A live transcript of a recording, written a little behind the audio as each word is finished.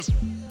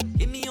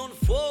Hit me on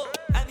the floor,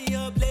 have me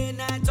up late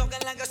night talking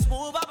like a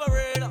smooth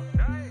operator.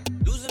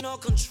 Losing all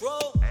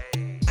control.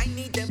 I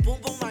need that boom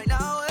boom right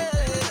now.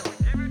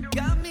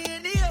 Got me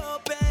in the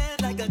open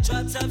like a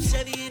drop top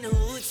Chevy in the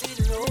hood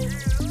city road.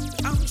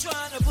 I'm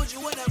trying to put you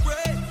in that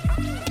bread.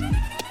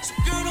 So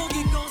girl, don't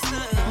get ghost now.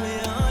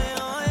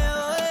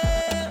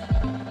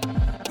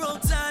 Roll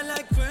tight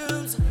like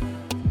crimson.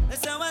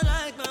 That's how I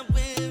like my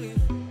baby.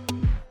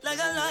 Like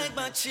I like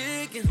my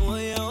chicken. Oh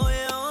yeah, oh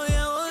yeah, oh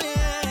yeah, oh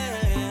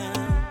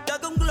yeah. Y'all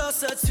come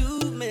closer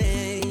to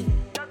me.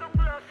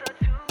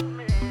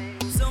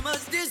 So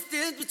much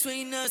distance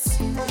between us.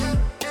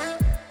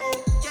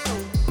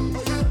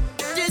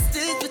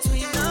 Distance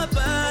between our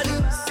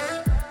bodies.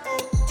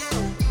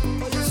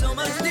 So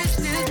much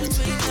distance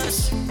between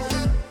us.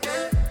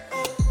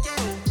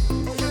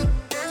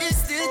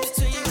 Distance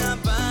between our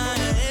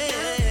bodies.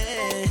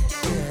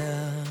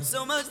 Yeah.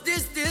 So much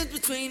distance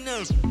between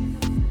us.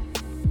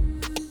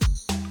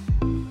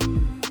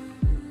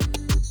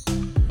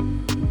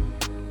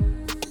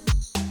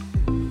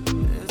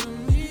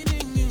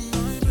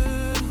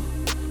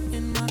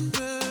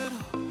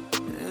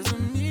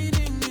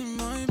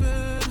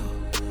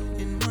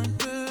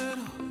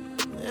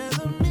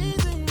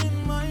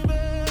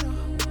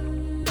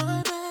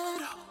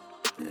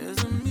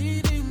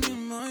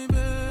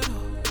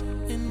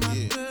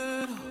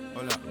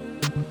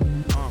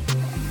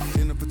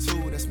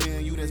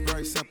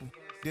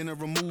 Dinner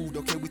removed,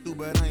 okay, we through,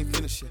 but I ain't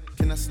finished yet.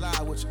 Can I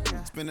slide with you?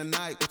 Spend the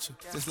night with you.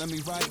 Just let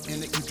me write,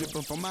 and it keep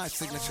dripping from my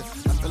signature.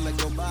 I feel like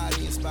your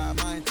body inspired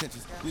my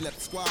intentions. We left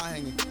the squad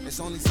hanging,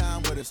 it's only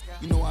time with us.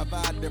 You know I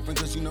vibe different,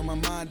 cause you know my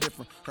mind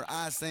different. Her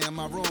eyes saying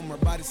my room, her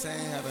body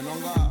saying heaven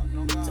on God.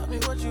 Tell me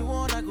what you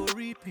want, I go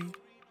repeat.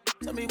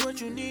 Tell me what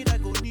you need, I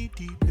go deep,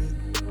 deep.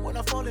 Yeah. When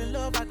I fall in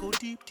love, I go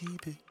deep,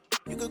 deep. Yeah.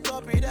 You could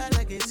copy that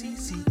like a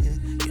CC.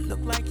 Yeah. You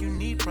look like you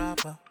need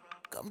proper.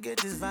 Come get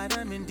this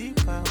vitamin D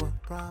power,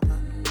 proper.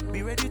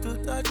 Be ready to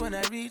touch when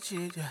I reach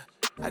it, yeah.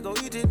 I go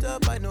eat it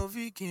up, I know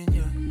vegan,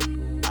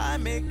 yeah. I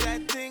make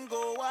that thing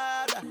go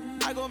wilder.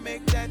 I go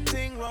make that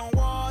thing run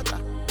water.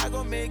 I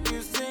go make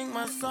you sing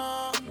my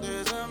song.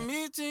 There's a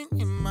meeting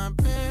in my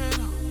bed,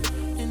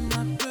 in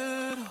my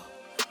bed.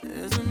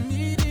 There's a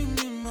meeting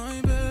in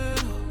my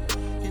bed,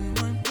 in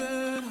my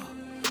bed.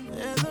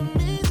 There's a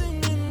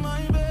meeting in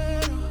my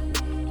bed,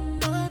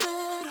 my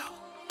bed.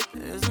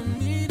 There's a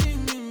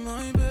meeting in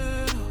my bed.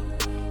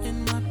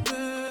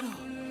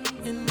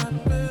 In my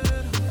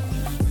bed,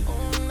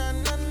 oh na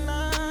na na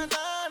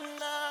na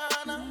na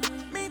na,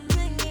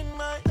 meeting in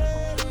my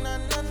bed, na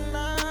na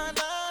na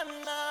na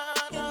na,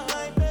 in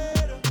my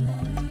bed.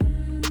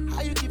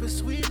 How you keep it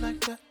sweet like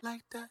that,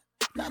 like that?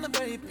 Down the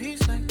very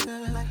beach like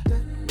that, like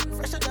that.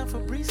 Fresher than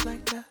Febreze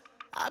like that.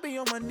 I be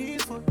on my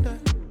knees for that.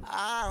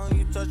 Ah,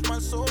 you touch my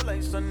soul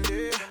like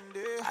Sunday.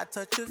 I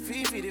touch your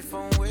feet the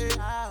phone way.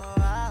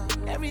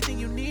 Everything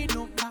you need,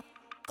 no cap.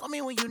 Call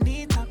me when you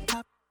need top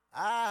top.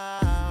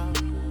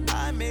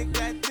 I make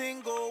that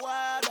thing go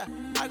wilder.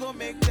 I go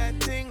make that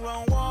thing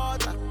run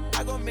water.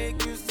 I go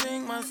make you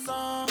sing my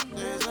song.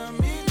 There's a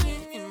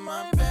meeting in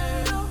my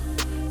bed,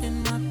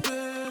 in my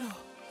bed.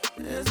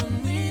 There's a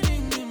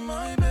meeting in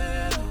my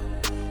bed,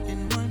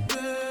 in my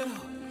bed.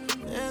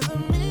 There's a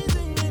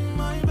meeting in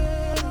my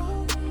bed,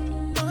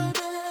 my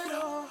bed.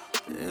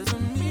 There's a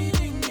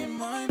meeting in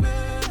my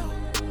bed,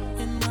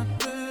 in my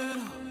bed,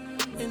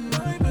 in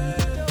my bed.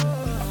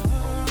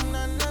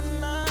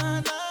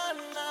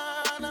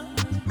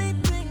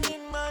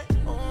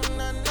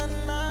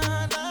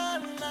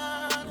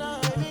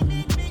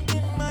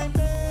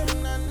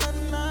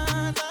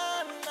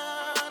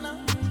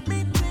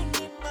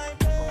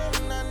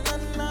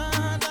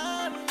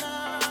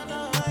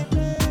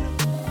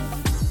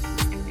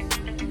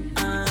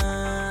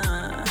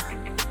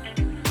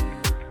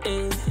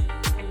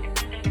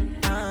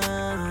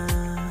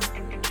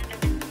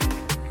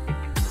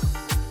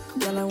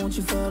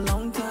 You for a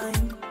long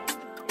time,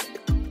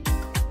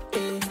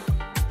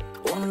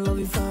 wanna love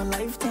you for a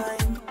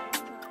lifetime,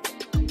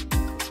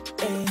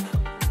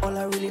 all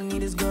I really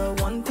need is girl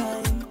one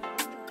time,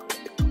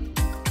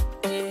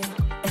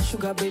 and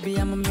sugar baby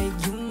I'ma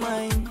make you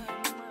mine.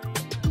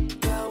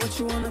 Girl, what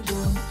you wanna do?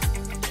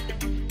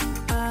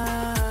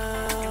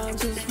 I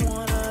just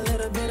want a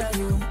little bit of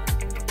you,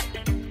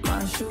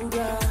 my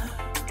sugar,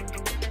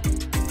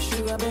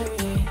 sugar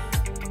baby,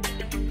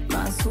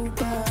 my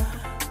super.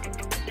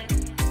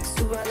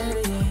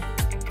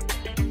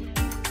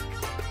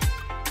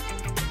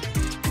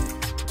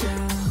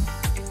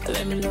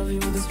 Let me love you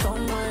with a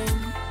strong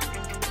wine.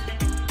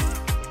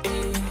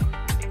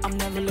 I'm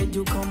never let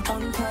you come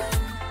on time.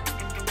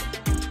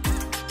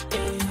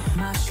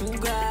 My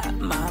sugar,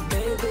 my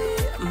baby,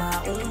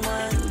 my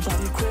woman,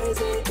 drive me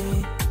crazy.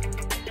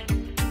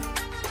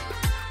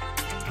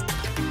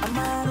 I'm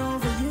mad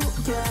over you,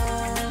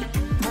 yeah.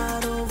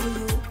 Mad over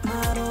you,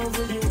 mad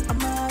over you. I'm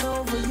mad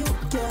over you,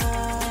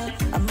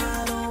 yeah. I'm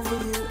mad over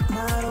you,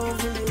 mad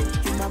over you.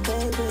 You my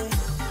baby.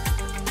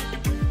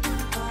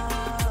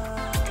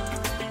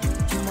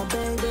 You my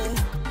baby.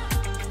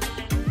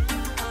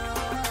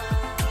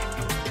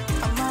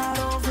 I'm mad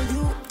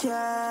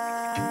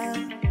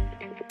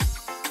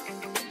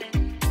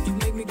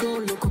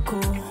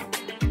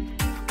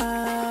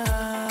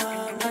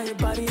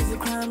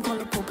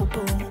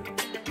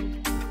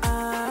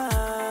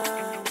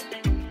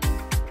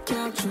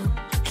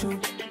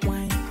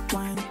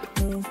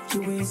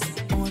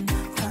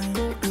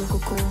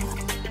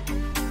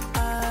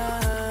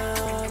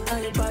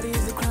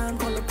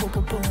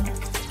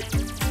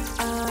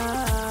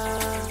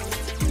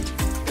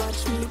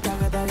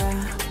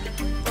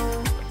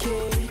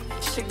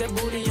that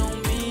booty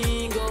on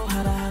me, go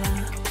holla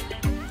holla.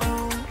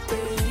 Oh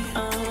baby,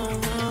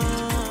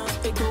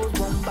 it goes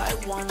one by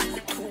one,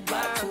 two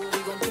by two. We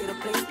gon' tear the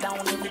place down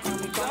every time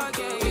we come.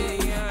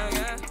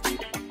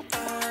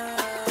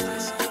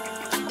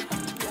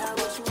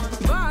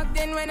 Back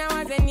then when I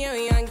was a new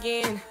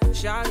youngin',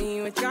 Charlie,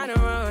 you was tryna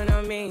run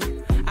on me.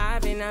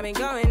 I've been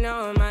going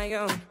on my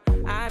own.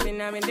 I've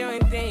been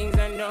doing things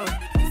unknown.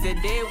 It's the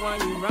day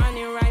one, you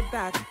running right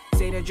back.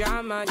 Say the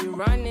drama, you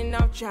running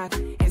off track.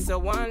 It's a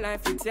one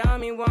life, you tell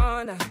me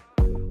one life.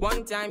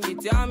 One time, you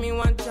tell me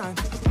one time.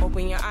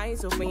 Open your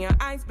eyes,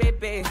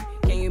 baby.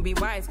 Can you be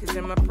wise, cause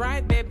I'm a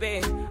pride,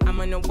 baby.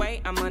 I'm on the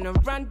way, I'm on the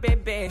run,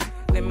 baby.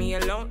 Leave me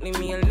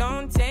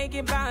alone, take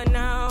it back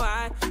now.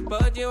 I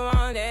put you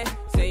on it.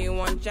 Say you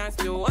want chance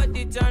to what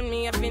it on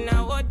me. I feel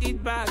now what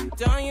it back.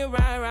 Turn you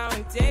right around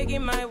and take it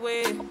my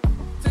way.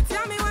 So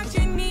tell me what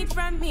you need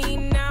from me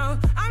now.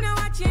 I know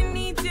what you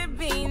need to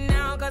be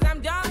now, cause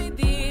I'm done with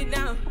it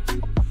now.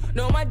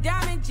 No more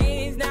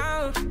damages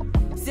now.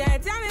 Say,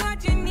 tell me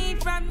what you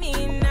need from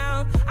me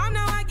now. I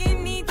know what you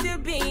need to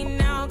be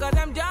now, cause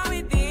I'm done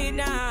with it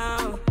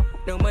now.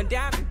 No more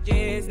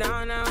damages, no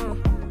more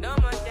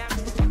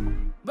damages.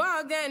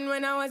 Back then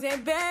when I was a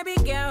baby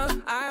girl,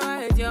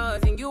 I was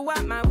yours and you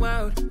were my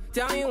world.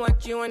 Tell me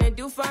what you wanna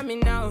do for me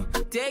now.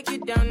 Take you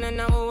down and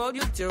I will hold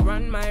you to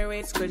run my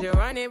race, cause you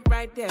run it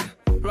right there.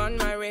 Run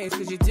my race,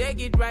 cause you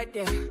take it right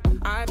there.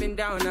 I've been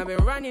down, I've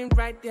been running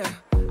right there.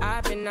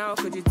 I've been out,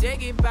 could you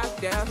take it back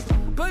there?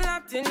 Pull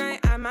up tonight,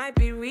 I might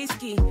be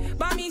risky.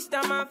 Buy me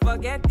stomach,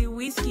 forget the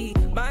whiskey.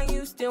 But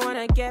you still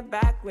wanna get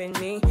back with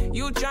me.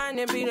 You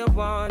tryna be the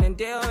one and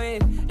deal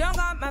with. Don't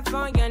got my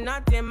phone, you're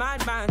not in my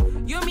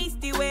band. You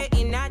missed the way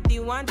in not the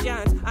one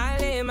chance. I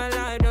live my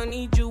life, don't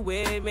need you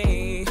with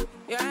me.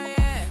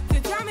 Yeah. So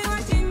tell me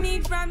what you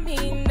need from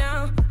me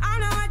now. I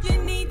know what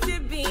you need to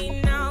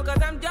be now,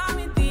 cause I'm done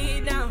with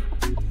it now.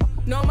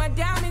 No more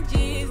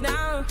damages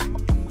now.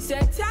 So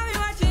tell me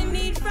what you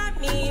need from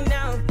me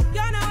now.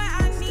 You know where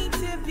I need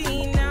to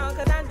be now,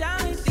 cause I'm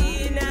done with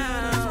it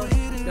now.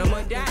 No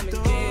more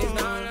damages,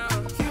 no.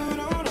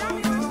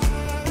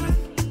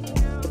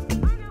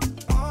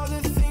 All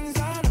the things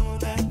I know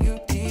that you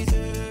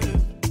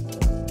deserve.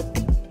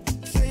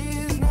 Say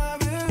it's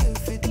not real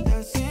if it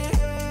doesn't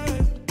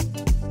hurt.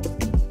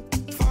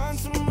 Find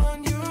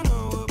someone you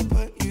know will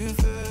put you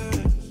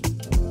first.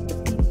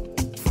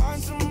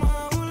 Find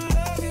someone who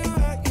love you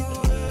at your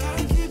word.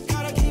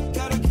 Gotta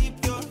keep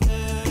your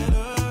head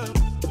up.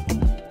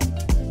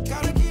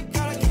 Gotta keep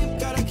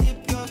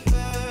your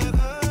head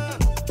up.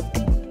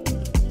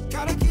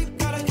 Gotta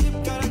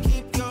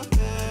keep your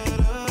head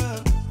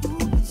up.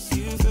 It's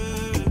you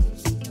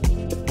first.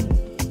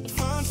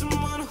 Find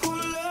someone who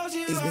loves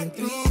you. It's been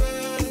 3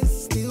 years,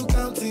 still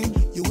counting.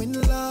 You in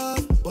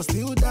love, but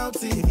still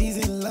doubting if he's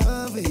in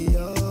love with you.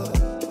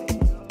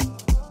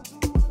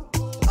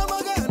 Oh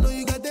my God, I know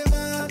you got them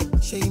man.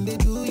 Shame they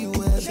do you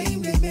well,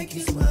 shame they make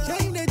you smile.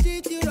 Shame they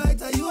treat you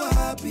right, are you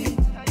happy?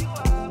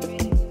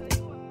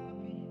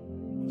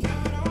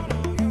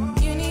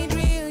 You need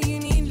real, you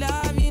need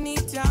love, you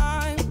need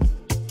time.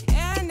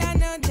 And I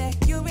know that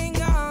you've been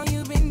gone,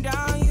 you've been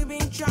down, you've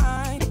been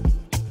trying.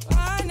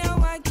 I know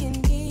I can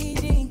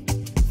get it.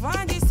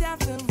 Find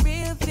yourself a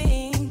real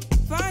thing.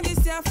 Find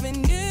yourself a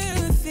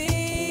new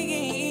thing.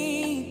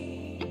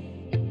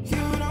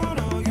 You don't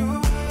know your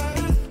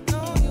worth.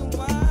 Know you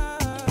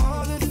want.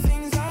 All the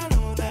things I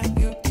know that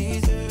you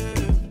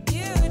deserve.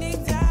 You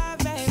deserve,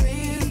 Say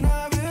baby. it's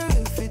not real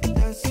if it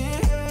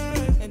doesn't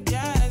hurt. It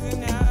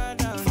doesn't hurt,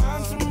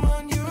 Find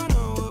someone you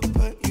know will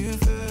put you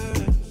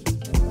first.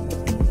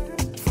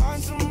 Find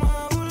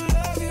someone who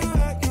love you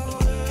at your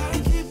word.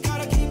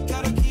 Gotta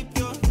keep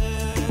your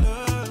head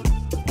up.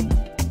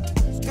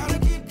 Gotta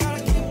keep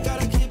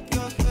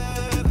your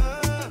head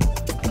up.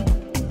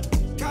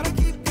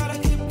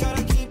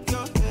 Gotta keep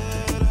your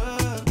head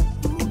up.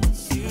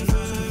 It's you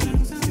first.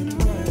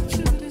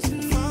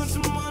 Find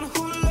someone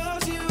who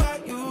loves you at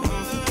your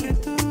word. Forget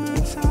the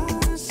words I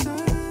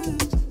said.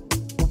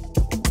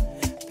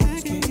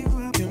 Picking you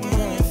up when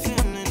you're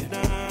feeling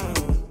down.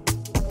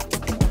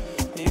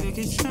 You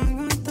get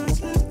stronger, thoughts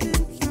left in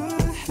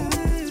your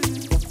head.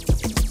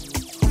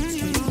 When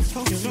you lose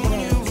hope, soon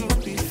you will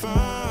be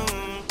found.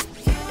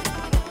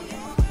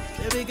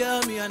 Baby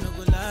girl, me I no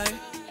go lie.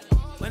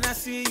 When I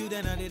see you,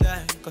 then I dey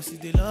die. Cause if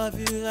they love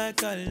you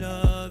like I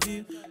love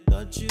you,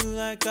 touch you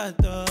like I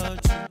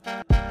touch you,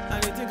 I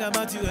dey think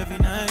about you every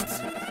night.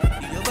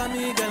 You over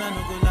me, girl, I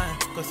no go lie.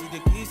 Cause if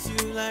they kiss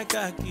you like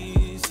I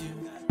kiss you,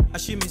 I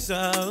she me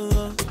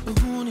so.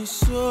 Uni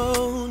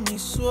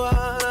so,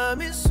 ara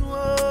mi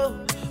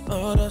so.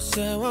 Oro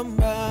se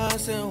wamba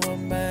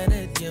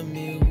ne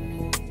tiami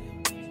u.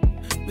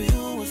 Mi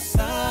u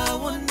sa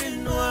wani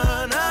no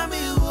ana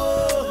mi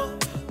wo.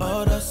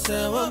 Oro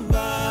se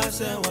wamba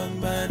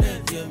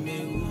ne tiami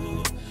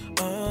u.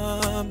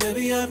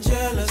 Baby I'm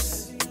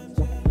jealous.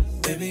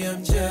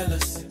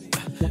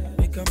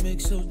 Make I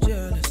make so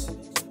jealous.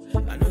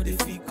 I know they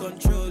feel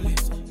control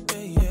it.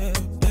 Yeah.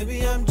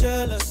 Baby I'm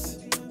jealous.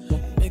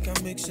 Make I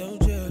make so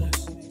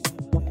jealous.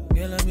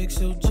 Girl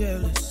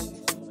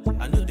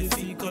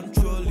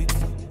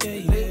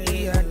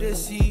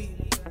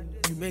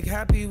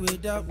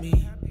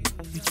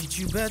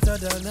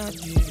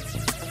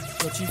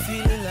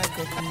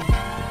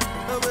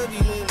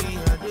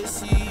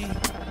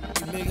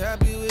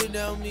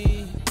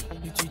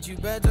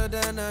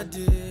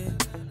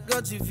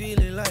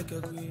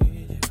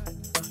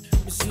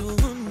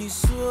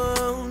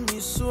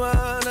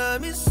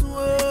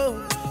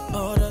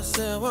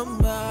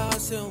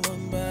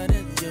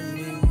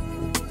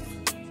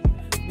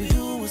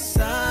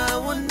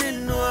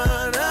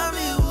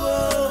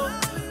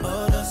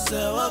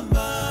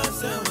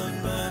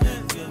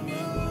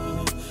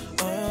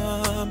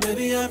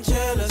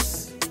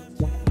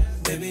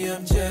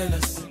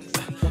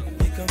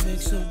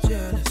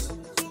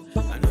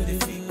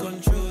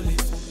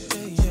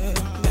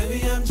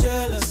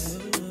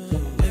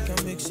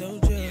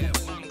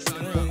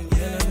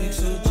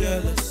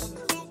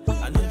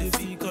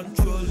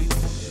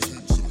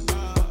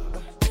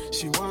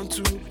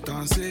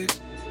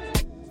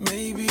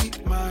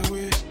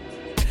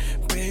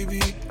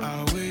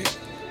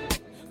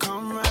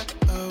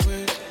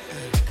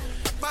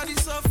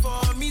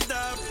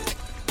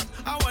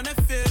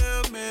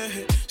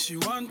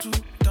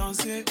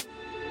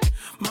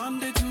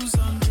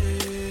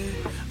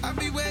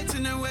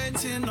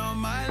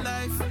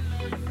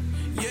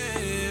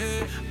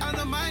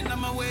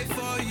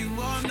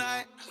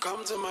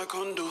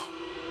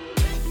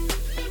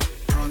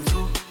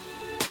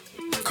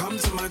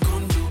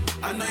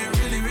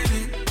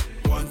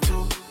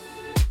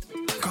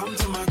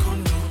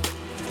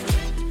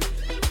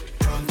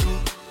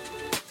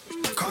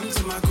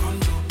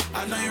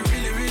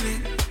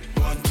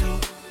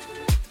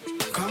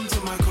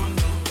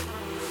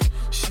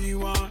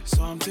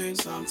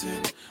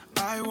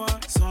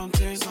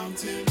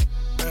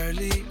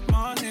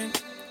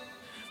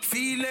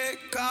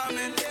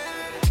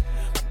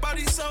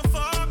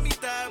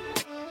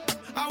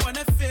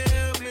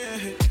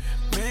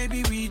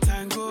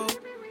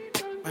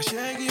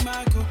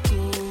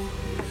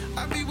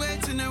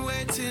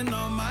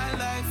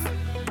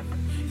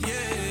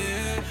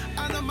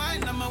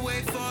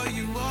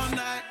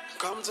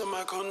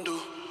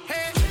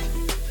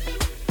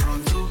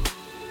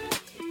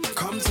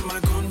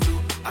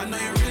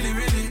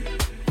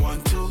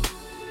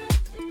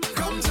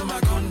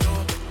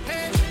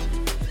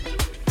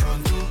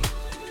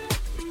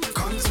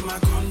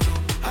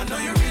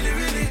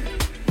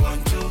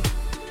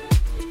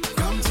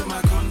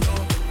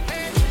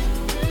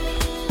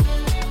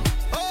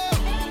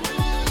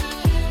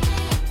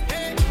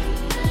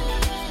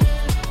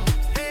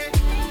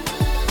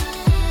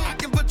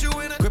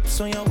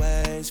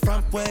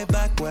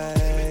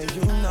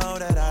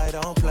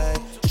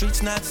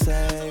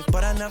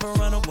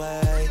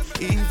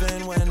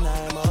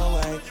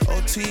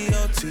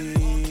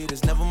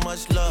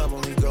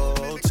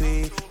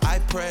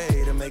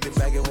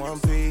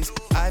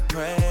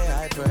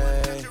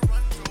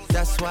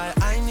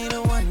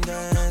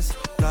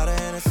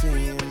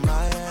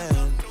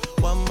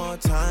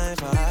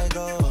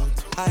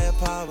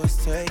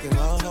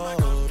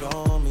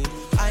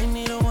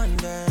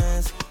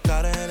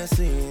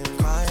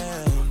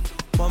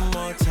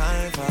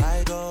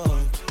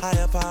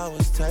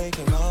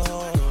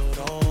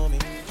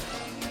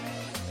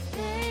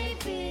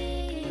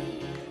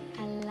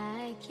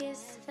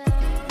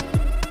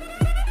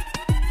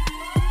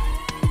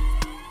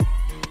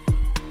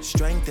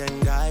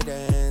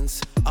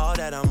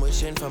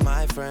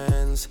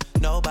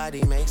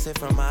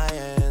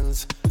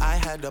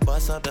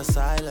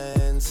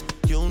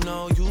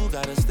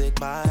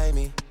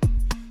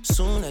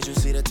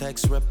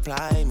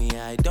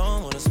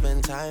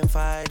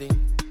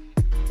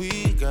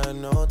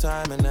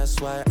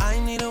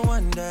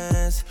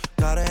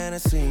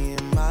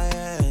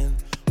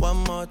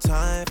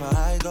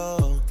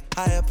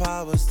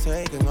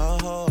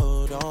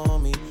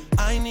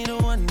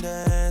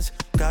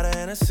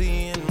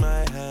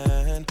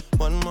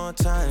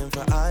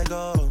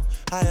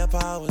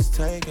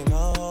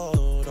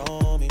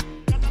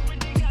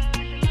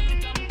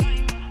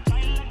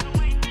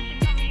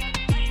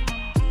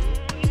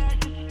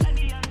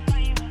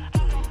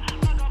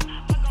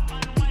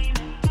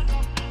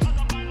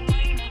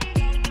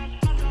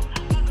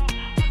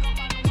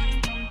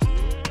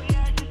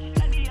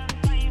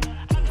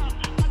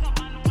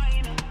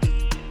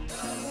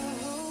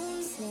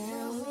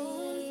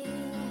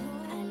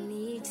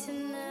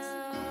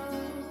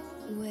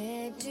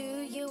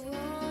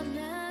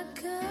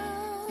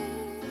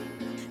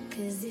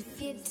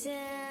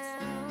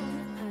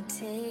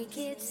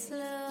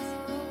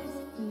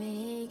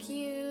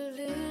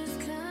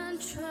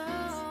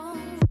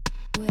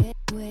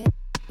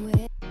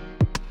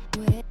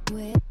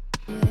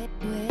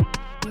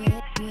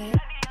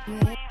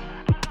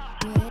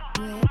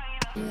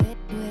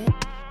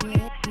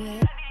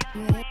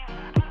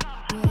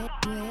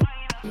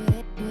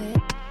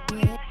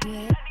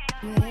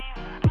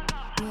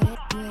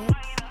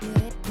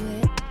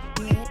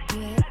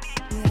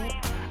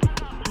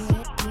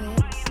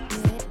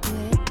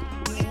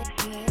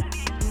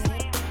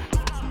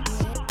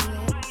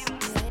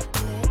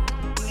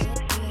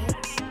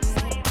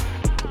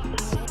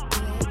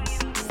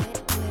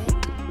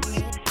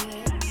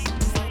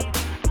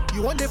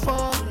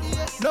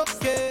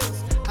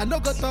I no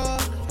go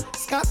talk.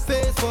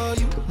 Scarface for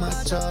you, my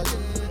charge.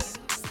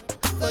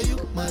 For you,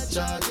 my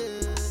charge.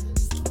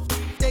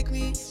 Take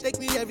me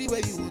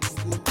everywhere you want to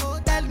go. Oh,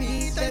 tell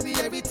me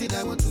everything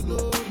I want to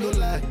know. No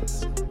lie,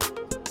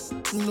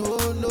 no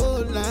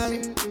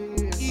lie.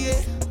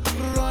 Yeah,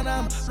 run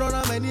am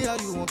anyhow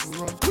you want to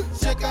run.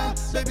 Check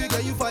out, baby girl,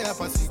 you fire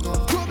pass it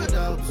on.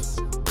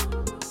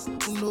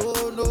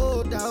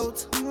 No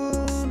doubt.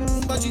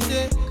 But you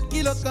say,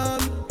 kilo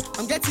come,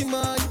 I'm getting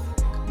money,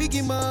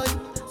 biggie money.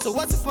 So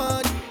what's the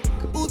fun?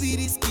 Who be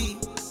risky?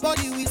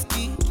 Body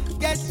whiskey,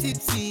 get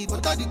tipsy,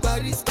 but all the bar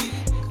risky.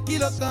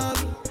 Kilo come,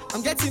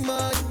 I'm getting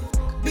money,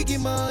 biggie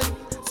money.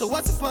 So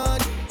what's the fun?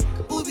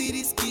 Who be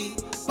risky?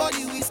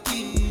 Body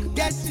whiskey,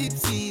 get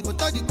tipsy, but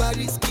all the bar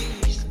risky.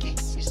 Risky,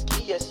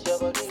 yes, your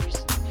body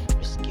risky.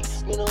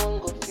 Me no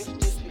want go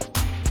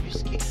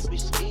 50-50.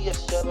 Risky,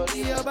 yes, your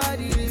body risky.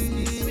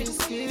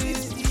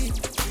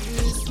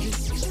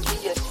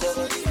 Yes, your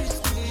body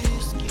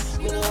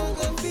risky. Me no want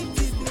go 50-50.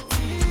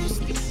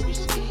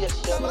 Risky, yes,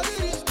 your body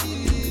risky.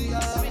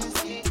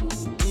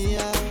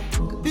 Yeah,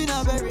 been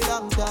a very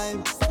long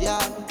time.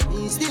 Yeah,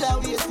 still a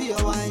wait for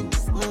your wine.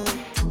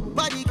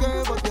 Body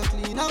curve up, you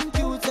clean and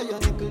cute, so your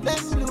nipple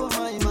them blow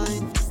my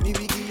mind. Me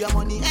will give you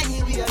money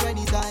anywhere,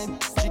 anytime.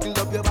 Jiggle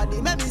up your body,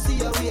 let me see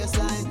your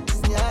waistline.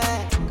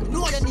 Yeah, you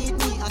know you need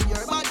me and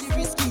your body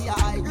risky.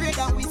 I grade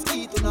and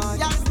whiskey tonight.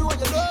 Yeah, you know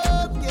you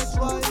love, guess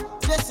why?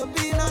 Dress up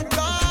in and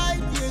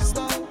right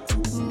hairstyle.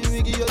 Me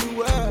will give you the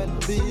world,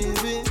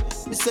 baby.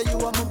 Me say you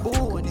are my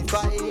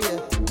bonafide.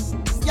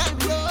 Yeah,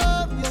 me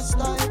love your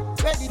style.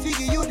 Ready to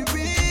give you the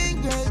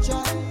ring, girl,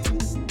 child.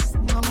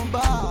 I'm a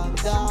bad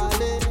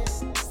darling.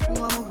 I'm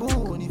a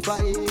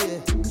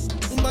bonafide.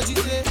 But you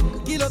say,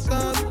 kilo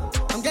come,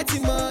 I'm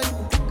getting money,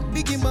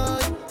 biggie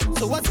money.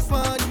 So what's the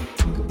fun?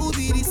 Who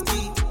be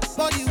risky?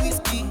 Body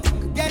whiskey,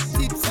 get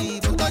tipsy,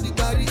 but all the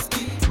bar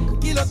risky.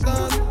 Kilo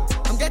come,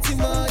 I'm getting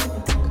money,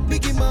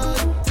 biggie money.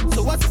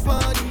 So what's the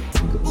fun?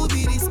 Who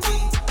be risky?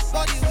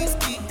 Body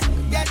whiskey,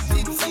 get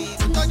tipsy,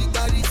 but all the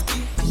bar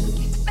risky.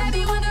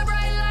 Baby, when the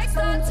bright lights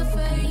start to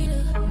fade,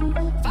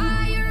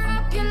 fire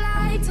up your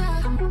lighter,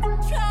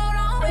 float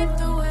on with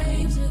the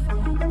waves.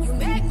 You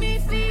make me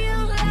feel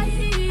like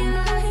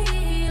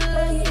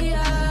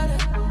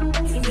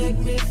you make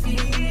me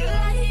feel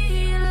like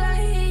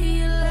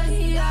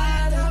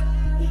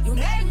you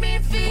make me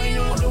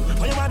feel.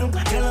 When you want to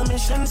tell a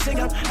mission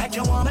singer, like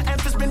you want my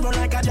F spin run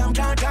like a jam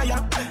can't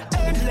tire.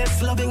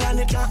 Endless loving and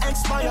it can't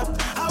expire.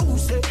 I will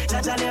say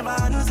that I never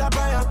answer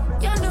prayer.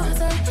 You know,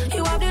 sir,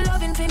 you have the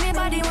loving for me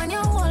body when you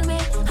hold me.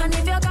 And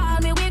if you call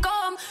me, we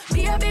come.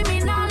 Baby, me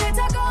now let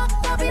you go.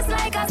 Love is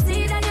like a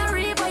seed and you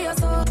reap what you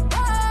sow.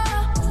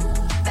 Oh,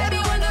 baby,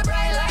 when the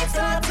bright lights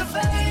start to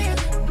fade,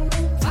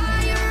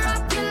 fire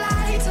up your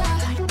lighter,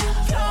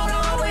 float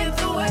on with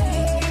the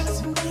waves.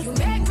 You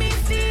make me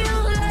feel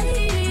like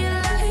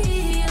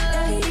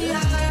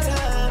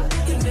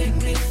you make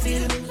me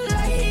feel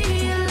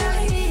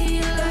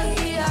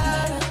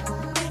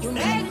you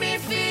make me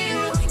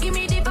feel. Give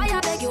me the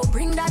fire, beg you,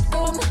 bring that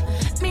home.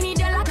 Me need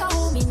you like a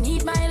home, me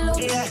need my love.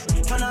 Yeah,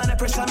 turn on the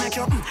pressure, make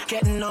you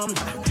getting numb.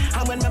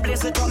 And when my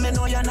place it come, me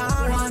know you're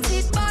not Want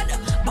it bad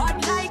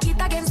like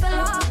it against the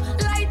law.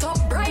 Light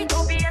up, bright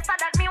up, yes,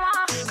 that me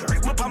want.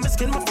 correct my palm, my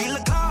skin, me feel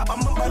the car.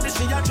 I'm a body,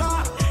 see your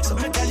jaw. So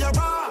me tell you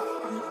raw.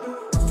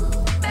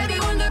 Baby,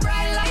 when the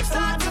bright lights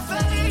start to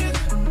fade,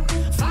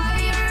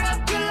 fire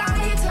up your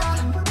lighter,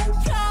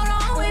 float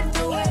on with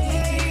the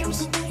waves.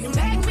 You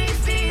make me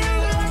feel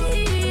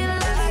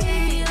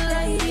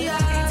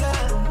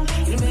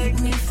you make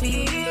me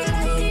feel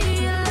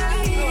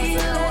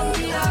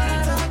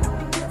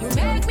you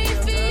make me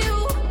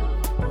feel.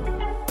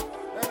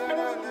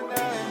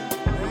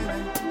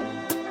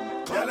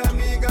 Tell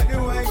me got the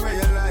wine where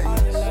you like.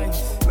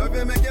 Love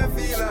you make you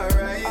feel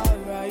alright.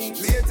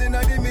 Late in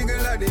the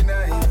middle of the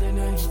night.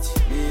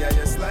 Me and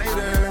your slider. I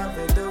love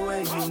it the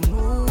way you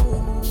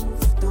move,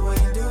 the way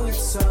you do it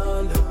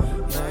solo.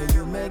 Now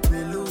you make me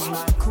lose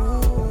my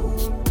cool,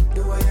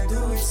 the way you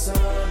do it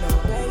solo.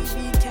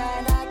 Baby,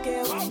 can I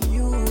get with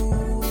you?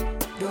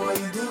 The way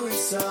you do it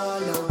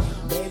solo.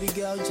 Baby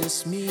girl,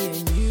 just me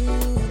and you.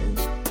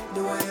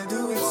 The way you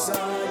do it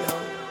solo.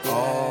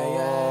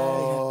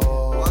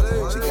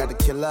 She got the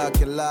killer.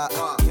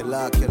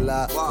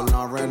 Full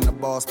on run the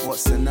ball,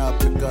 sports and up,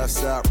 pick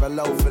us up, fill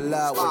out with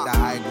the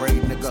high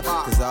grade nigga.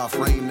 Cause our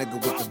frame nigga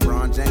with the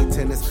Bron James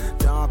tennis.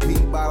 Don P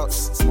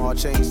bottles, small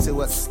change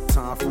to us.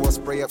 Time for a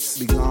spray ups,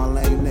 be gone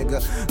lame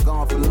nigga.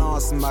 Gone for long,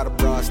 some out of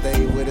broad,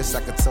 stay with us.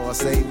 I could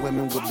toss 8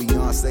 women with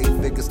Beyonce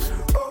figures.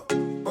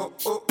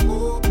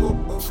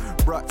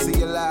 Brought to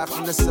your life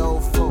from the soul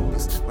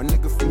focus. My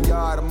nigga from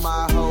yard to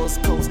my hoes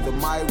coaster.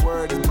 My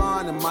word is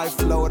bond and my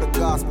flow the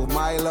gospel.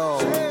 My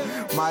Lord,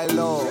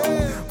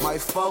 my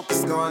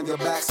focus on your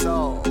back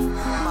soul.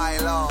 My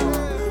Lord,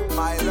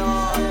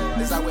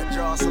 as I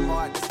withdraw some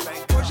more.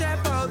 J'ai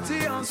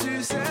parti en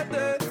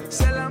sucette.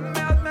 C'est la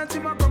merde, mais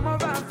dis-moi comment on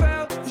va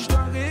faire. Je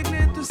dois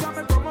régler tout ça,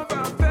 mais comment on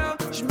va faire.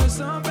 Je me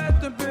sens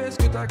bête un peu, est-ce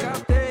que t'as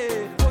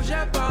capté?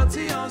 J'ai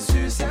parti en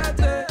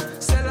sucette.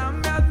 C'est la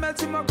merde, mais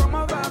dis-moi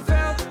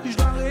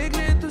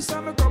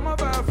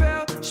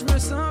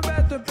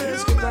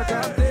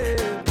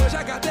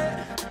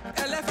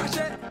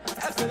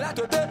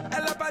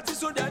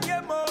son dernier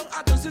mot.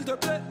 Attends s'il te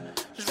plaît,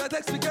 je vais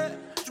t'expliquer.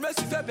 Je me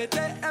suis fait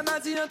péter, elle m'a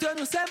dit entre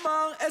nous c'est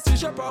mort. Et si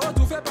je pars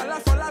tout fait par la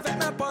folle avec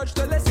mes potes, je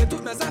te laisse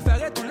toutes mes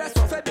affaires et tout laisse,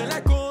 on fait bien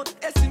les comptes.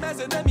 Et si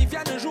mes ennemis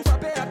viennent un jour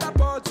frapper à ta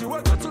porte, tu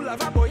vois quand tu la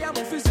vas y'a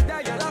mon fusil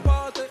derrière la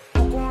porte.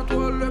 On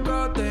contrôle le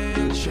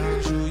bordel,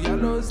 chaque jour y'a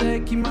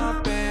l'oseille qui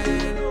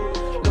m'appelle.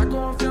 La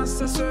confiance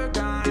ça se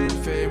gagne,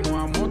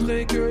 fais-moi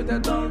montrer que t'es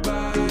dans le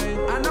bail.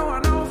 I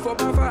know, faut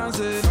pas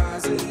phaser.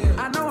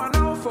 I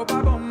know, faut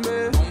pas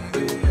bomber.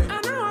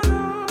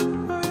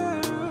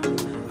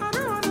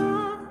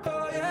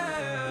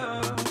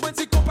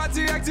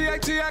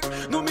 Direct,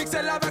 nous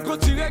mixer la vague,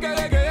 continue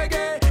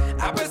reggae.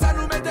 Après ça,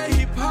 nous mettons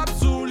hip-hop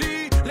sous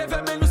lit. Les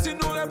femmes, nous si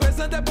nous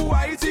représentons pour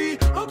Haïti.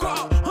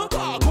 Encore,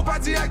 compas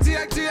direct.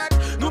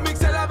 Nous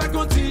mixer la vague,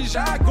 continue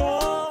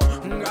jargon.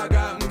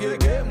 M'gaga,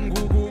 m'gege,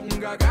 m'gougou,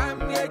 m'gaga,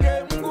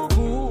 m'gege,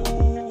 m'gougou.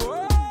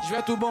 Je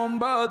vais tout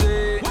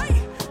bombarder.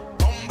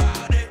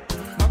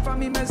 Ma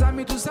famille, mes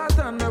amis, tout ça,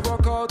 t'en me voit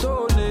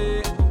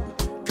coordonner.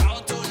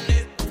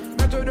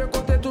 Mettre de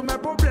côté tous mes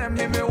problèmes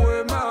et me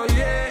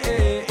remarier.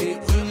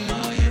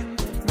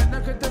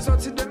 Maintenant que t'es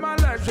sorti de ma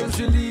life, je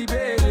suis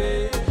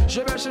libéré.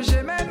 Je vais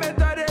changer mes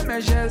méthodes et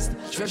mes gestes.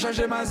 Je vais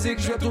changer ma zik,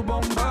 je vais tout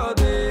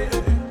bombarder.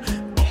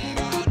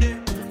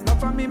 Ma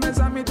famille, mes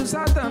amis, tout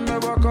ça, t'en me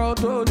voit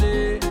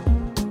coordonner.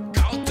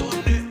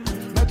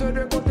 Mettre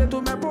de côté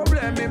tous mes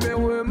problèmes et me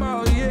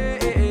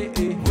remarier.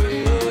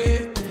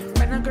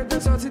 Maintenant que t'es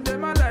sorti de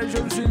ma life,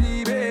 je me suis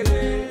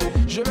libéré.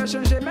 Je vais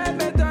changer mes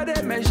méthodes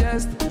et mes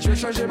gestes. Je vais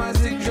changer ma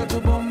zik, je vais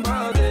tout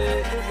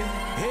bombarder.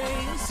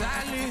 Hey,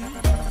 salut,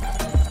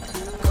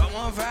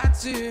 comment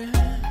vas-tu?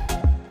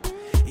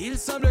 Il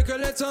semble que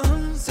le temps,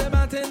 ce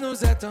matin,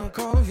 nous est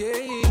encore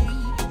vieilli.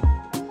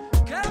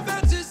 Que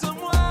veux-tu sans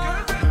moi?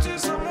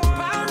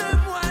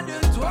 Parle-moi de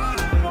toi.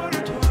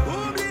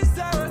 Oublie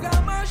ça,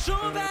 regarde-moi, je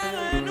vers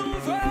un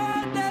nouveau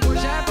départ.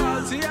 J'ai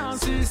parti en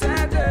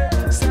sucette.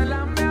 C'est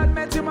la merde,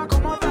 mais dis-moi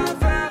comment on va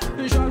faire.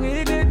 J'aurais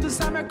réglé tout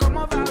ça, mais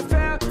comment on va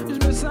faire?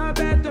 Je me sens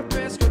bête de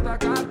plus que t'as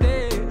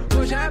capté.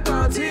 J'ai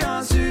parti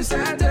en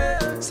sucette.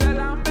 C'est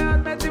la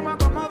merde, mais dis-moi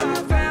comment on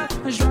va faire.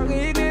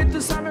 J'aurais réglé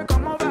tout ça, mais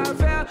comment on va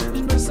faire?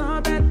 Je me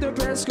sens bête de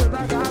plus que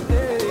t'as capté.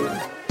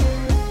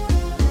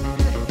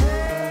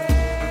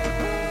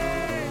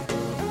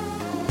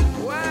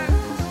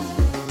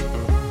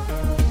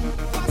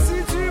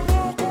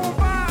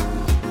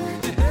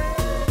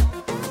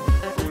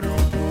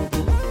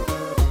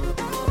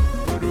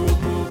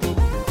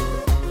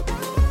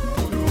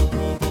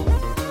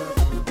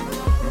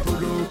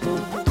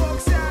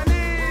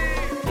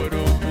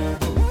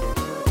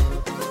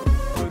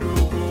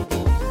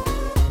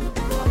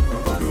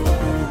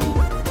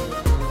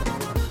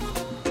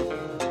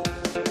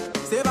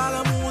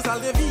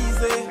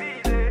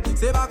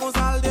 C'est pas qu'on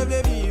s'al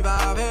devait vivre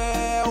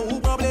avec. Ou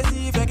prend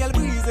plaisir, fait qu'elle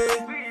brise.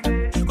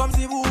 Comme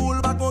si vous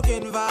roulez pas pour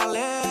qu'elle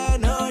valait.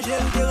 Non, j'ai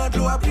le terrain de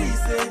l'eau à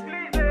plisser.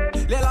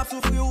 Les laps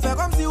souffrir ou fait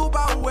comme si ou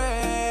pas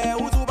ouais.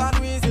 Ou tout pas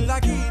nuit, s'il l'a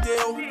quitté.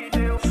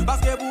 Parce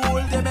que pour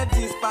le te mettre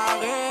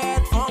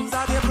disparaître. Femme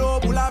ça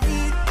développe pour la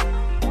vie.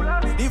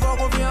 Il faut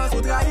confiance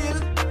ou trahir.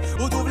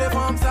 Ou tout les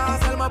femmes ça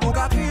seulement pour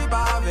qu'à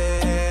triper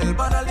avec elle.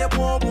 Pendant des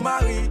ponts pour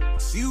mari.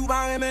 Si ou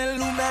pas aimer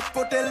nous mettre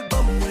pour tel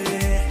bon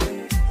ouais.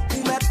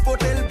 Ou mettre pour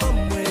tel bon.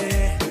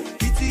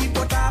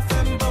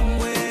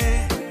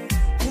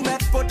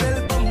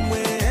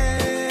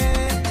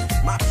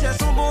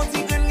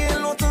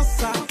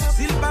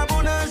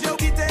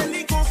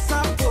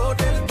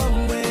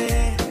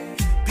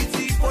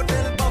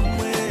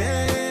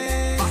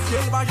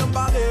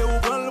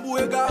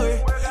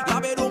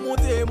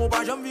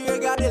 J'aime bien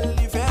regarder,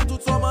 il fait tout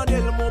son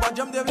mandel, mon pas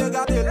j'aime bien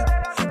regarder.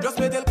 Just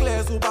mette le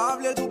clair, ou pas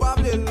vle, tout pas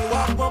vle.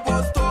 Wap mon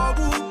poste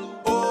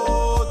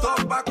oh,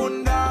 top pas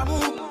qu'on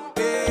d'amour.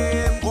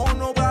 Et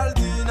mon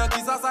obaldi, n'a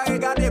qui ça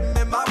regarder,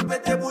 même ma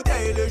pète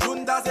bouteille, le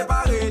jaune t'a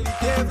séparé,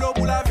 il développe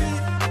pour la vie.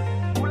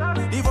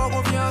 Il faut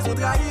confiance ou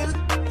trahir,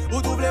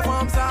 ou tout les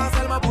femmes ça,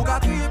 seulement pour qu'à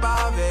triper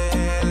avec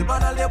elle.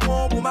 Pendant les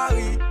ponts pour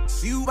mari,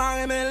 si ou pas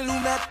aimer, nous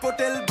mettre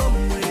potel bon,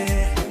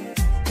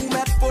 ou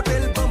mettre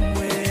potel bon.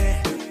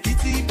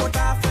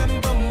 Ta femme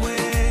bon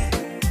ouais,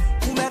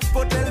 ou mettre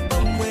potel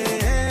bon ouais.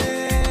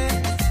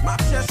 Ma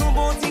cherche son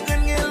bon petit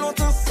grain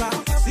longtemps ça.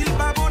 S'il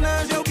pas bon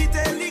j'ai ou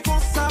quitté li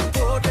comme ça.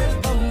 Potel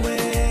bon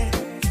ouais,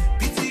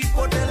 petit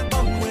potel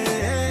bon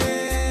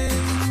ouais.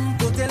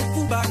 Potel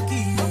pour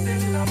Baki,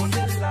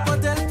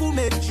 potel pour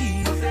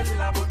Meji,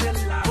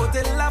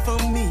 potel la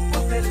famille.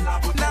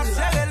 N'a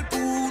géré le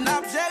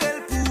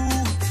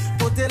pour,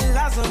 potel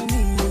la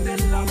zami.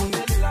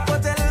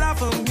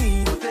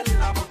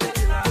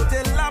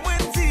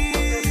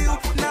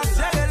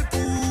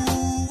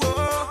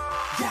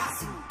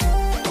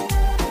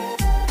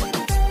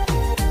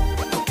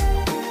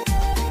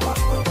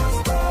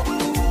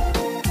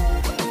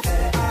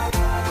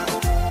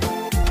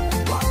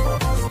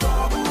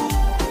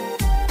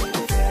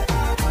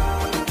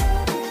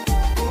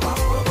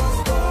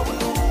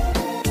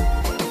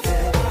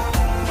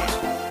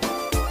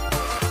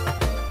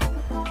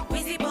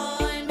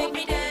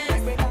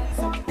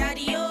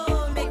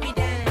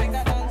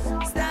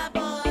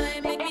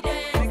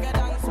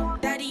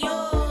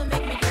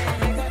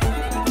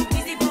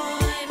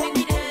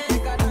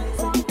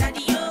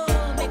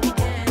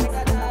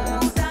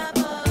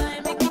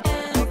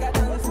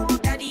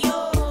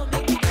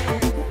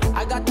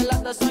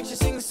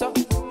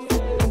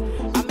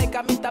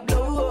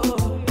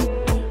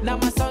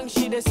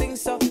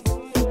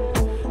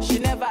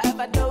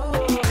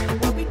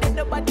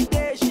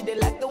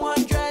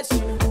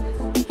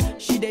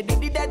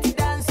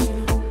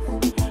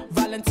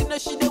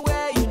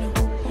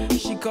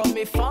 call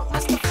me Funk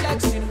Master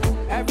Flex, you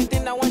know.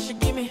 Everything I want, she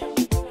give me.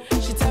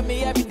 She tell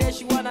me every day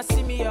she wanna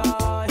see me,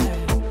 oh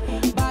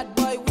yeah. Bad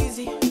boy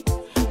Weezy,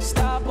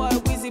 star boy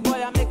Weezy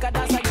boy, I make her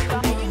dance, I give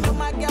her. And you know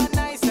my girl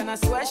nice, and I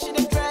swear she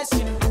the dress,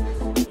 you know.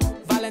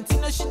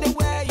 Valentino she the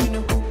wear, you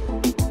know.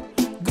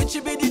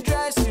 Gucci be the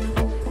dress, you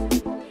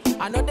know.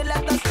 I know they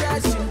let us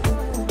stress, you know.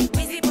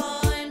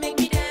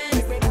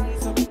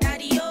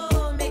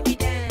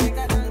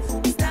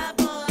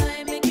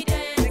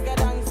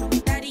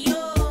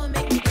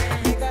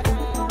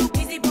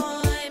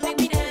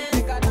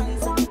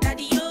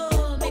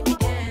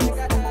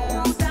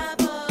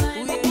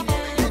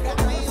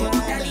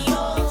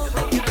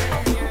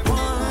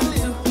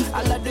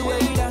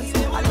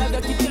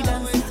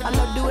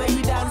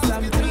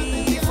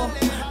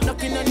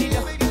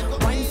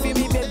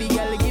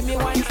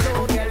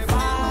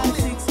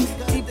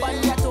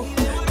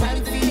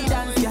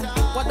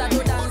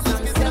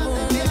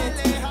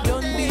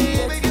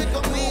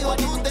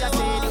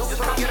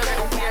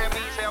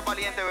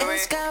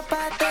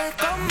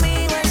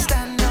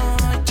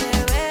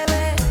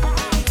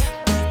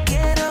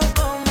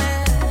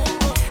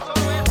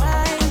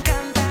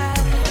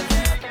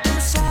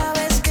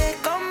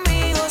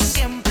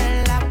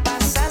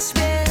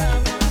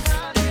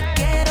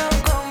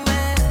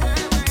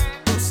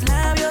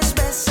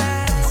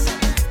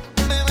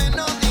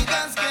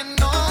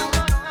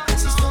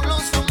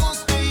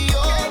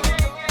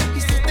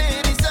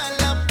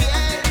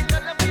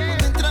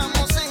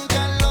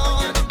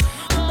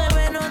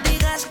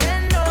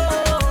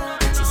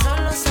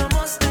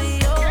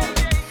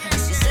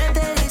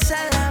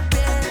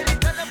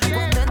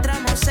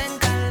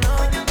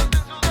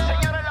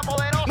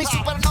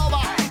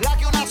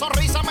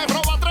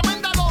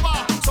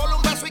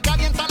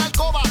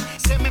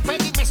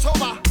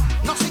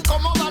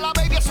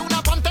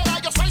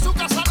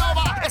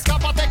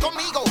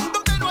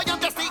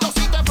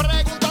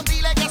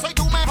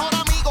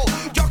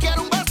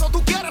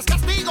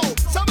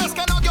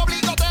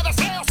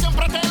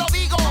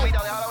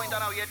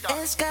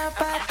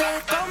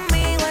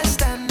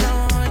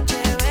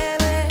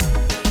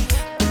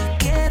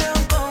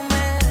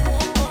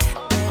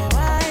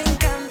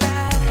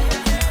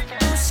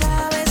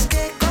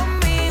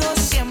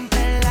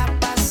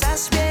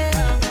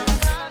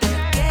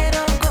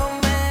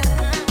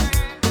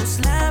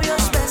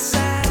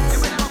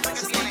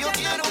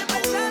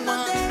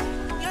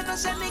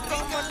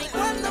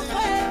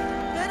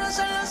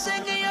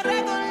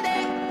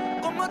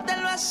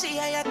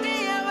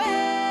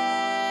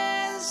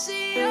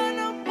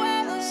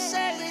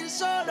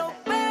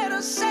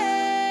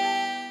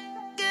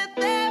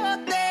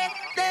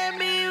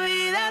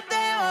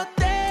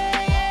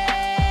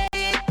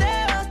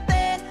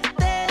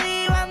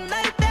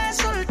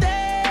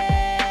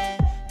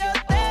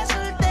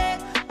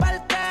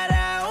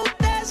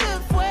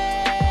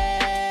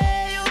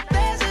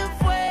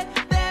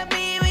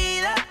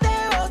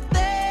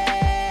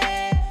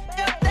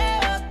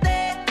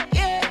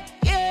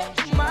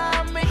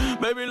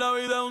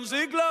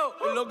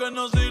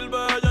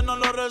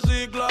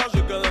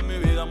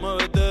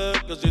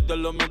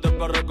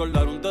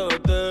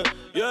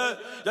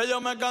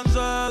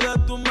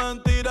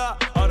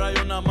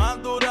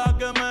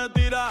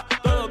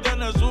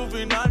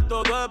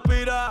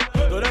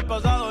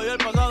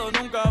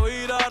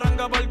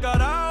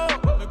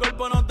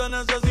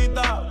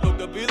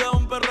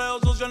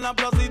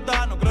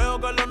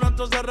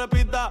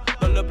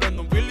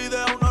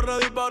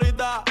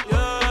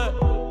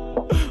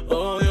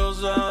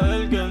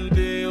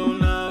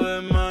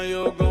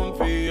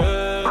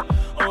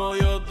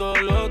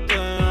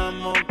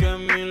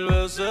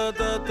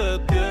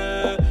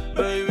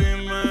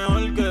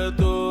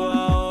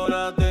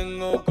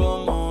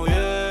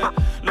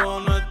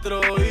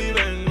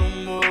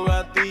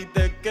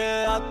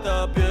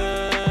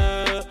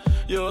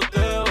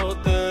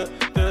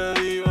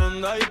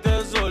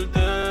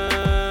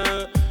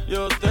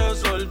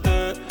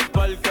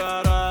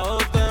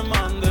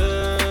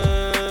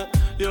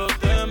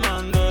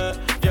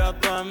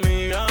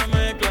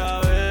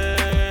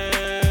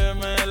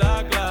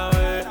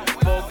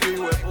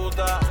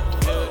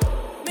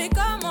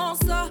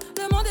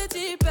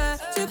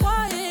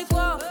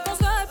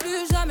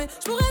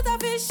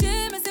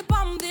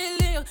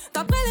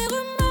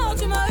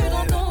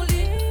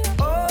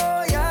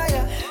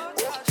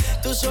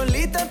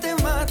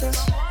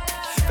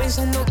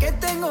 Pensando que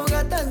tengo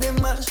gatas de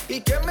más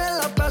y que me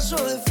la paso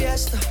de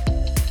fiesta.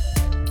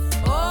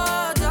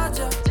 Oh, dja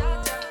dja,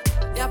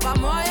 y'a pas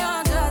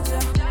moyen, dja dja.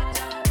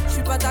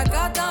 J'suis pas ta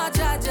cata,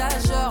 dja dja.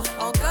 Genre,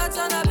 en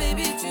katana,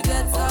 baby, tu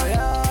dettes ça. Oh,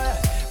 yeah.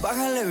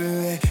 Bájale,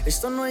 bebé,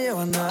 esto no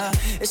lleva nada.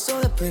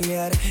 Esto de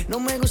pelear no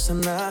me gusta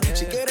nada.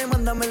 Si quieres,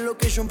 mándame el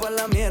location pa'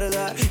 la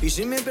mierda. Y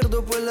si me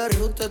pierdo, pues la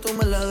ruta tú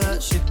me la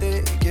das. Si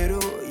te quiero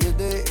y es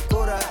de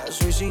cora,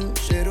 soy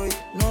sincero y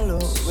no lo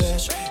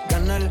ves.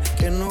 Gana el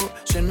que no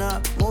se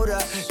enamora.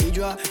 Y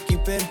yo aquí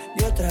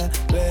perdí otra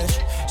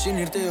vez. Sin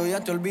irte yo ya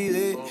te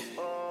olvidé.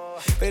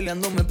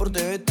 Peleándome por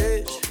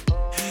TVT.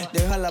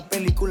 Deja la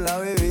película,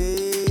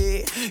 bebé.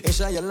 TNT.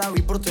 Esa ya la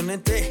vi por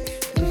TNT.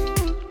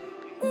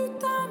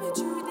 Putain, mais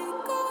tu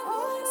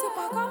déconnes. C'est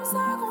pas comme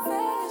ça qu'on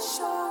fait les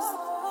choses.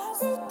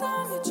 Putain,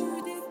 mais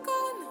tu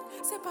déconnes.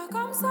 C'est pas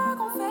comme ça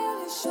qu'on fait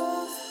les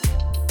choses.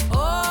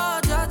 Oh,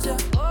 dja dja.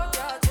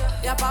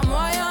 Y'a pas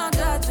moyen,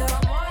 dja dja.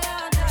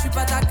 J'suis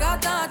pas ta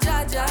cata,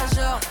 dja dja.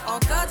 Genre, en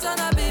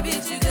katana, baby,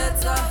 tu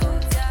dettes ça.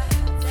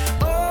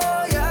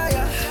 Oh, yeah,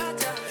 yeah.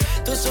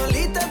 Tú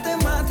solita te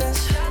matas,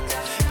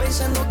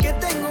 pensando que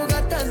tengo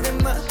gatas de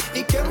más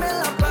y que me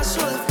la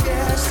paso de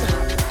fiesta.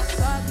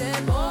 Toi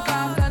t'es bon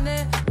qu'à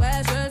planer,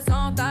 ouais je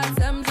sens ta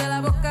sème, j'ai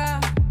l'avocat.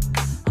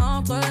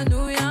 Entre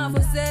nous y'a un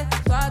fossé,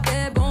 toi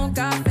t'es bon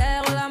qu'à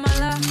faire la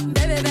mala.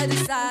 Bébé fais du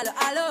sale,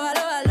 allo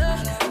allo allo,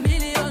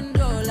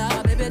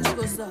 $1,000,000, bébé tu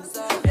go ça.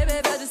 Bébé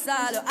fais du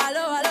sale,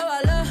 allo allo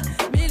allo,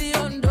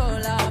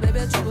 $1,000,000,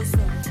 bébé tu go ça.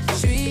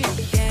 J'suis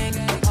gang,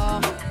 oh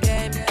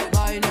game,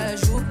 boy ne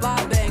joue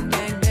pas bang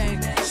bang bang.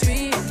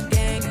 J'suis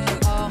gang,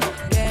 oh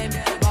game,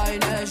 boy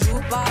ne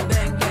joue pas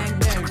bang bang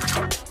bang.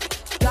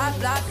 Clap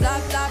clap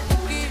clap clap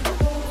cookie,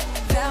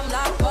 ferme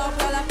la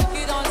porte à la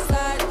cookie dans le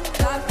side.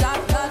 Clap clap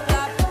clap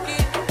clap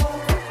cookie,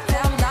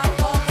 ferme la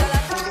porte à la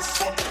cookie.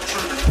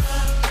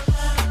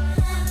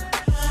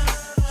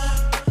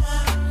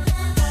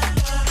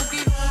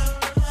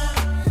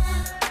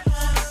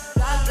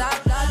 Clap clap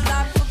clap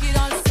clap cookie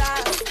dans le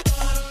side.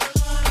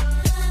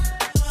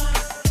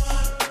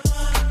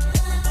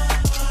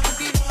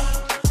 Cookie.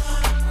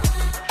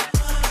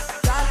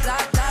 Clap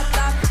clap clap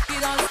clap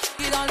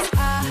cookie dans le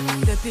ah.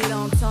 Depuis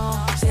longtemps,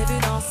 j'ai vu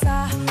dans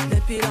ça.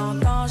 Depuis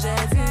longtemps, j'ai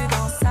vu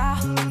dans ça.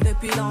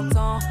 Depuis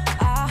longtemps,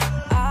 ah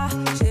ah,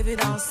 j'ai vu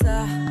dans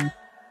ça.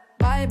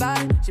 Bye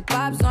bye, j'ai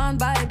pas besoin de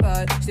bye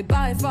bye. J't'ai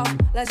barré fort,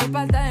 là j'ai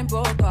pas le time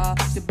pour toi.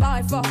 J't'ai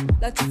barré fort,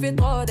 là tu fais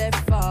trop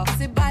d'efforts.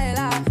 C'est bye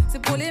là,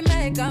 c'est pour les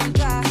mecs comme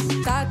ça.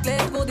 Ta clé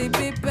pour des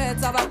pipettes,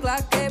 ça va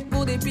claquer.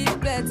 Pour des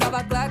pipettes, ça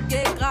va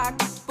claquer, crack.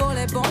 Pour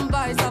les bombes,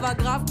 ça va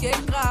grave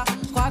crack.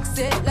 J'crois que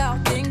c'est leur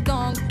ding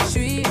dong.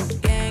 J'suis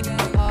gang,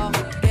 oh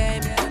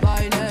game,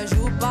 boy ne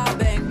joue pas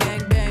bang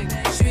bang bang.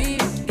 J'suis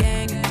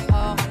gang,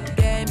 oh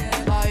game,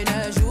 boy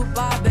ne joue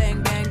pas bang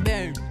bang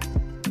bang.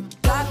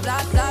 Clap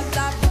clap clap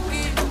clap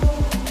cookie,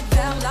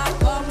 ferme la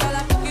porte à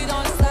la cookie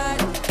dans le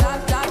side. Clap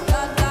clap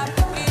clap clap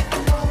cookie,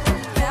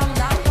 ferme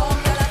la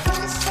porte à la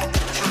cookie.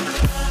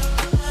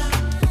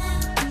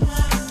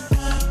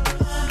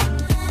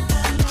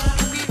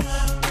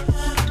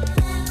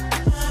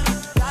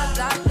 Clap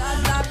clap clap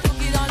clap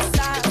cookie dans le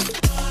side.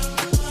 Clap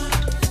clap clap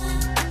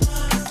clap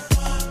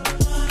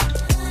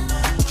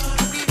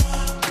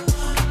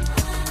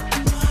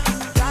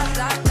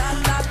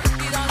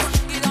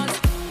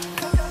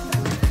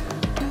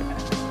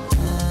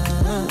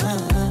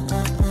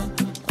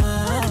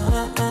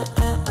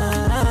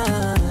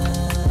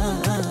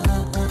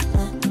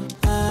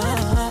cookie dans le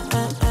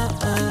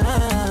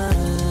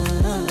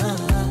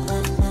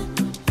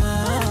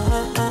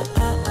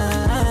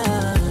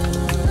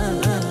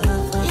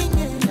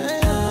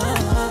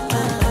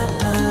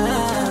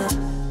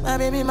My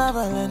baby, my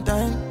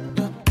Valentine.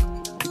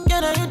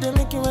 Can I you to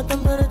make you a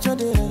temperature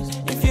rise?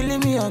 If you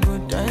leave me a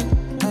good time,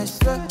 I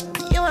swear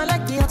you are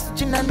like the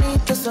oxygen I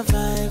need to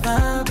survive.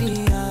 I'll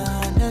be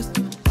honest,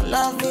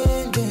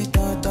 loving the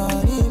thought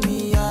of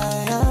me.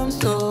 I am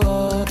so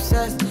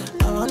obsessed.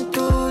 I want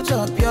to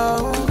chop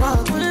your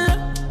heart.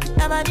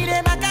 Never did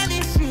it back at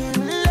this shit.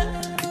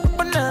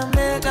 Open up,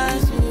 make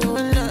us feel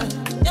love.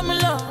 Yeah, my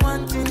love,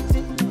 one thing.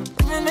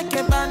 Me make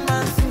a bad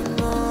man sing.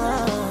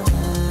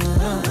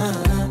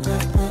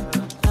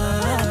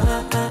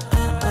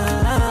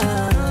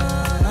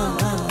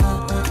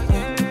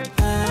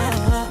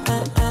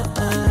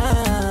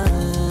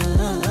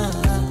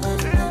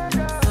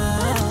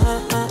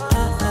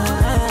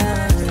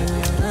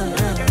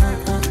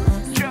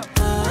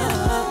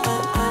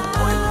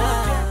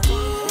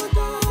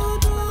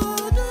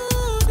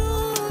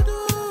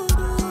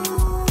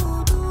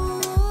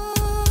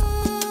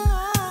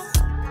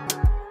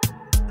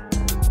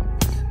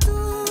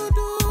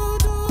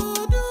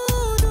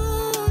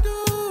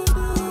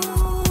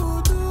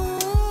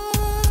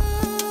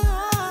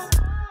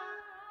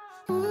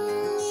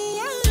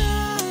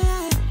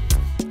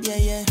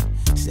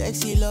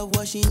 Sexy love,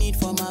 what she need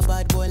for my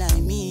bad boy like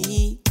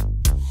me.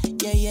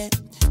 Yeah, yeah.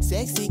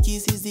 Sexy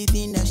kiss is the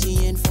thing that she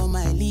ain't for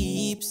my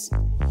lips.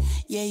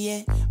 Yeah,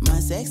 yeah. My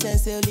sex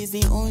herself is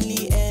the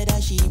only air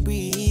that she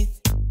breathes.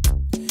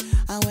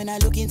 And when I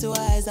look into her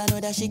eyes, I know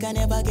that she can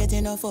never get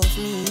enough of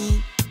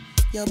me.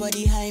 Your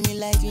body high me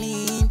like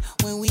lean.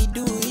 When we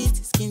do it,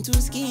 skin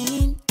to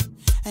skin.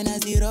 And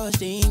as the rush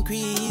they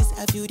increase,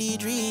 I feel the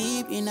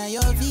drip in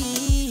your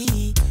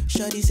V.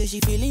 Shorty say she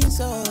feeling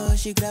so,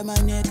 she grab my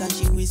neck and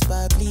she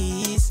whisper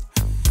please.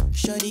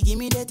 Shorty give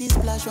me that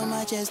splash from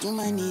my chest to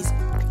my knees.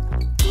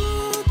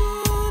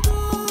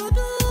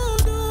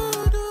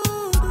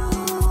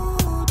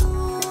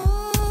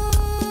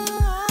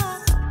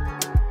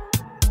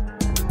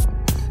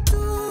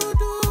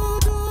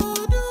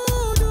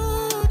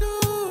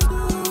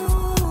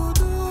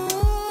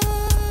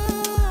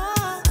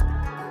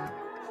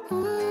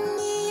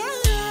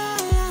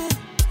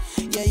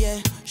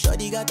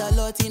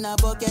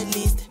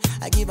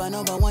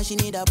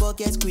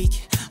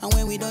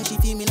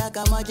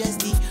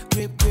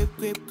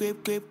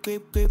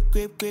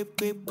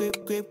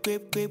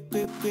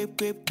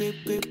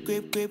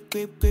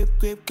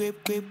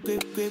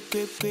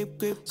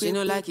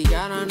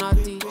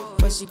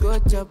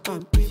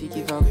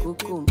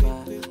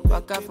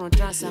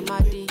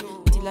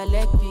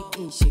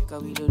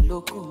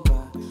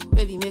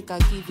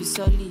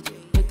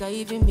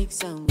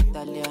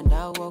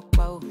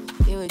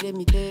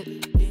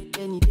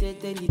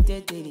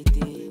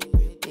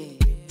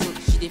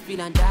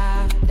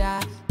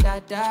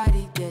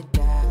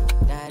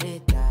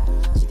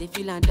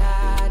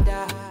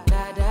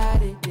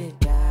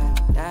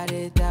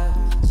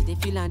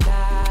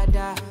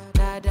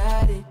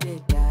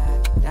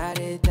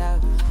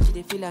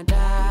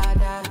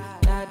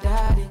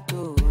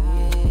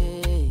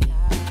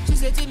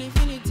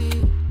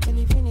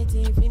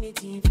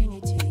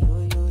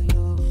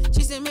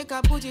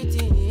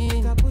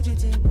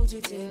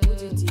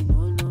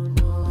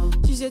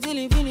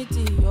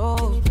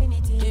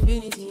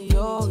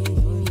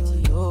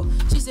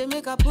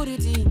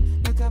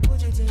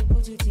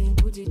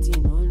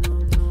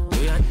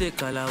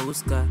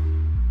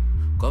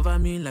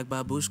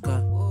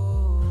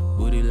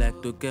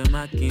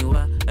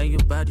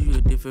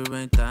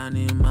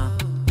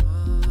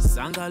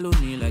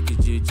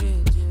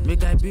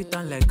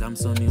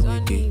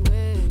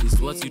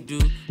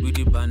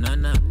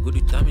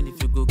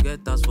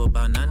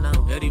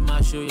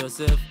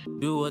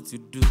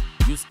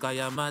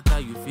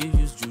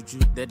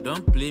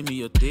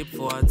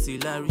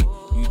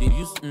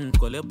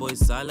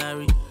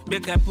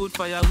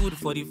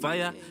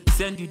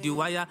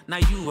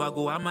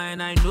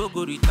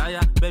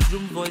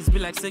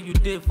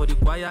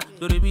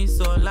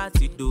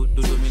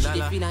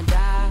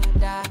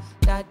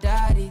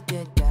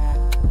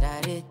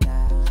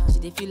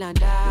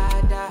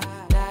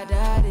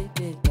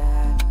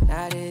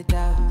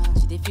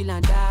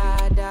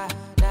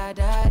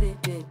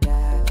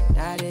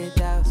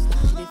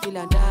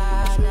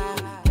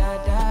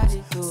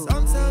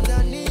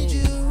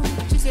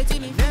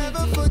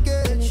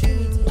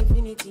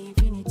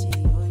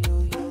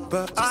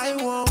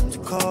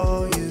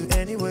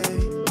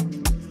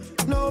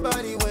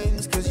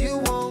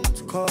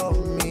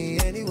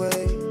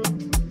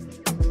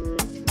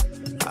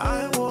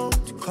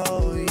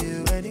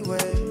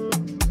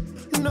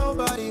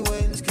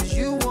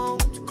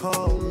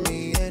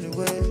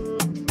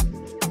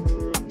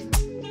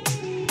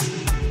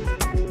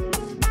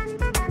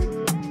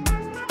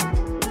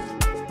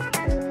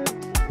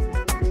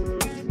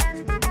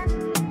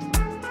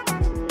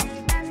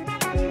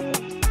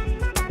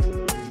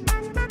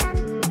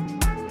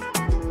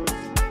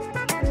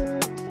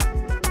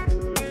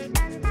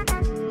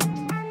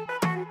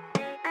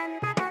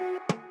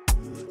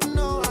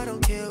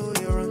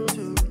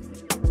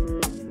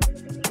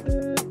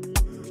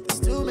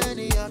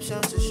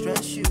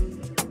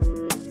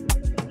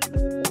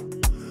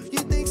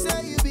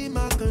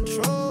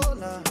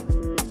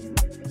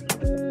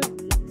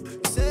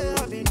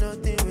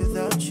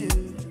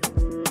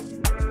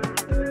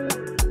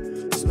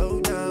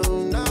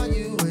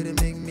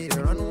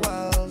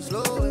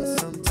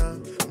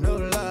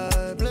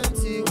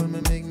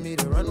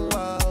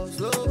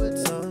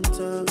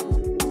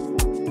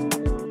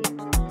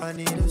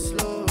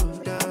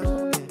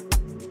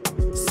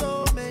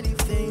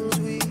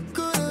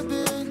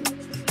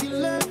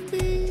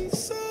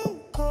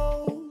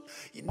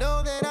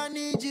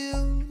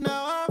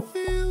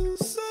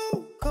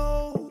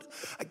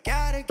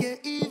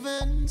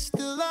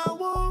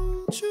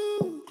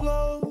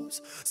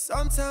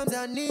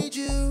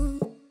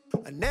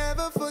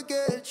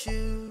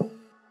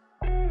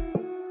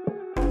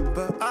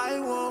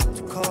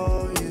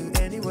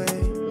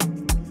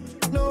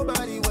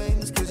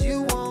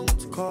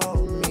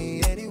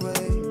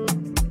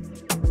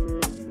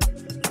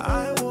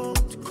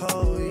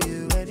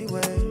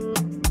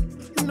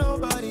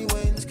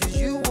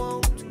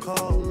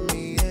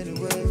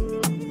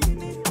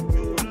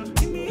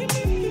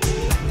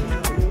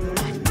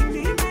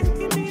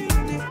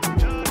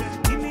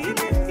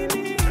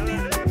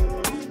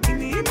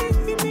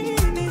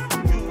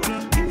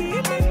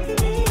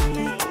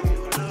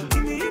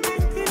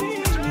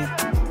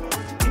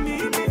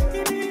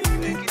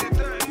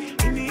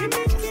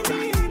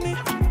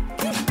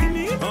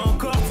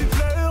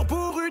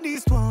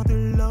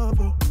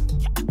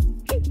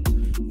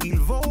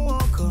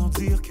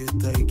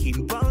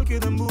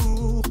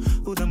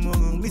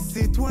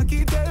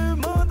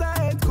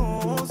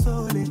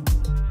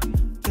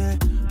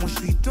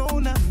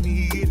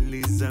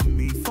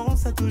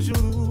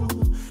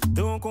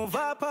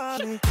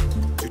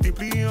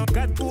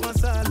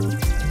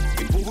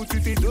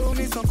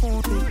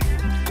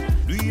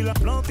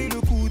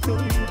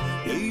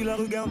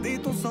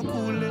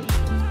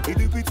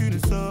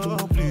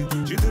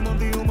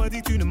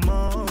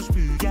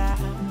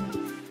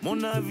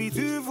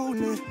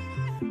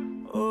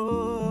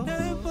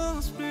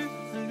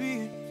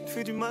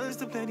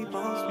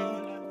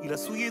 Il a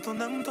souillé ton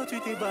âme, toi tu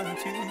t'es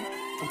battu.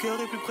 Ton cœur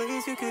est plus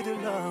précieux que de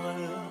l'or.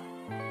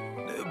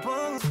 Ne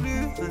pense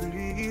plus à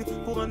lui.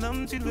 Pour un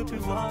homme tu ne veux plus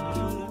voir.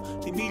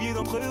 Des milliers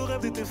d'entre eux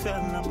rêvent de te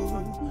faire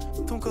l'amour.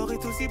 Ton corps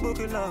est aussi beau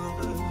que l'or.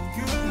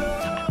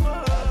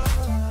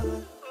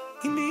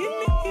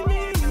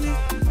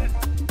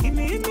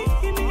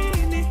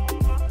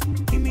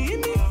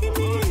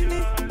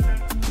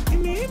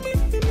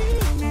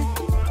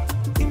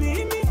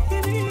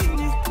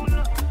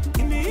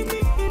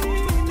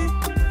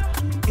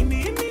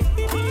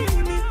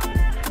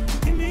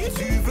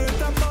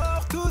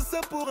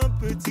 Pour un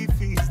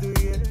petit-fils de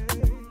hier,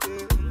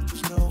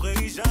 je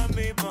n'aurais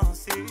jamais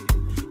pensé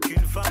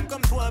qu'une femme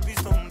comme toi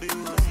puisse tomber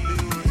aussi.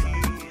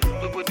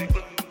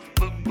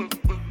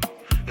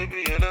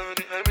 Baby, I know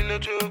that I will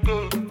let you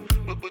go.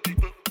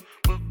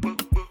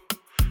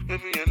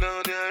 Baby, I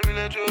know that I will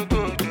let you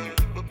go.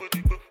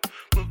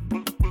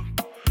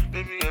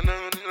 Baby, I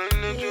know that I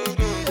will let you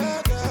go.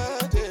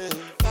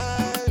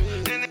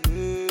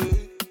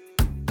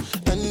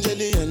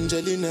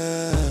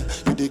 Angelina,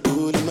 you the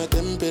cool in my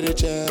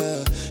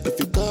temperature. If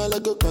you call, I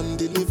go come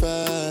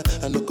deliver.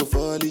 I no go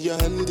fall in your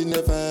hand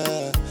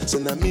never. So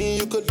now me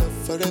you could love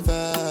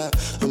forever.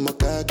 I'm a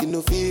cocky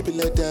no feeble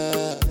like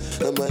that.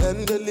 I'm a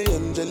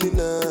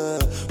Angelina,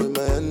 with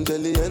my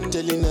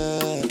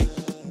Angelina.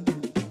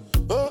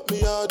 Oh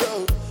me all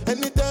down.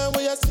 Anytime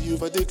when I see you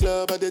for the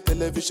club or the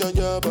television,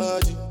 your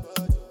body.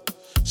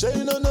 Sure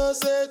you know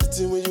say the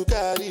thing when you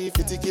carry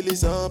 50 kill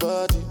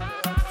somebody.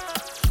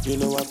 You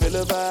know I feel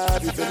a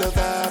vibe, you feel a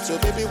vibe, so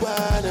baby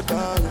whine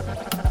about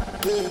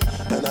me.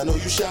 Yeah. And I know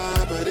you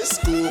shy, but it's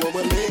cool when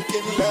we're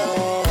making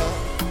love.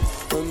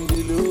 On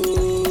the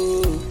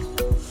low,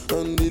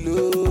 on the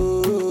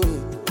low,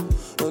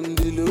 on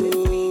the low,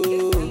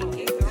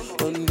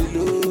 on the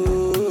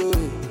low,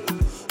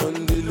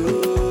 on the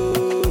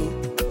low,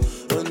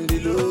 on the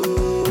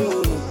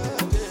low,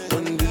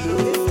 on the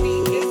low.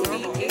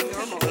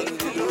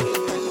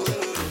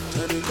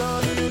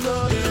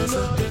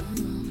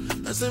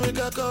 I say we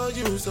can call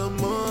you some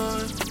more.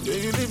 Yeah,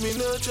 you leave me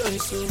no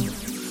choice, so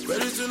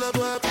very soon I'll be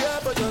happy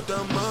about your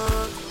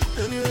demand.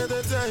 And you had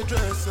that tight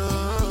dress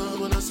on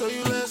when I saw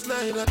you last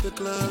night at the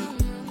club.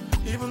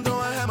 Even though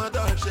I had my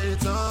dark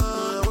shades on,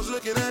 I was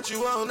looking at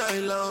you all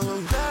night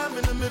long. I'm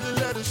in the middle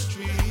of the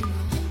street.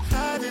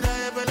 How did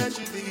I ever let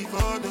you leave?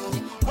 Oh no,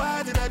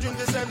 why did I drink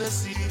this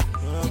Hennessy?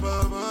 And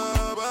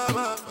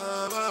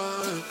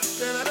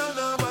I don't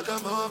know what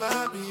come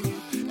over me.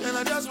 And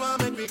I just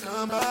want to make me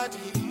come body.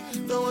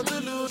 Don't want to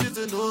lose it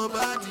to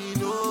nobody,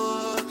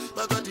 no.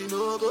 My God, you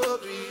know go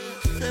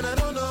breathe. And I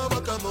don't know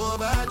what come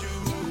over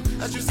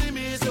you. As you see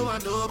me, so I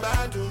know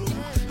about you.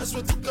 I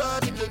swear to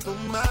God, you get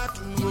on my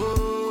too.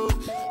 Oh,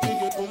 you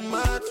get on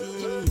my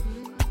too.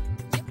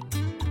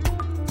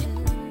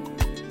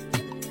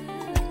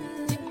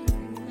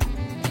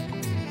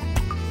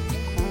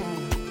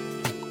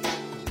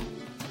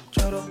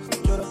 Choro,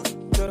 choro,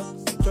 choro,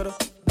 choro,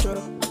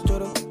 choro,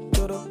 choro,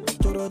 choro,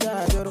 choro,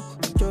 da, choro,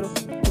 choro,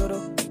 choro,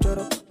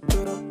 choro,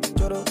 choro,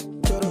 choro,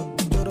 choro,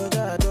 choro,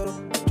 da, choro,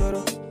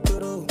 choro,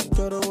 choro,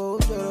 choro,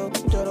 choro,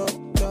 choro,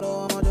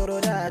 choro,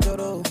 choro, da,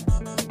 choro.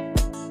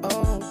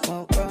 Oh,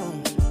 oh, oh.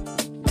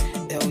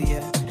 Hell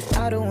yeah.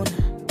 I don't wanna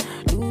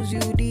lose you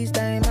this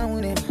time, I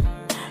win it.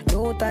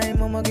 No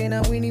time, I'ma get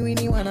a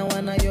winnie,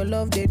 wanna your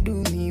love, they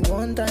do me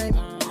one time.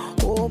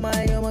 Oh my,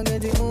 I'ma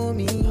get it on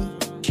me.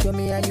 Show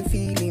me how you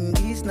feeling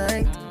this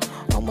night.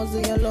 Almost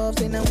say your love,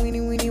 say now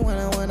winnie,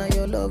 wanna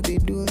your love, they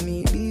do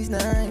me this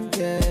night,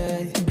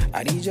 yeah.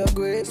 I need your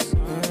grace,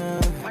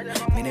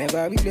 me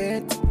never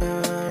relent,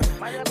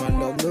 my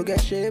love no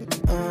get shame,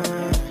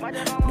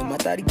 no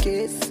matter the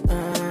case,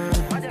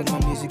 my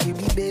music give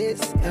me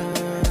bass,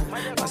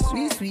 my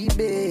sweet, sweet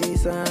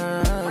bass, say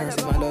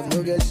my love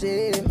no get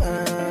shame,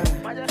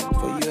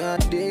 for you all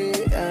day,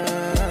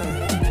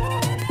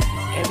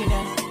 every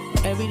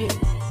night, every day,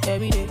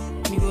 every day.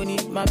 Me gon'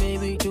 need my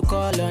baby to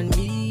call on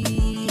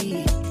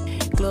me,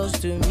 close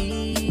to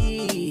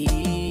me,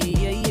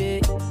 yeah, yeah.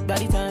 By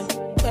the time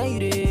when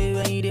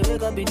you dey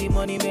wake up in the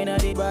morning, man, I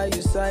dey buy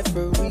you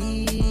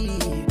cyphery,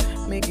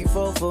 make you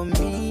fall for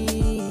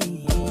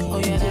me. Oh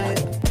yeah,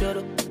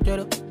 joro,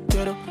 joro,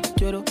 joro,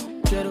 joro,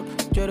 joro,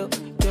 joro,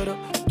 joro,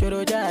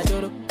 joro, ja,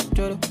 joro,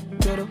 joro,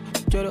 joro,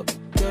 joro,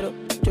 joro,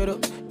 joro,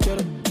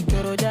 joro,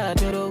 joro, ja,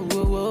 joro,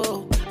 whoa,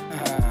 whoa.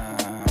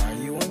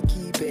 You won't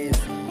keep it.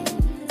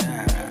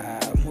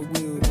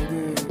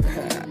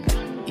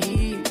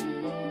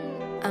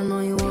 I know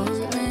you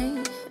want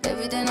me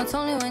every day, not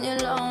only when you're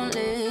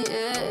lonely.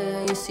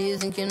 Yeah, you see, you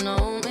think you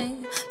know me,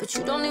 but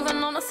you don't even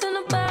know nothing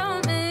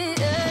about me.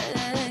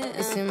 Yeah,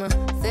 you see my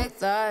thick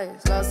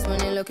thighs, lost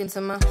when you look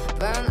into my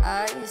brown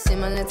eyes. See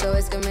my little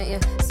ways can make you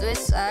switch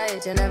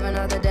sides. You never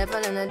know the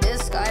devil in a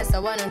disguise,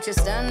 so why don't you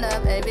stand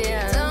up, baby?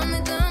 And tell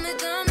me, do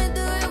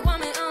you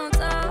want me on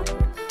top?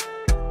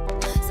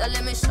 So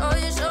let me show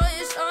you.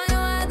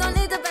 I don't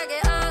need to back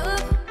it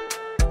up.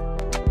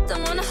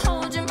 Don't wanna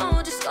hold you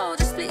more, just go,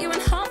 just split you in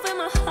half with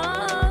my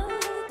heart.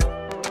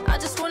 I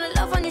just wanna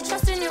love on you,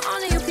 trust in you,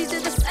 honor you, please do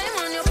the same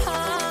on your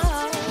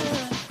part.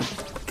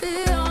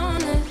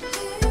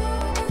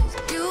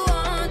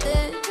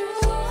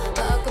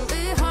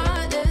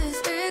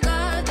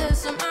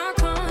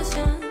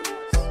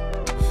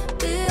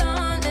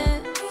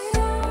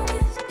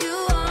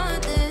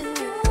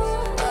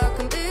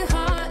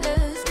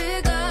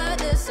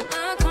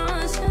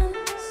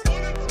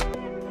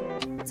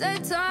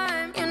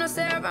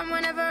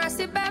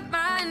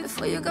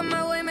 you come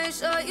my way, make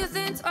sure you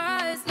think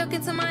twice. Look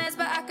into my eyes,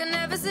 but I can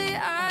never see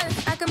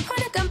eyes. I can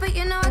point a gun, but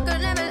you know I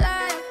could never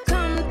lie.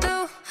 Come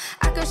through,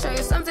 I can show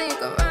you something you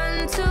can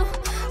run to.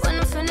 When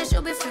I'm finished,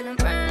 you'll be feeling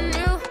brand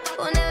new.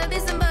 Will never be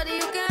somebody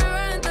you can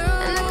run through.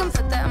 And I can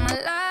put that in my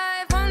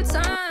life one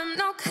time.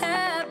 No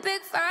care,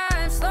 big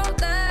vibes, slow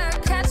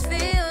that, catch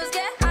feels,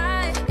 get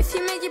high. If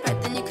you make your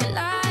bet, then you can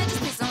lie. Just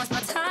please don't waste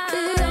my time.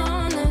 Be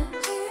honest,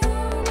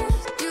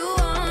 you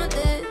want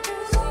it,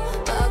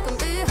 but I can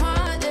be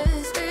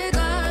heartless,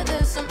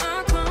 regardless of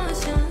my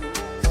conscience.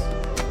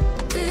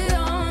 Be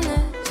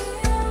honest,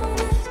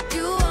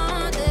 you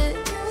want it,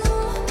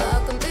 but I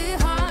can be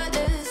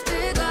heartless,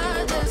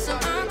 regardless of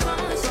my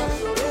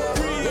conscience.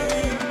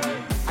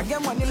 I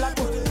get money like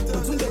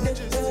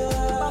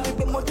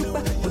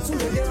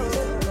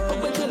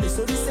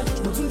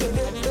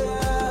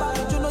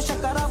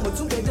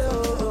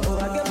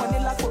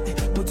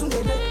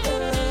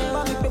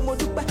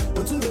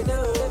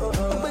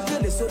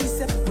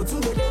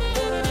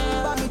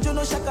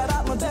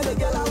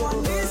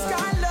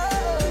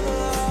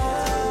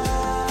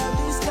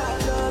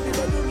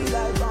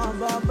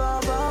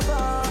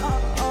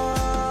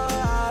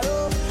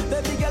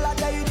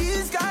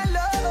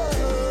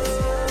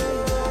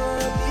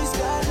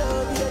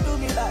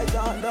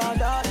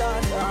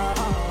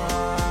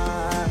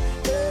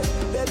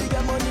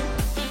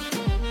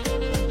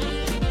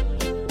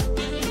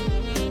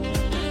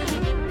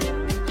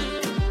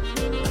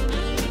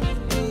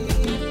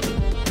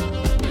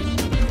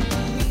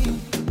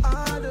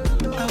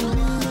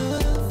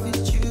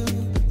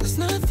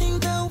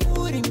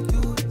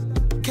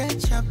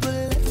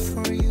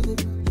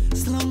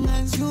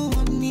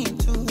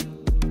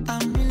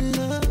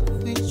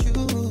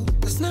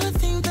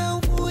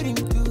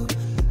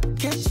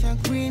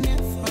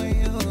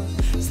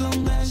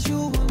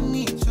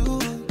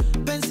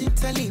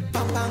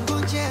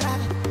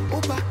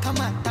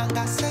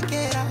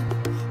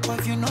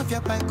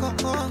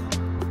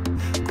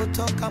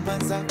kutoka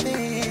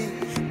Manzabe,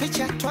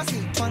 picha twazi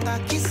twanga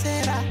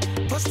kisera,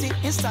 posti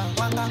insta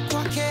wanga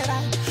kwa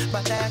kera,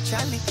 baada ya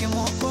chali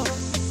kimoko.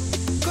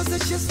 Cause I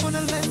just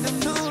wanna let them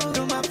know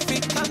I'm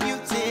African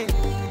beauty,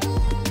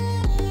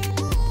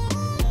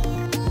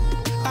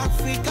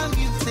 African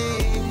beauty,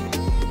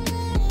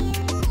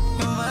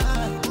 you're my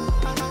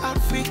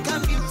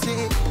African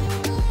beauty,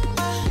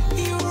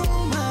 you're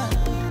my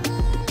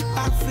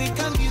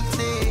African beauty.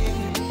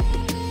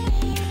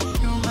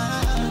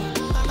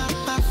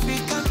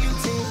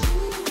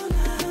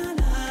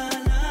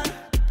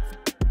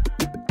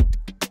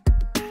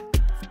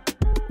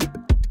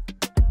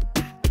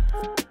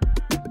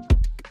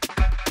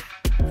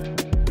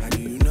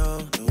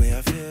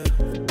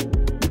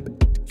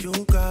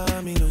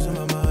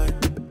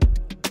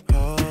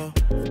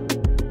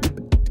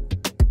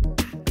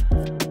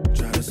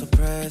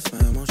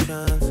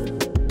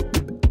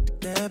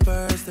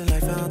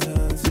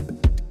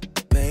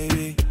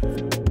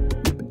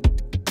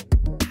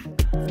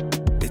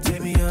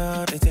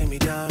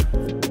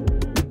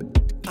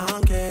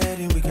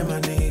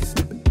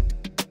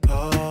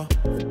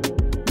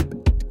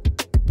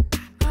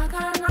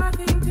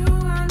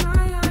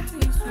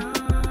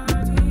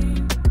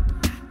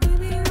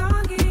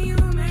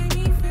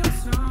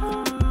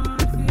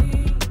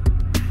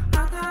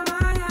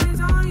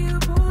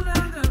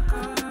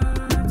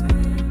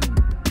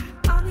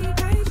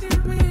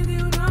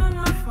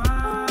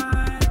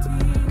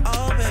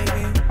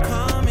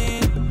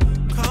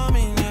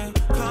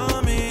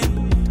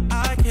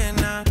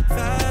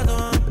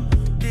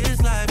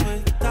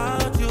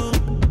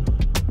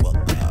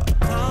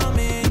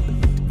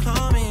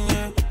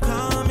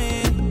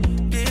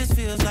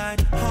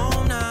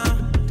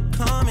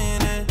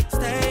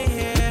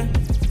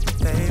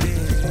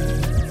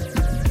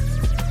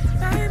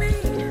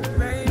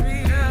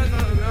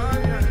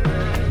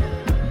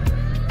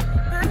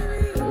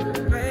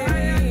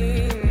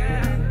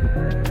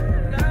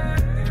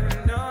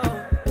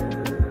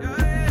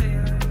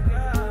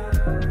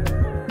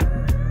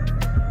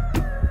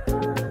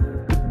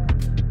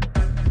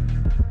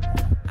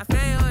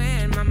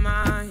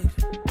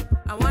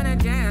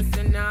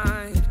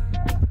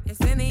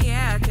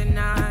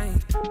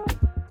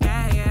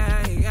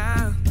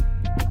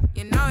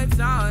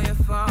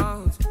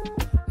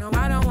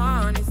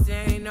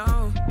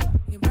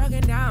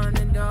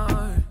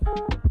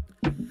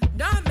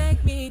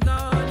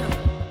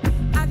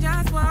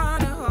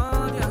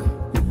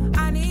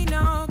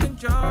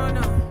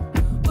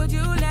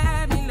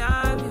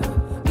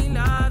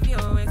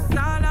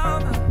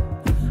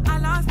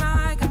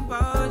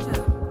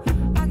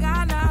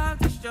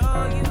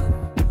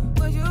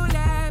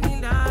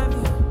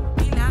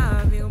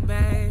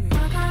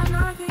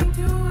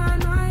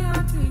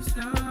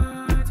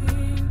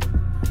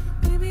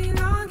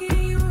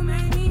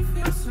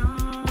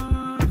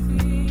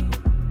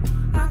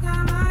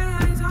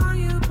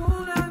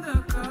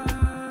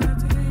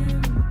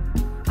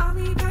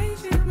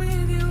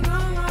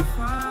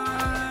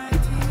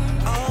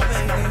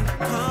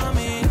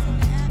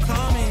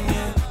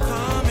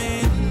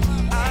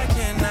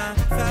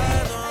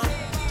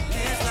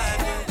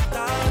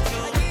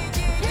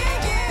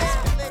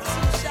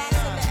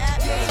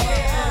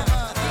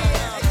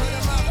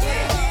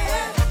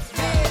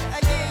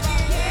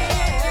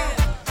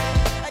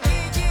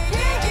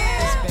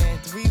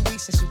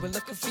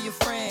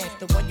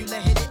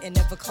 and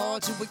never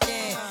called you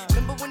again.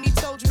 Remember when he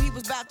told you he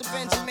was about to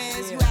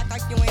Benjamins? You act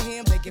like you ain't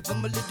him, they give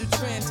him a little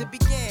trim to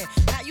begin.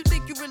 Now you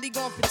think you really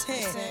gon'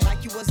 pretend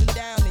like you wasn't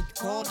down and you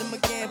called him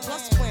again.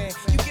 Plus when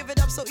you give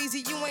it up so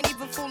easy, you ain't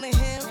even fooling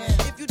him.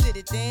 If you did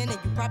it then you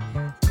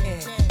probably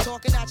can.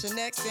 Talking out your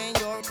neck saying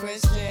you're a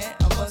Christian,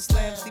 a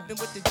Muslim, sleeping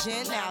with the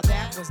djinn. Now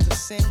that was the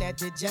sin that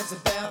did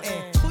Jezebel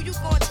in. Who you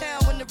gon'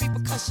 tell when the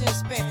repercussions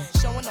spin?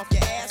 Showing off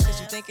your ass cause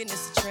you thinking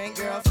it's a trend,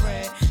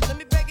 girlfriend. Let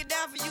me break it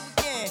down for you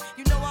again.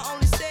 You know I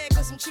only say it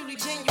cause I'm truly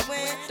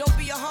genuine. Don't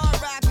be a hard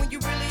rock when you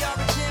really are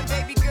a gem,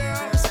 baby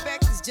girl.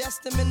 Respect is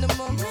just the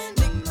minimum.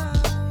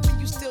 Nigga,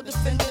 you still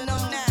defending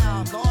them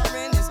now.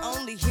 Lauren is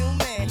only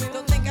human.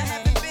 Don't think I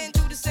haven't been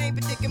through the same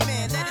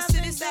predicament. Let it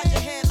sit inside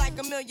your head like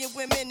a million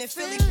women in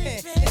Philly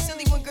pen. It's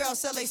silly when girls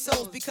sell their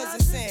souls because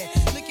of sin.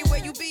 Look at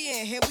where you be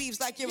in. Hair weaves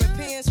like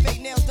Europeans.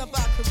 Fake nails done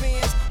by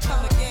Koreans.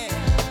 Come again.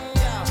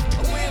 Yo,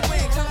 a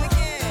win-win. Come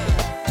again.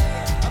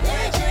 A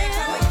win-win.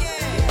 Come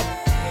again.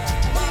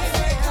 My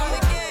friend, come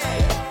again.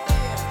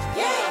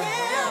 Yeah.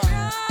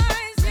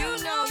 Guys, you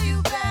know you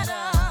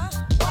better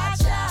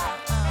watch out.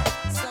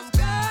 Some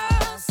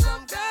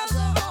girls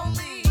are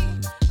only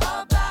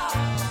about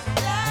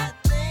that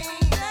thing,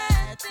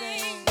 that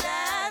thing,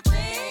 that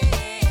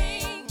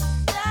thing,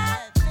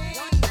 that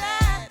thing,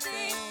 that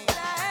thing,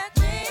 that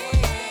thing.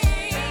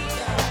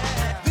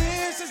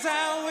 This is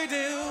how we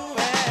do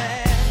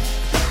it.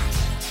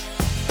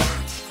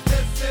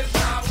 This is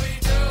how we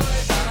do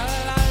it. La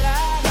la la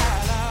la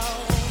la.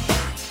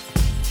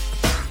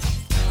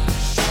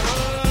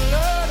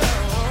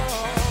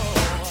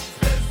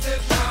 This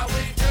is how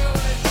we do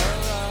it.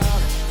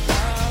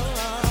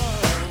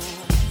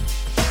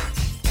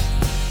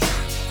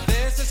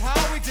 This is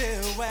how we do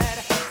it.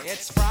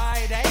 It's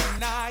Friday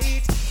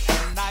night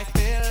and I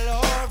feel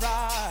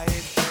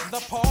alright.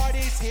 The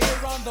party's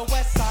here on the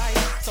west side,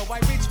 so I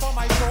reach for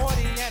my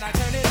 40 and I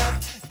turn it up.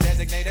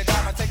 Designated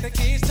driver, take the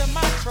keys to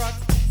my truck.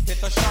 Hit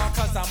the shawl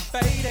cause I'm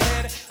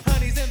faded.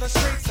 Honey's in the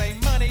streets, say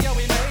money, yo,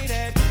 we made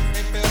it.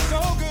 It feels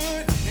so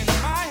good in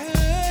my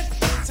hood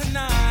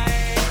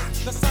tonight.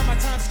 The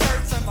summertime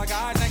skirts and the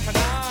guys ain't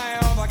canine.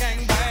 All the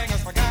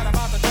gangbangers forgot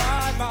about the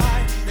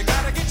drive-by. You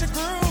gotta get your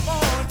groove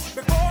on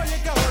before you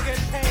go get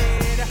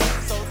paid.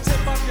 So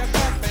tip up your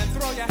cup and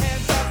throw your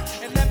hands up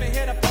and let me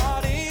hit a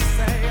party.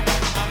 Say,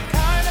 I'm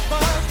kinda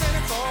buzzed and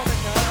it's all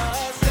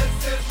because this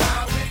is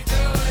how we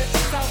do it.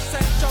 South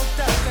Central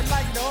does it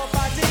like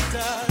nobody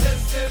does.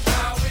 This is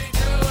how we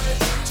do it.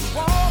 To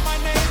all my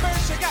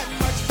neighbors, you got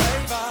much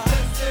flavor.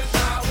 This is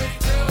how we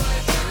do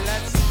it.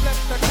 Let's flip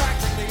the track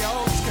with the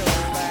old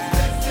school band.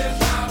 This is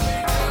how we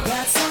do it.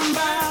 Got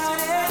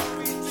somebody,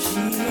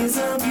 she's a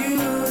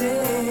beauty,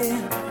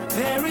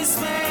 very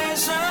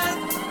special,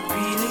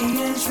 really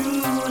and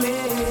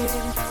truly.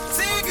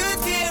 Take good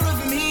care of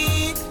me,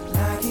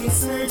 like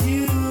it's her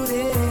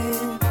duty.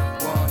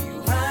 While you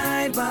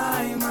ride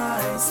by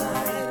my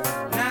side,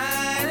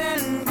 night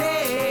and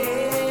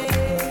day.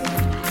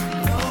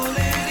 No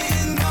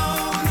letting go,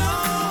 no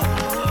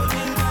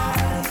holding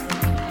back,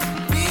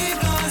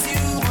 because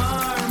you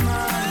are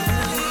my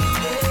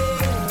lady.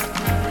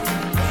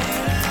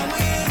 When I'm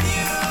with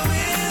you,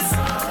 it's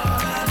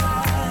all I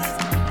got.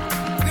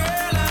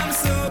 Girl, I'm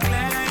so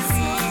glad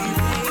we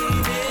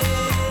made it.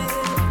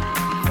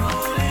 No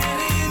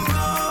letting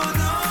go,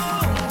 no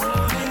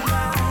holding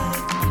back.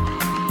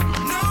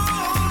 No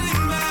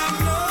holding back,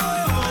 no,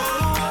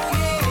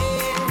 yeah.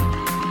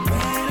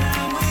 When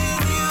I'm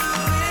with you,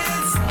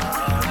 it's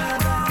all I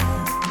got.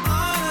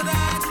 All of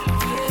that,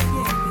 yeah.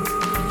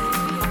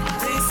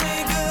 They say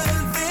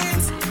good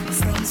things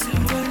come to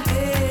an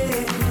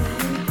end,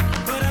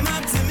 but I'm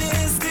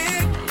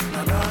optimistic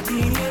about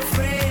being your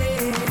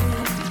friend.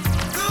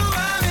 Do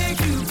I make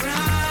you cry?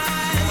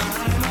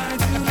 I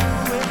do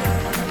it.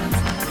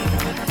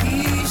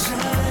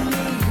 Keisha,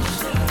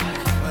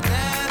 but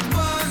that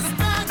was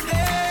back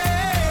then.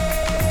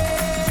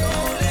 No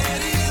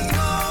letting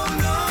go,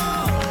 no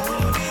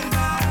holding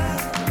back,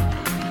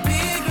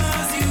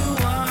 because you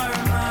are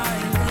my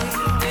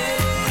lady.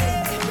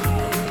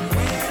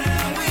 When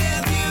I'm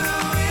with you,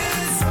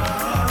 it's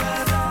all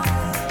I got.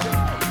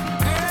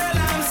 Girl,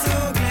 I'm so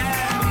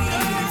glad we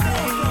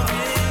made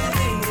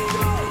it.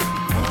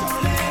 No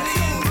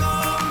letting go,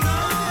 no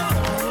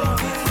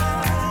holding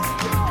back.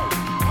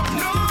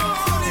 No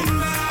holding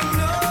back,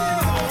 no,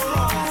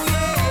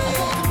 yeah.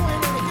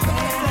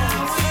 When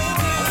I'm with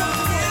you,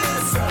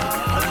 it's all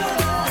I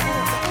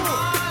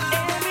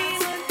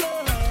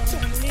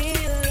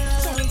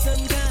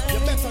You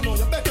better know,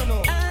 you better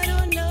know. I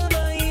don't know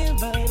about you,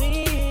 but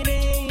it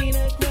ain't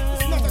a crime.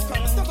 It's not a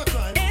crime, it's not a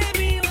crime.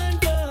 Everyone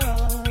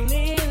fall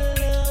in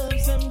love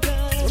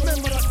sometimes.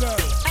 Remember that girl.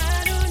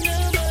 I don't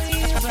know about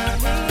you, but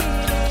it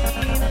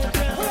ain't a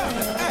crime. Hold on,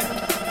 hey,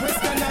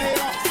 Christian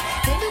Naira.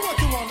 Tell me what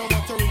you wanna,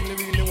 what you really,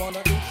 really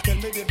wanna do. Tell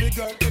me, baby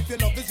girl, if your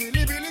love is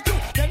really, really true.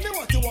 Tell me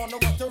what you wanna,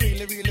 what you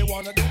really, really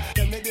wanna do.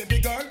 Tell me, baby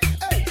girl,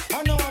 hey,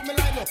 I know I'm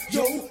line up.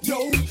 Yo,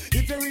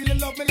 if you really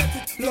love me, let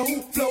it flow.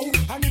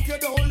 And if you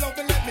don't love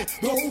me, let me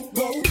go.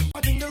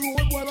 I think the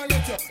road boy will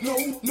let you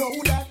know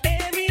that.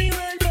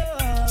 Everyone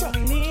fall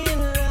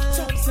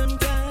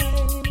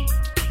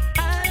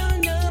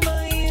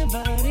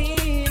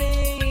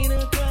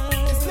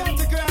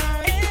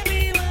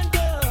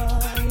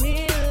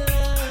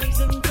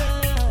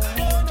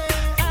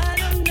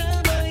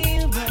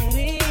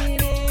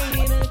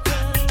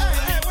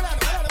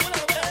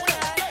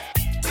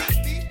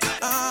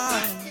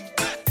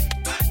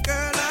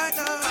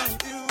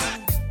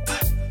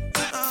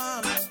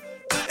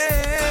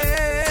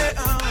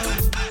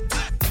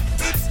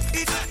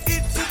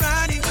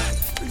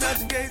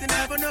case you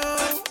never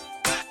know.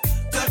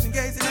 Just in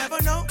case you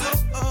never know.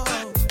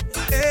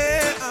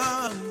 Yeah,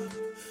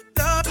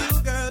 love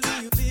you, girl. Do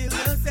you feel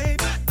the same?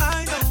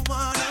 I don't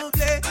wanna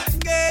play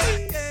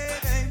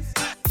games.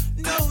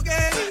 No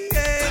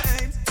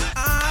games.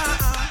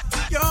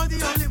 You're the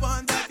only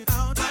one that can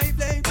out my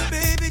flame.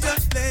 Baby,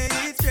 just play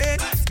it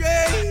straight.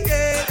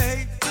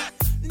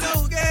 No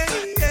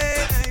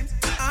games.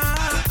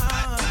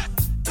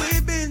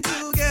 We've been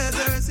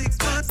together 6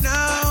 months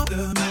now.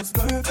 The most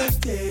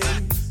perfect days.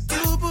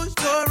 You pushed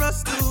for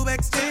us to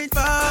exchange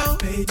vows.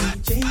 Baby,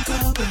 change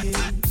our ways.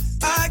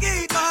 I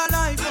gave my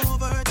life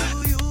over to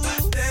you,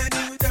 then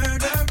you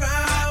turned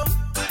around.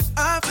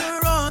 After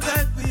all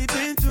that we've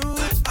been through,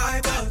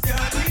 I was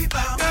your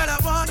rebound. Girl, I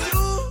want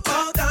you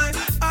all time.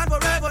 I'll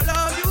forever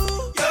love you.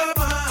 You're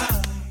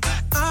mine.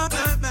 I'm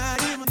not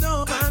mad even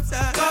though I'm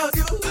sad. Cause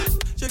you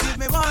should give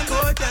me one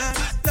more chance.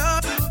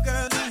 Love you,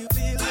 girl, do you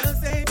feel the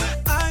same?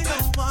 I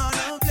don't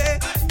wanna play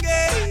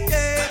games.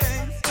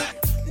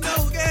 No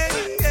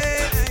games.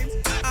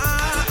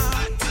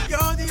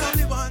 You're the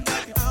only one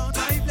that can out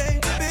my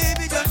flame.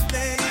 Baby, just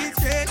play it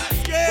straight.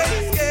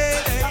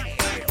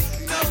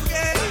 No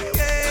games.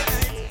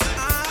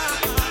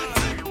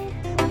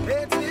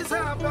 It is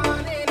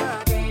happening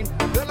again.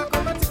 Girl, I'm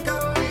gonna take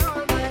away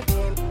all my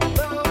pain.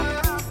 Though I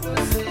have to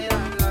say I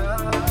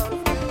love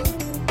you.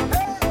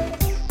 Hey,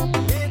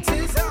 it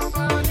is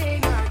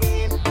happening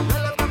again.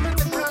 Girl, I'm gonna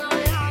take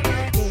away all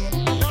my pain.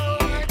 Though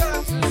I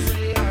got to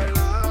say I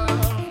love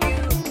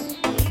you.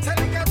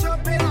 Telling you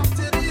jumping up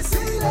to the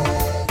ceiling.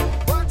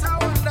 What a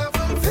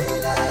wonderful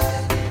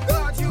feeling.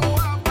 God, you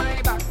have my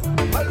back.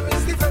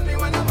 Always defend me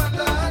when I'm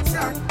under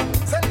attack.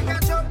 Telling you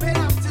jumping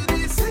up to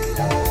the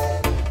ceiling.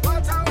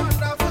 What a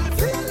wonderful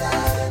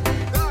feeling.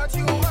 God,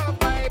 you have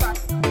my back.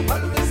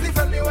 Always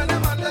defend me when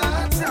I'm under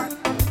attack.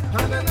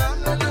 Na na na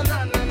na na na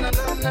na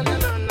na na na na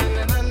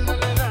na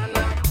na na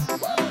na.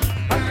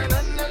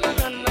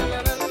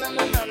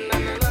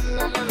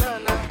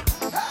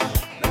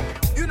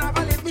 You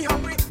never leave me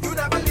hungry, you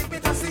never leave me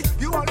thirsty.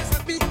 You always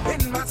with me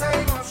in my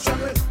time of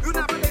struggle. You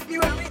never leave me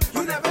weary,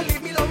 you never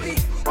leave me lonely.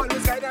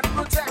 Always guide and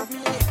protect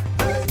me.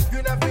 Hey,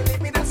 you never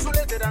leave me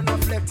desolated and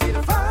afflicted,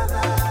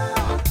 Father.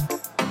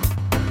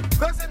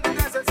 Cause in the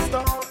desert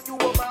storm, you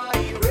were my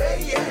ray.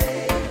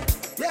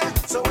 Yeah,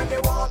 so when they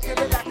walk in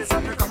the darkness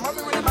and they come on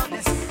me with the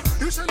madness,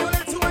 you should know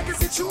that I can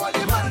sit you on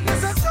the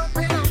madness. I'm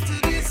jumping up to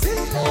the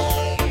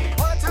ceiling.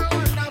 What a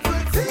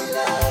wonderful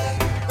feeling.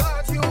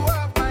 God, you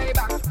have my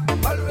back.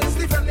 Always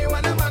defend me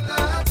when I'm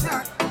under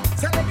attack.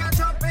 Telling you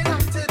jumping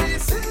up to the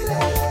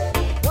ceiling.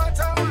 What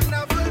a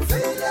wonderful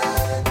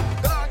feeling.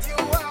 God, you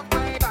have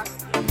my back.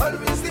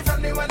 Always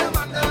defend me when I'm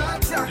under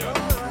attack.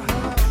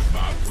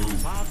 My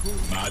crew,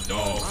 my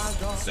dogs,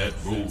 set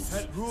rules,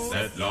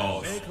 set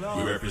laws.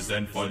 We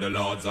represent for the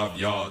lords of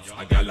yards.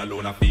 A gal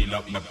alone, I feel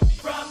up my.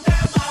 From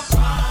them I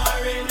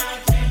fire in a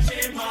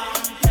kitchen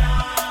man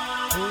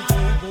can.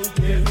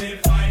 Give me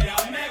fire,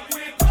 make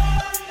we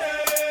burn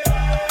them.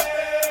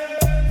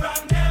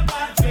 From them I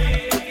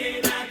drink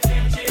in a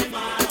kitchen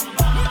man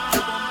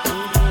can.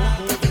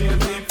 Give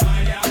me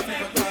fire,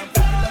 make we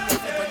burn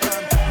them.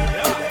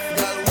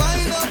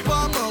 Wind up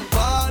on my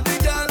body,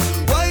 girl.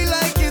 Why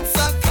like it's a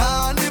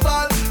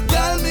carnival?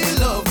 Girl, me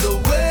love the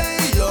way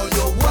you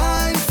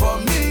wine for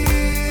me.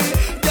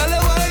 Girl,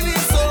 your wine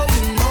is so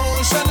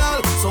emotional.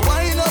 So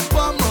wind up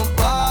on my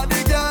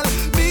body, girl.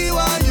 Me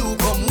while you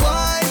come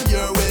wine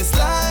your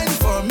waistline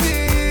for me.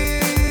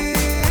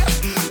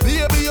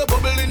 Baby, you're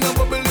bubbling,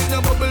 baby.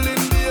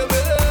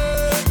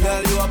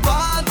 Girl, you a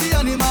party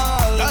animal.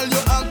 Girl,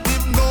 you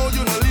active, no,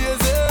 you no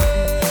lazy.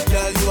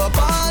 Girl, you a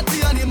party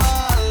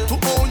animal. To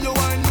own your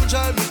wine, you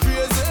drive me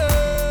crazy.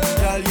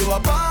 Girl, you a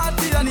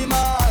party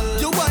animal.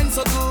 You wine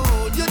so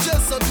good, you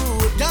just so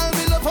good. Girl,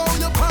 me love how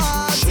you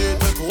party. She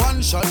take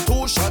 1 shot,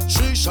 2 shot,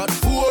 3 shot,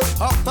 4.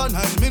 After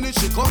 9 minutes,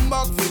 she come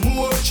back for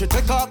more. She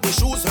take off the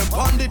shoes and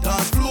pound the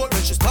dance floor.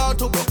 Then she start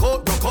to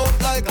broke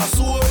out like a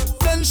sword.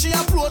 Then she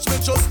approach me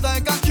just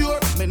like a cure.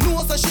 Me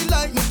know that she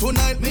like me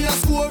tonight, me a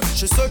score.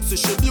 She sexy,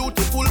 she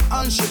beautiful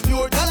and she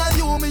pure. Girl, I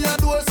you me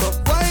adore, so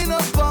wind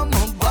up on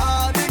my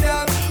body,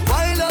 girl.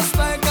 Wind us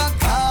like a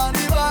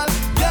carnival.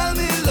 Girl,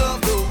 me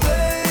love the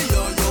way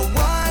you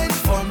wine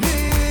for me.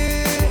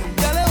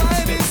 Girl, your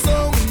wine is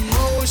so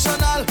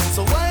emotional.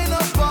 So wind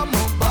up on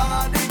my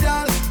body,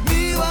 girl.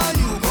 Me while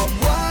you come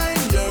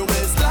wine your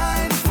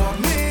waistline for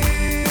me.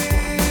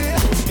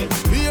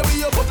 Baby,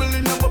 you're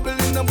bubbling,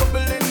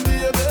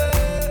 baby.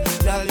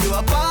 Girl, you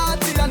a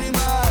party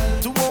animal.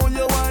 To own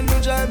your wine, you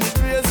drive me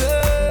crazy.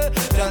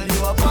 Girl,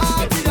 you a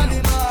party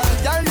animal.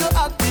 Girl, you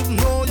active,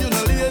 no, you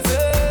no lazy.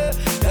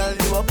 Girl,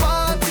 you a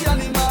party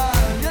animal.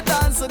 You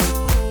dance so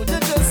good, you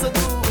dress so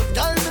good.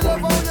 Girl, me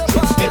love how you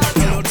party.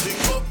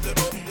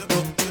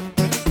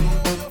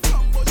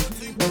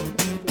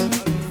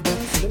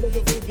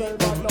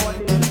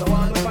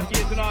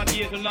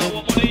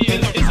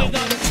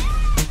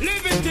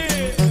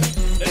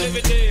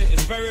 Liberty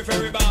is very,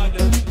 very bad.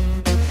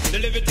 The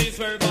liberty is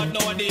very bad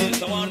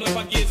nowadays. I want to know if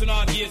I gaze or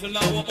not gaze, and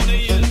now what on the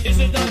hill. Is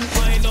it that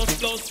minus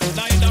plus,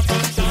 neither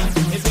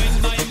fraction? It's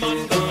when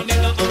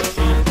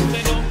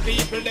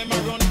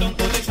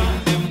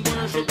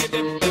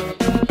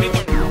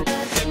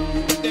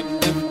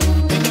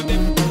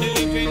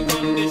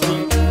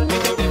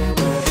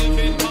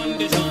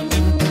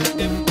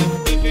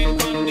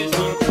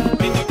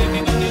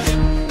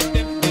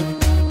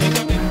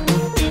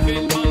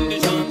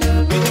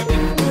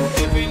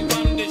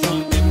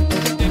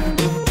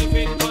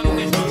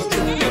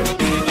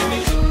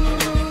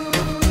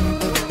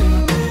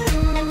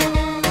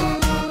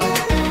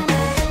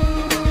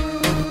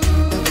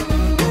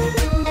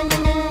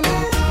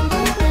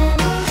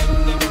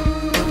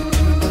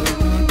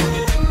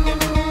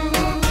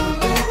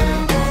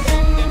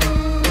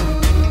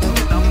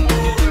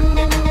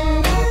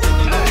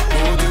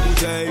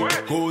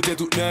côté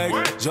tout nègre.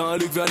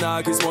 Jean-Luc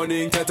Vernac, Chris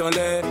Morning, tête en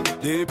l'air.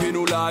 Depuis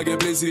nous là, que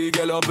plaisir,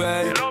 qu'elle en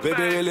paye.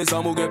 Bébé, les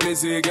amours, que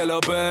plaisir, qu'elle en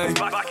paye.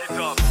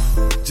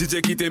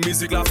 DJ qui tes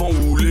musiques la font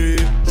rouler.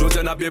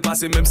 Josiane a bien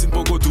passé même si ne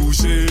peut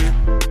toucher.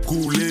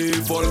 Couler,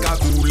 folk a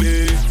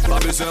couler. Pas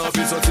besoin en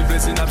pile, sorti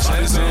plaisir n'a pas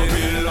besoin en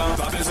pile.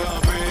 Pas besoin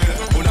en pile,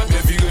 on a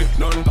bien viré.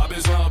 Non, pas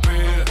besoin en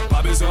pile.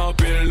 Pas besoin en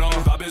pile, non,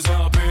 pas besoin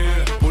en pile.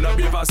 On a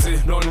bien passé,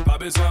 non, pas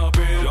besoin en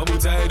pile. Leur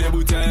bouteille, des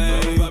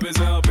bouteilles, pas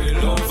besoin en pile.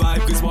 Leur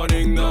vibe, Chris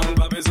Morning, non,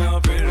 pas besoin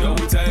en pile. Leur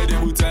bouteille, des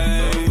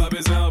bouteilles, pas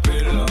besoin en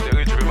pile.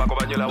 Thierry, tu peux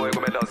m'accompagner là, ouais,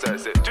 comme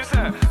danser. Tu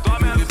sais,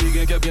 toi-même. Des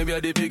pigs, bien,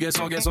 des pigs,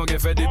 son,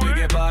 fait des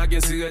pigs, bagues,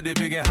 siré, des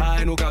pigs,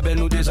 high, nous cabelles,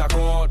 nous déjà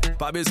compte.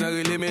 Pas besoin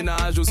de les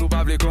ménages, ou sous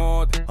pas les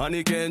comptes. On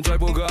y can enjoy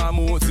programme,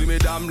 si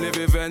mesdames,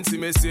 levez 20, si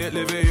messieurs,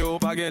 levez yo.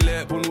 Pas gain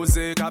l'air pour nous,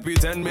 c'est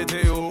capitaine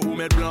météo. Ou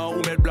mettre blanc, ou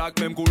mettre black,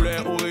 même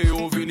couleur,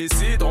 Oreo. Vin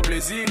ici, ton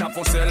plaisir, n'a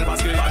pas celle,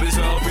 parce que pas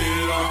besoin en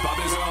pile, pas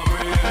besoin en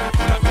pile.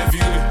 On a bien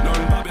viré, non,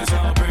 pas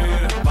besoin en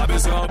pile. Pas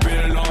besoin en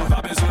pile, non,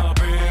 pas besoin en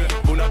pile.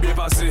 On a bien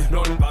passé,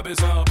 non, pas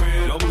besoin en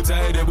pile. Leur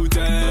bouteille, des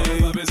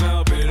bouteilles, pas besoin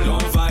en pile. Leur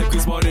vibe,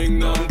 Chris Morning,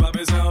 non, pas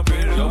besoin en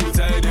pile. Leur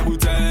bouteille, des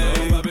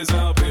bouteilles, pas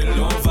besoin en pile.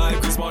 Leur vibe,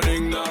 Chris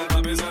Morning, non,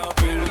 pas besoin en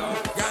pile.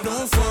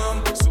 Gardons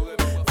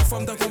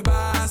forme dans qu'on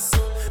basse.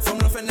 Forme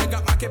l'en fait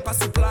nègre marqué pas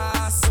sur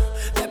place.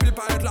 Les plus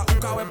paraître là, on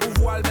ka ouais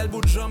pour voir. Belle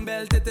bout de jambe,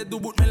 belle tête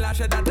doubout, mais lâche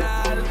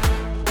d'adal.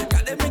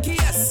 Regardez-moi qui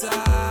est ça.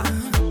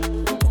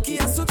 Pour qui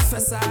a tout fait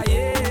ça,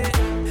 yeah.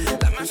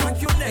 La machin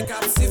qui on est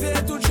captivé,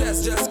 tout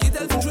geste, just quitte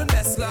elle pour jouer une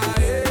baisse là,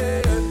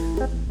 yeah.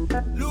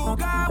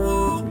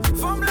 Loup-garou,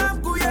 forme la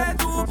couille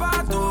tout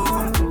partout.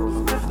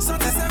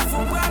 Sentez ces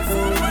fous, bras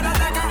fous, ouais, la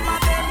carte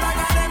matem,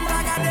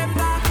 tagadem.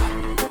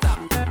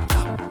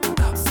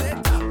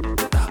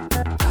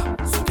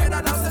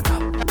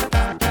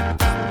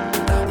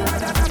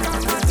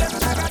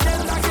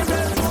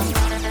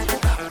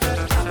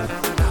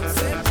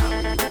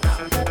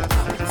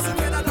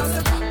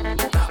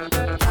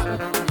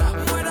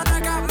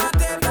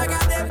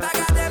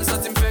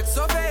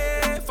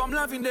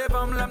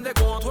 Devant l'âme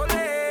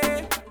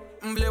décontrôlée,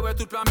 m'blé ouais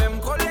toute la même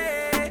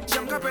collée.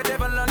 J'aime camper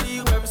devant la lit,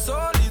 ouais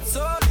solide.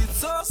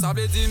 Ça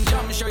veut dire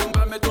m'jam, chérie,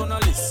 m'pas mettre ton en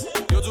lisse.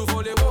 Yo tout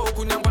volé, wow,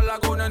 kounyan pas la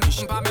gona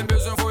niche. M'pas même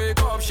besoin faut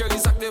écop, chérie,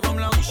 sac devant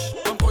m'la riche.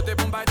 Comme côté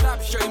pour m'bay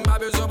tap, chérie, m'pas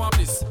besoin m'en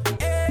plus.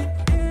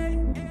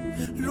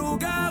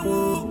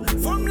 Loup-garou,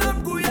 faut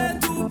m'l'am couiller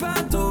tout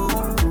partout.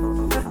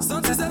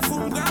 Senti c'est fou,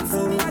 m'bran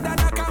fou,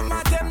 m'adada kam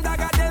matem,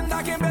 dagadem,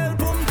 dakembel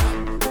poum.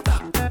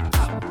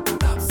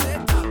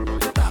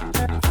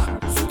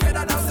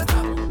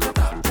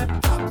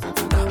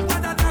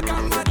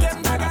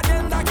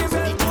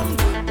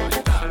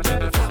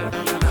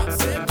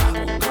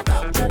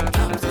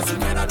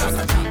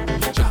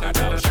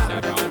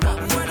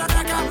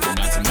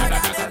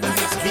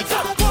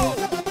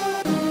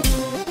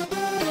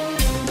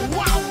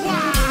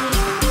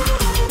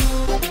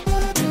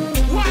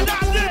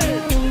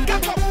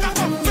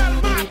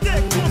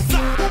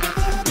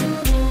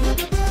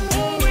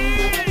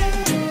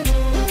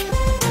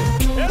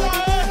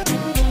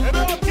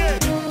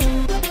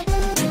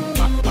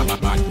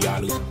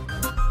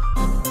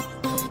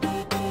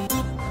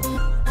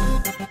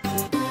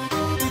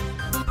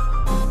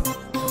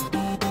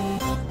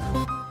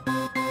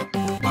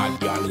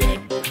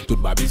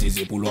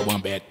 Pour l'homme en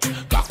bête,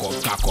 cock-up,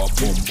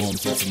 boom,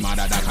 c'est une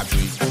madada qui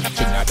appuie.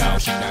 Shake that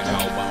out,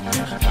 bam.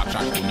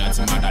 Backtrack, c'est une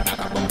madada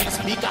qui bombe.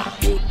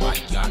 Good bad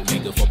girl,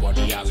 nigga for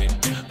body again.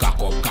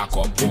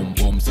 Cock-up,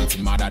 boom, c'est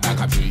une madada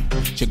qui appuie.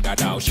 Shake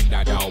that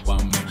out,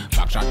 bam.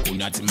 Backtrack, c'est une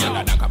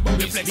madada qui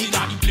bombe. Reflex in the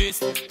place,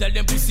 tell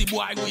them pussy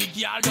boy we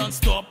girl don't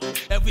stop.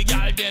 Every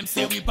girl them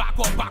say we back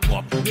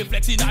up.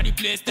 Reflex in the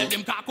place, tell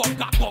them cock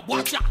up.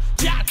 Watch out,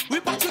 girl, we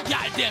back to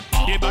girl them.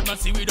 They bad man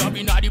see we up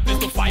in the place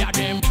to fire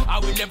them. I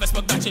will never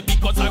smoke that shit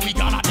because I we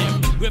gonna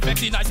them.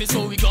 Reflecting nice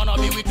so we gonna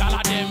be we call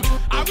them.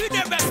 I will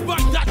never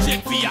smoke that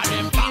shit fear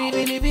them.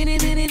 Vini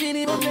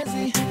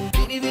Boblesi.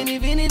 Vini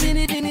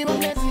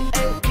Boblesi.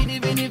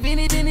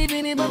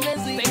 Vini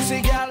Boblesi.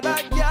 Sexy girl,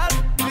 bad girl,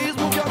 please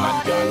move your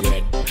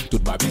body.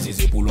 Toute ma vie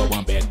c'est pour l'homme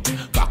en bête.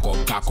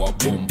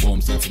 Cock-up,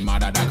 boom, c'est une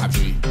madada qui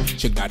appuie.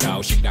 Shake that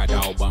out,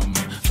 bam.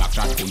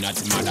 Backtrack, c'est une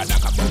madada qui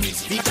bombe.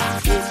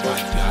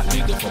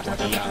 Nigga for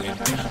body again.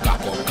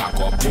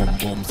 Cock-up,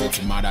 boom, c'est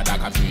une madada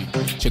qui appuie.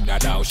 Shake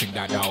that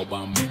out,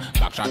 bam.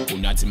 Backtrack, c'est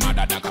une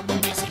madada qui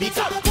bombe.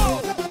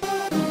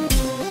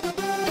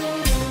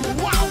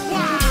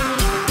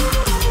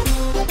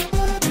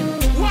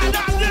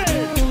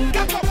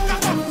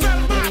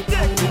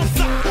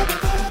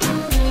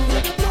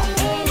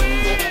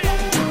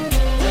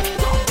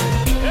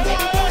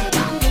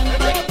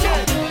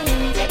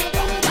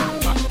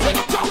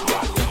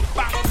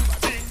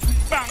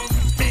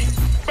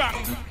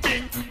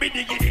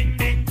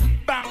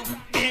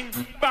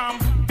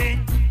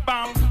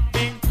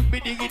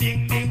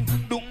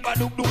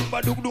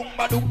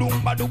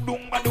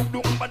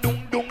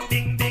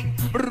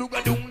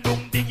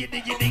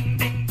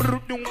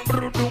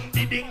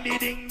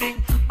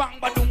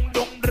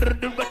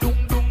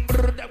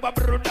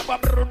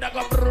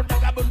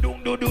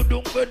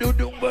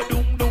 Do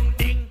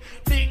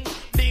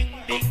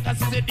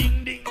say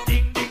ding ding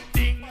ding ding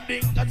ding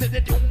ding. I say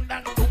the dung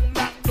dang dung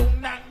dang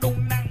dung dang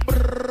dung dang.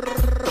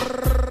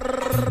 Brrrr,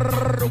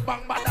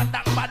 bang ba da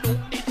dang ba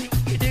dung ding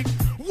ding ding.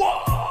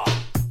 Whoa.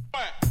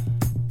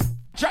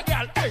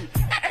 Jagal, hey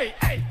hey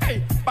hey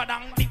hey. Ba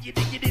dang diggy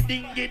diggy ding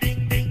ding ding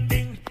ding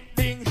ding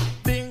ding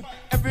ding.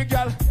 Every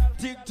girl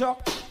tick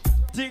tock,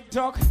 tick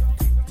tock,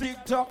 tick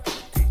tock,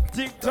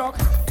 tick tock,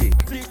 tick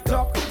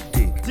tock,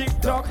 tick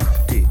tock,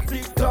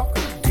 tick tock,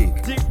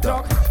 tick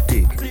tock,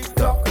 tick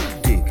tock,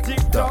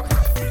 tick tock.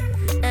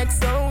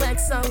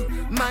 XOXO,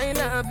 my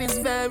love is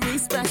very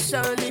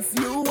special. If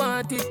you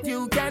want it,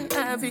 you can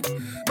have it,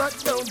 but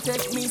don't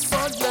take me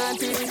for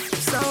granted.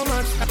 So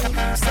much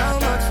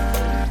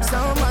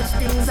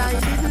things I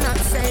did not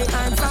say.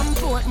 I'm from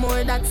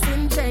Portmore, that's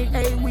in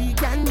J.A. We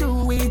can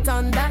do it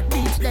on that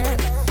beach there.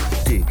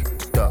 Tick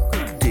tock,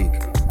 tick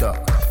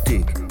tock,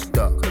 tick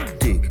tock,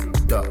 tick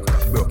tock.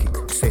 Broke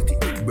it, set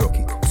it, broke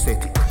it,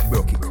 set it,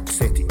 broke it,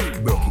 set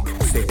it, broke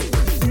it, set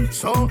it.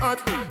 So hot,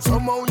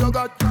 somehow you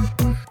got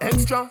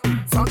extra,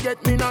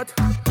 forget me not.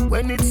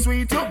 When it's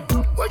sweet, you,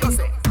 what you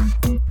say?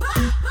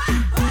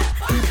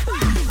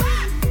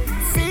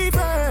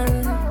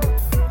 Fever,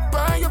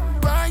 buy up.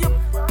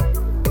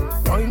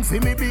 Wine for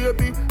me,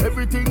 baby,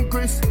 everything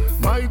crisp.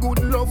 My good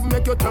love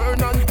make you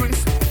turn and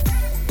crisp.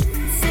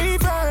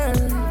 Fever,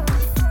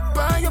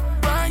 buy up.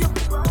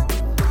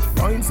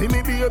 Wine for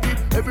me, baby,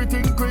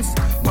 everything crisp.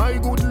 My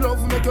good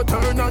love make you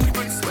turn and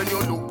crisp. When you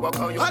look back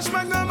on you.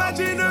 H-Magnum m'a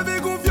dit ne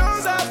fais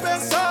confiance à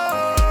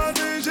personne.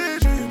 VG,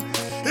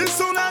 ils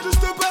sont là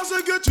juste parce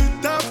que tu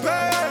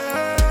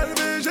t'appelles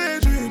VG.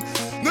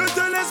 Ne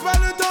te laisse pas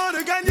le temps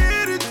de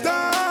gagner du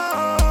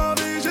temps,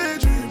 VG.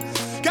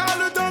 Car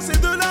le temps c'est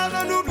de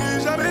l'argent,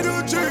 n'oublie jamais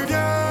d'où tu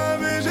viens,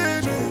 VG.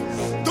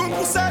 Donc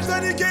pour ça je dois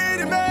niquer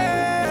les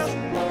mères.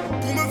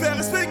 Pour me faire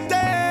respecter,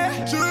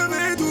 je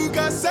vais tout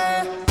casser.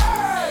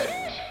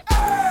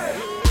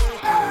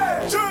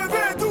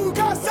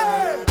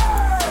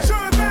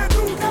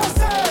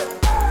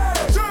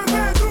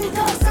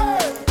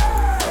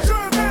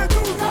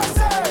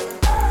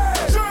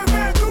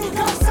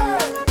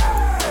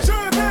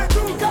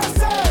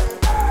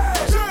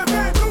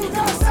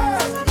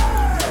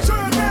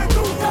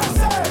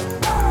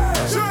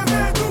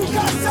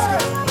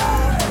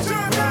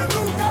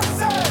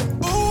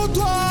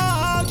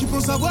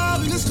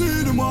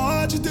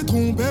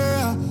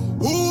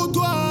 Oh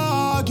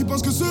toi qui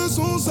penses que ce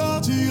son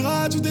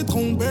sortira, tu t'es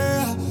trompé.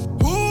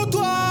 Oh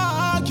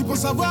toi qui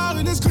penses avoir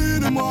une exclue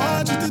de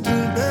moi, tu t'es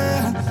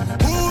trompé.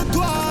 Oh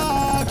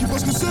toi qui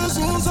penses que ce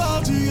son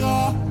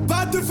sortira,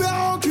 va te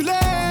faire enculer.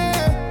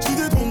 Tu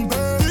t'es trompé,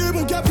 t'es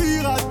bon qu'à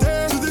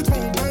pirater. Tu t'es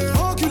trompé,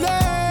 enculé.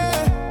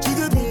 Tu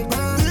t'es trompé,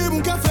 t'es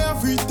bon qu'à faire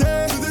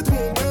fuiter. Tu t'es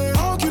trompé,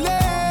 enculé.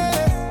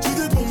 Tu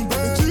t'es trompé,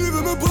 tu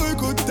veux me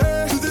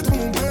boycotter. Tu t'es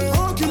trompé,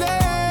 enculé.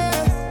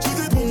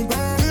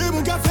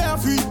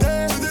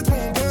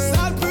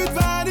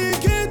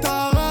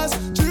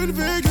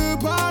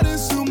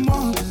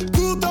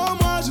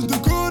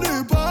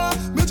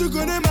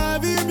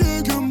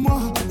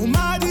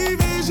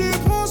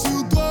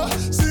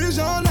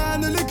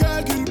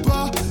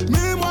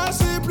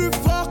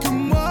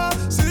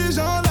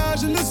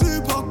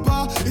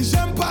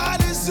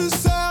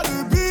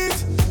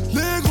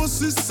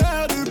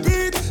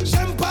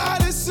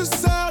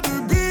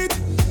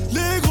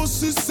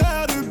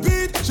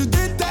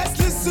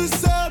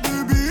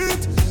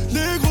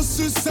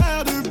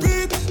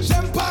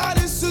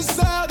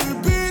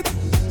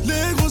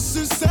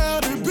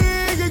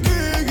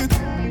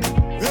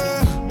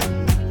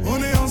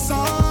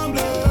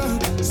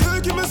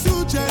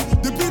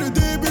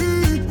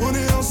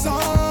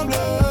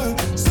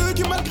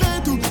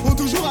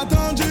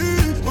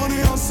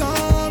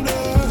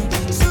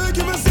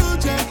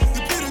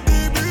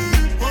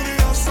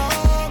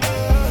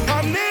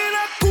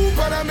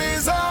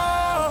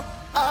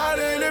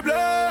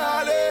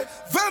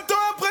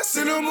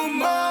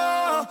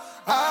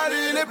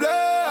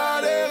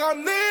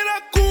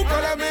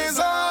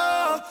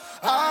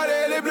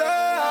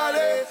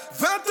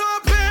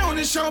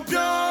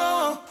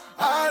 Champion,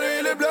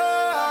 allez les bleus,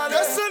 allez.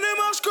 Que ça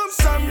démarche comme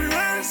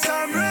Samuel,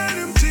 Samuel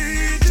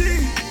Umtiti.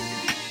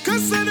 Que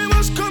ça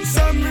démarche comme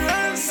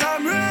Samuel,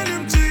 Samuel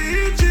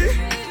Umtiti.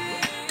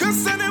 Que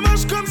ça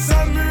démarche comme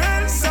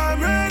Samuel,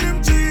 Samuel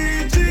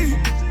Umtiti.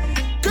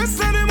 Que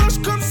ça démarche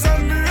comme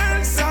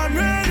Samuel,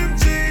 Samuel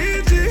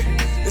Umtiti.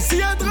 Et s'il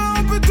y a trop,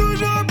 on peut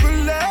toujours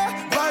appeler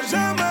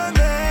Benjamin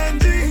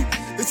Mendy.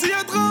 Et s'il y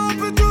a trop, on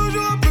peut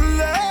toujours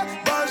appeler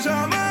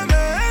Benjamin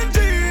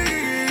Mendy.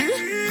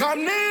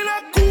 Ramenez la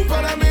coupe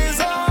à la maison.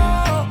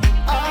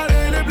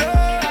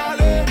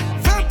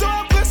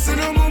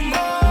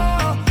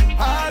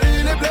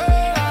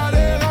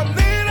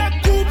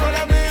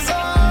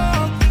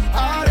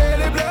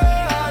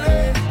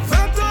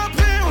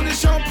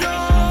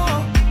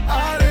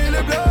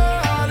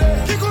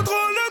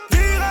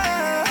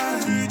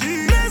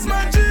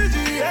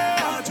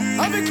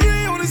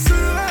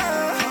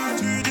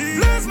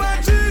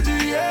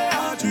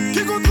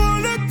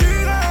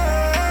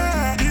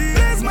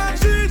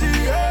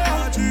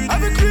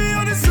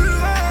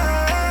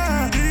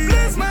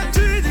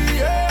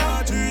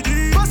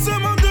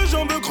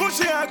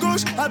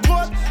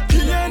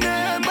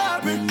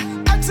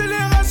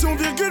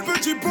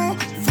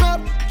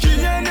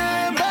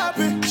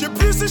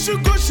 si je suis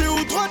gaucher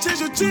ou droitier,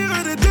 je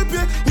tire des deux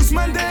pieds.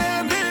 Ousmane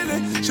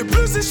Dembélé. Je sais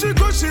plus si je suis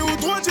gaucher ou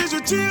droitier, je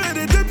tire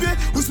des deux pieds.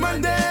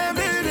 Ousmane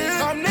Dembélé.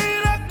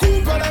 Ramenez la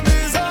coupe à la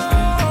maison.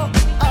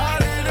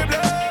 Allez les bleus,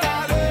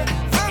 allez.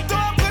 20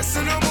 ans après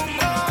c'est le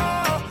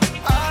moment.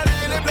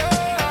 Allez les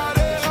bleus,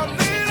 allez.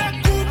 Ramenez la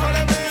coupe à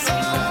la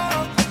maison.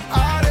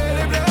 Allez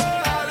les bleus,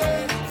 allez.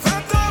 20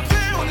 ans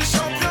après on est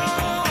champion.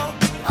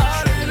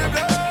 Allez les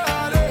bleus,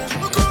 allez.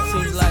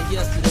 Seems like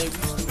yesterday we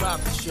used to rock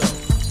the show.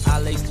 I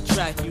laced the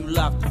track, you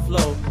locked the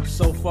flow.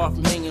 So far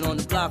from hanging on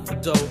the block for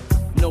dough.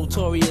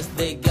 Notorious,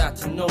 they got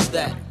to know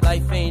that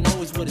life ain't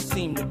always what it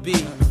seemed to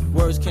be.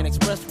 Words can't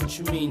express what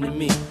you mean to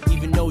me.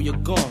 Even though you're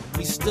gone,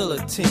 we still a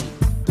team.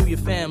 Through your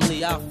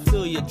family, I'll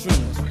fulfill your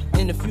dreams.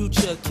 In the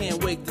future,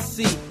 can't wait to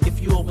see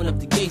if you open up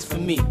the gates for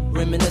me.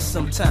 Reminisce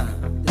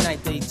sometime, the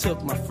night they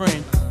took my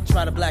friend.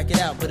 Try to black it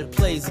out, but it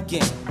plays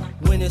again.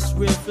 When it's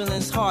real,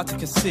 feeling's hard to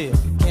conceal.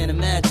 Can't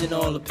imagine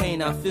all the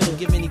pain I feel.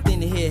 Give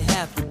anything to hear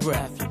half your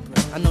breath.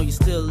 I know you're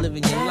still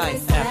living your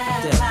life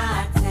after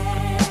death.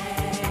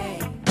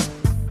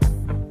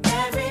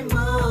 Every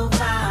move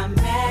I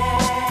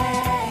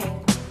make,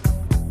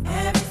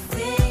 every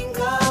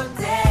single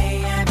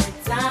day, every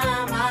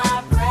time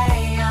I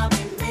pray, I'll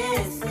be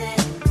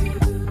missing you.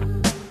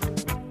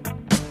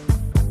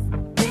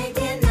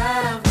 Thinking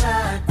of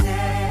the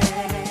day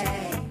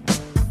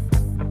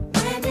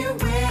when you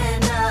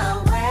went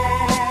away.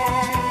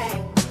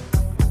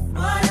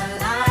 What a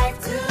life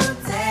to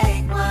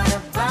take, what a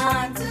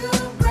bond to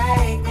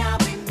break. I'll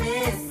be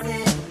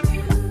missing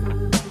you.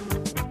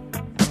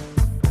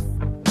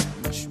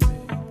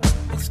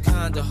 It's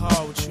kinda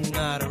hard with you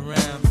not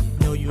around.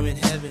 Know you in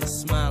heaven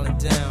smiling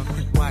down,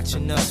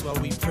 watching us while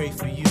we pray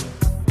for you.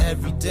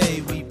 Every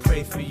day we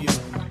pray for you,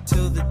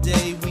 till the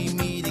day we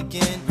meet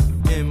again.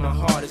 In my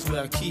heart is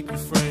where I keep you,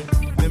 friend.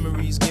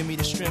 Memories give me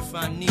the strength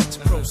I need to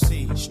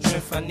proceed,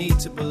 strength I need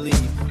to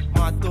believe.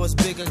 My thoughts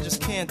big, I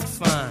just can't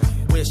define.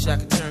 Wish I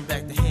could turn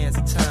back the hands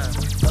of time.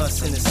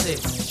 Us in the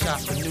six,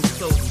 shopping new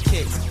clothes and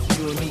kicks.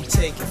 You and me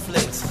taking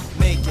flicks,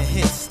 making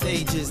hits,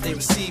 stages they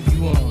receive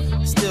you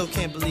on. Still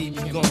can't believe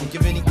you're gone.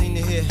 Give anything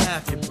to hear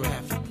half your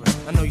breath.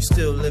 I know you're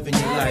still living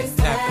your life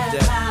after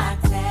death.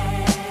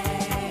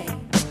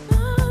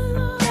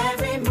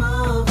 Every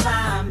move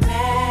I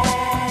make,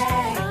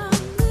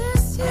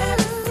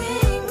 every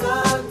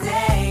single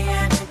day,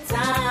 every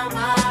time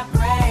I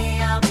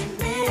pray, I'll be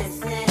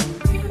missing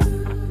you.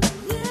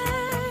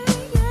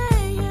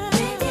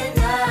 Thinking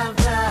of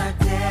the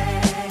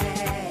day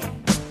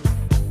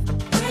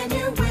when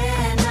you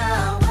went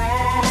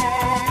away.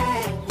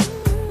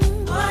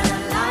 What a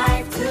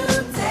life to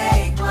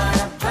take, what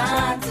a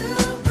bond to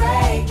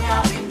break.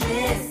 I'll be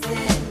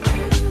missing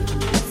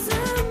you.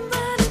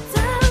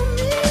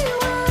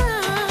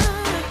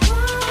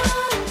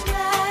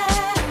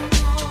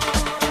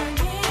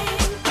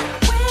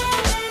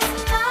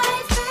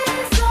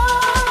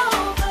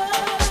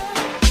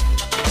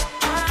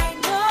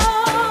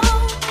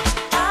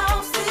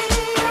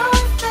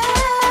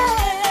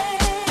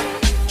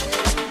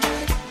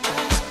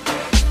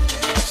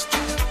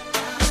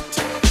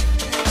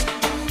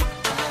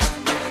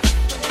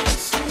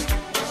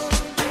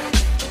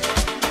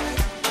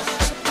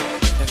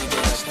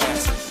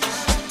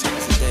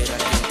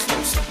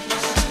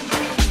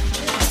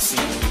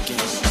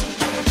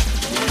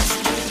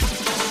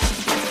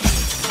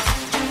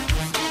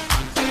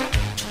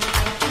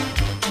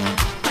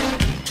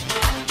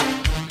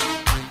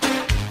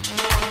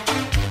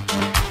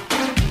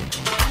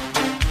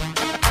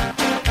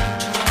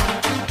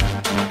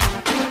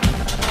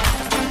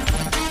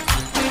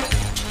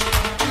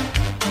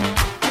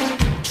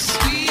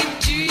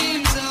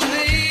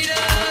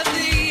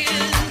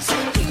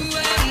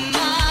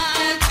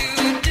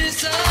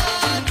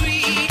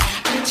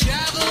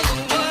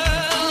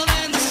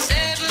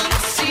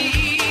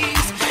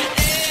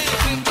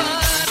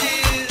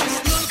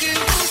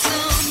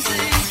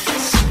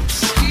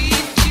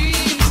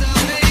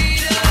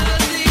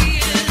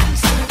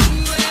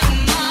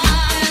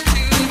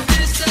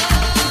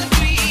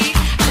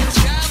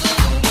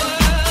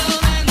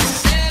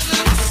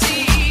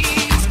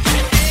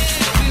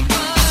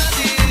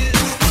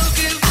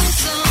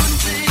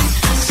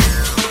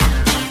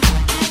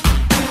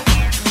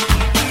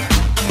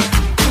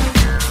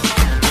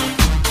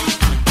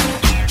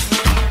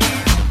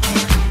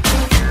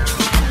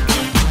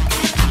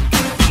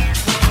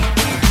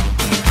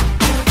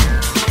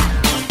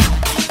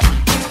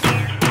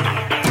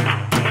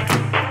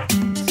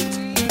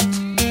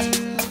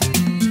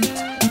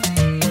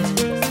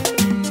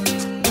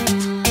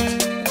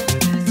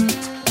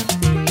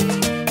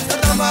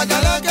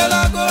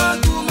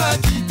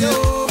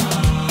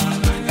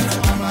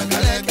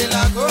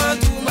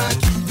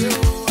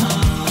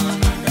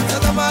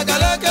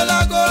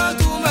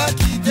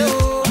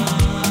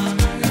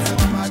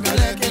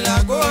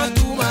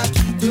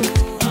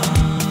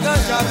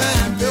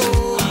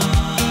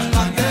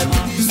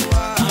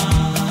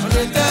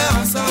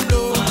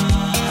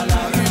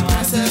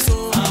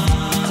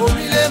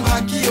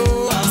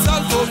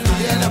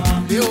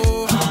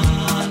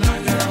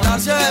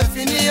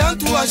 Quand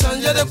tout a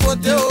changé de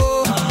côté,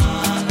 oh.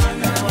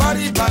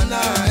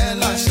 Maribana,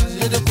 elle a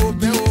changé de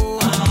côté, oh.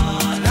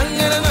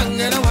 Nangere,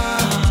 nangere, wa.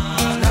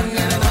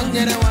 Nangere,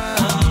 nangere, wa.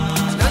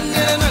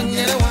 Nangere,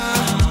 nangere, wa.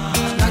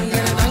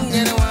 Nangere,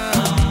 nangere, wa.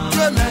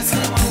 Dieu merci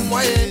pour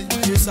moi, et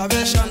je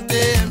savais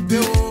chanter un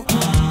peu, oh.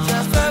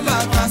 J'ai fait ma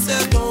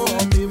cassette, oh.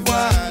 On me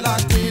voit à la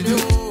télé,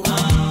 oh.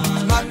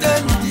 Matin,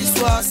 midi,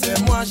 soir, c'est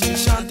moi, je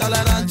chante à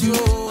la radio.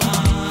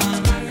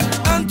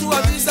 Quand tout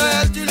a vu ça,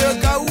 elle dit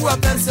le cas où a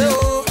percé,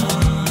 oh.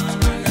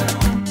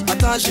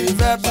 Attends, je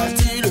vais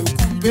partir le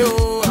couper,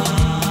 oh.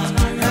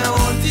 Mais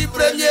on dit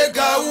premier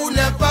gaou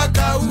n'est pas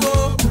gaou,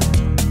 oh.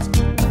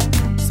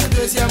 C'est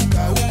deuxième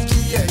gaou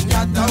qui est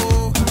nyata,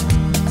 oh.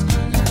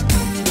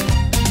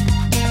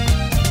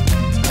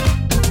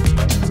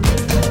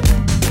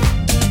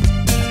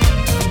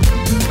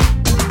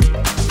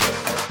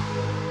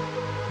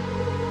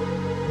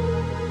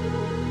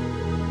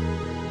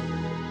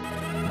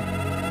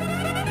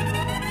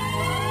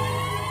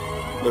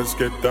 Let's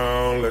get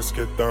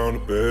down to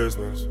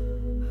business.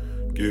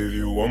 Give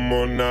you one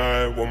more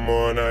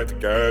night to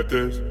get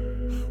this.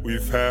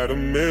 We've had a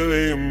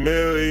million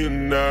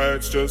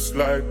nights just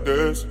like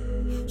this.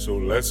 So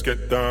let's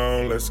get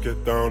down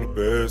to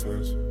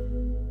business.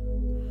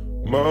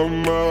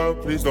 Mama,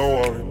 please don't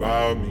worry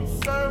about me.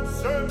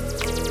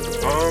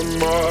 I'm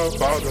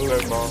about to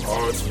let my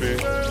heart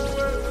speak.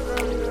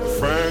 My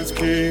friends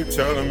keep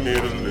telling me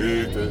to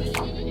leave this.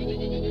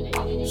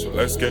 So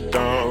let's get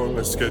down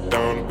to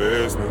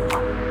business.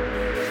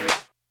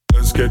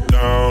 Let's get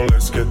down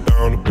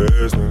to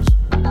business.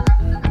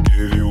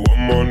 Give you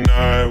one more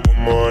night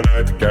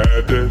to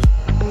get this.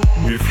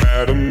 We've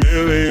had a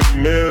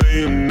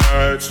million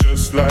nights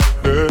just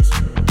like this.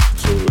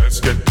 So let's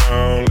get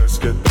down to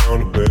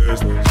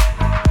business.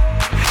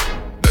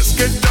 Let's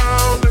get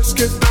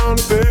down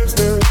to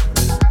business.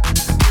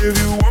 Give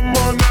you one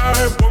more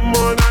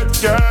night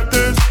to get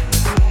this.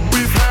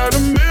 We've had a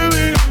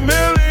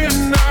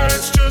million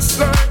nights just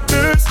like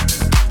this.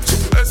 So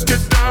let's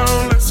get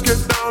down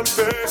to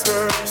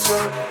business.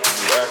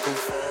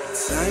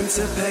 Time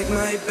to pack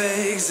my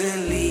bags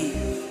and leave.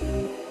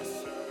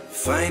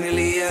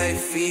 Finally I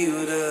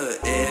feel the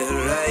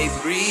air I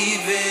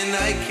breathe in.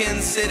 I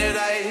can say that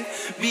I've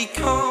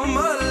become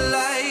a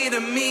light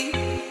to me.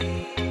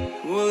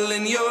 Well,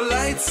 in your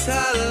lights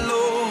I'll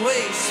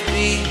always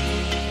be.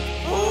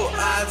 Oh,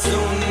 I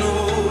don't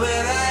know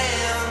where I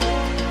am,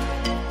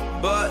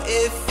 but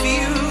it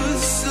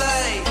feels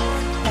like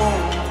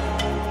home.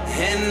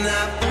 And I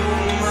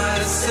pull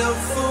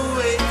myself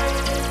away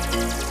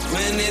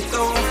when it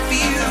don't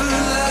feel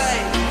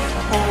like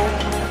home.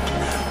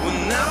 Well,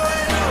 now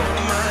I know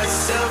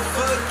myself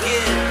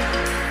again,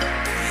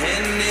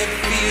 and it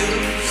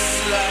feels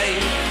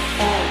like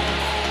home.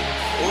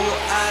 Oh,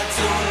 I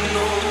don't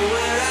know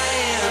where I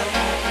am,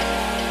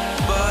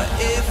 but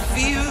it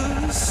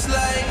feels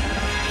like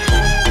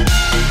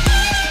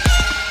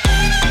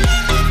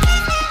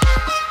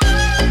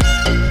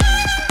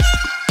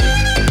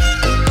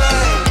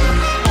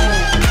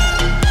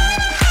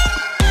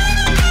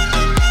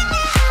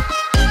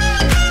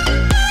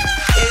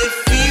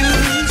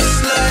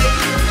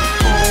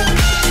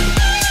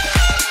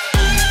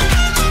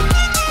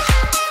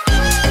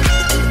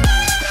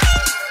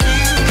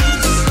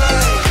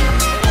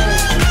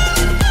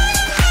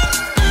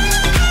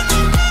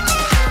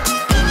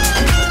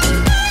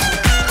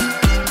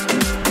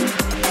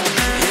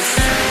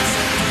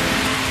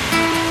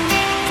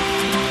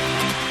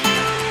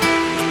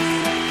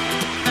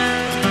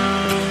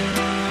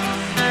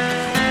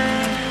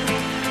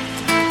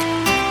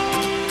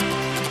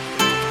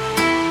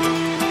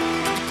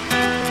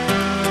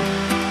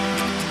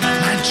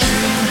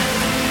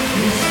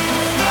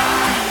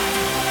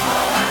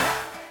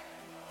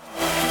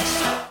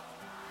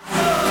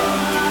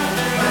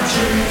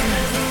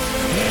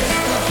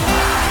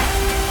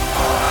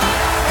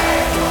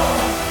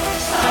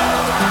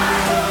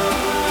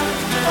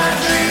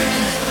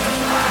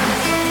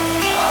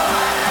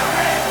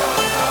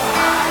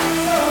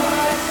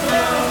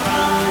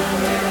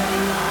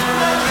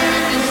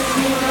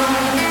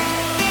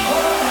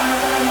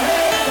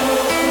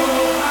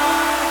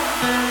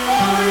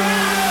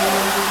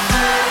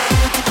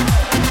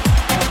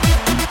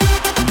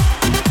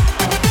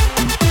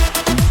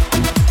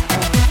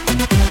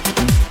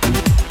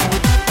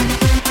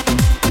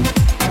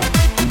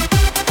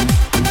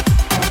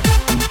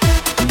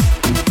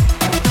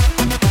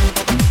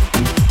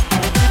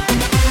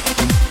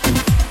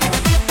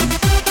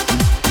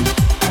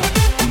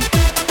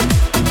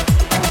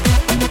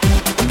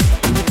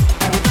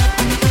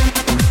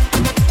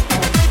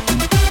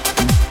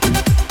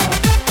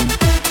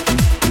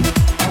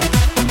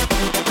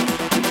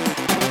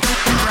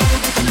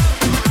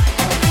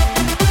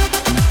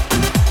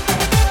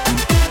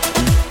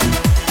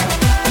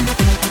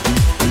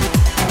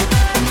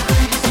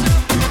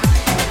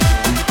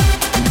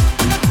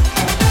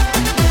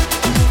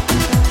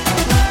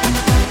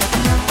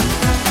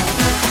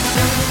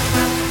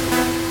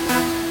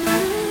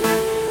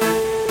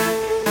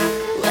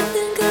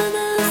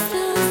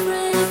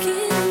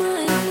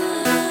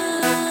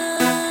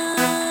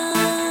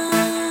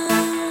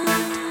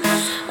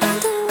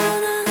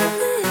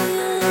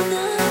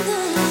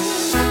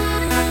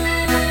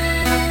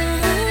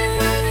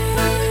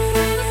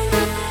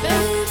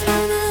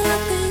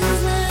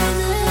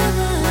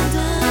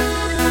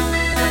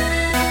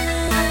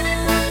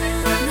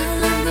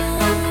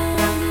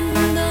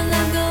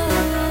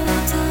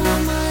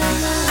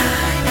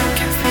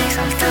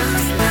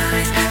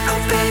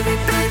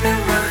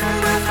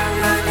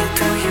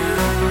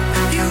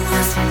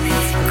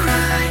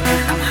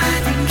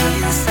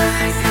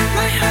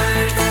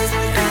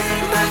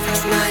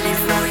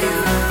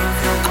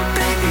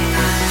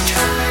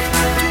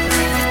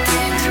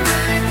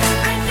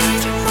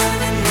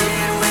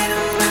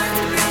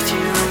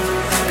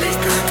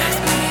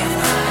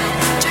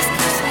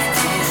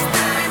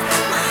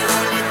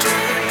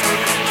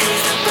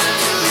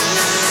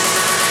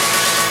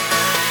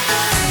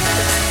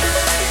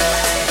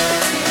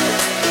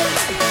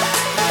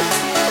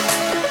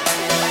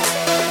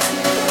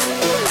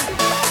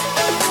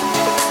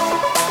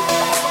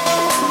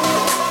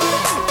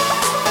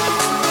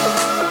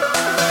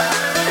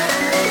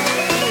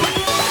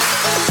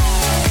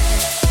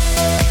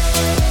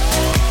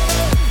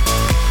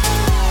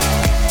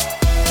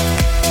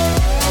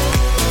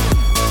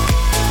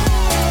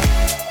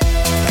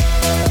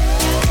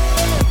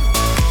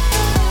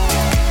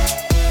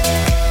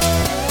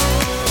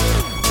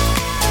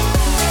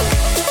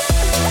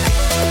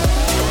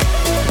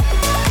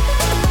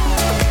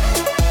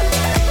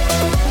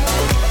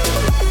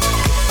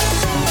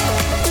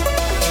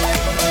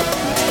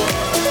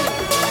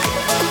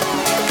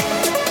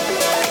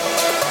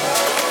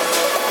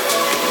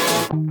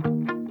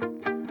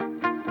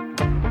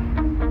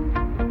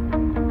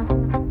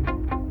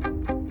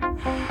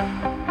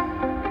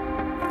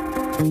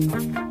You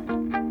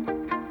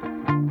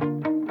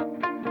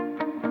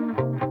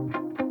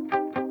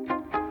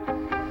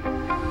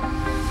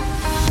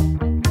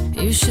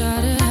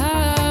shout it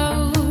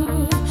out,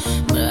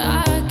 but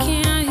I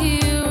can't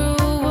hear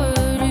a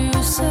word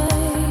you say.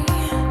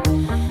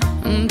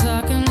 I'm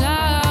talking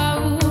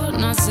loud,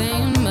 not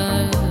saying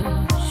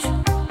much.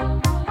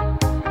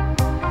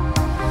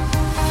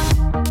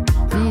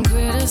 I'm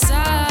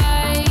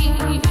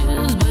criticized,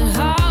 but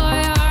how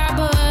your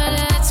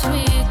bullets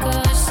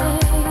ricochet.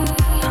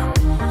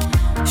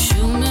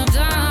 Shoot me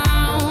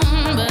down,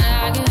 but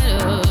I get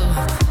up.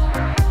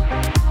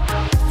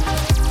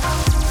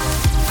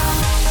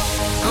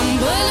 I'm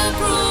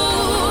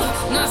bulletproof,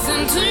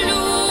 nothing to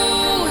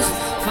lose.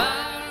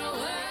 Far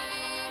away.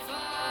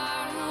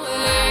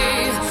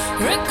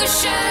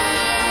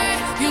 Ricochet,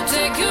 you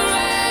take your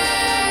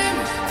aim.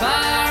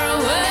 Far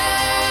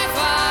away,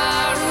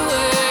 far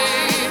away.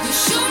 You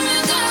shoot me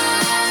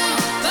down,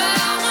 but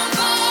I won't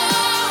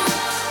fall.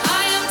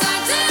 I am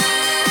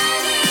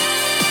titanium.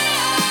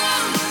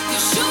 You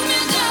shoot me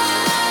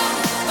down,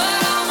 but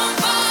I won't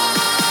fall.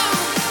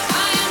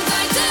 I am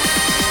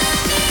titanium.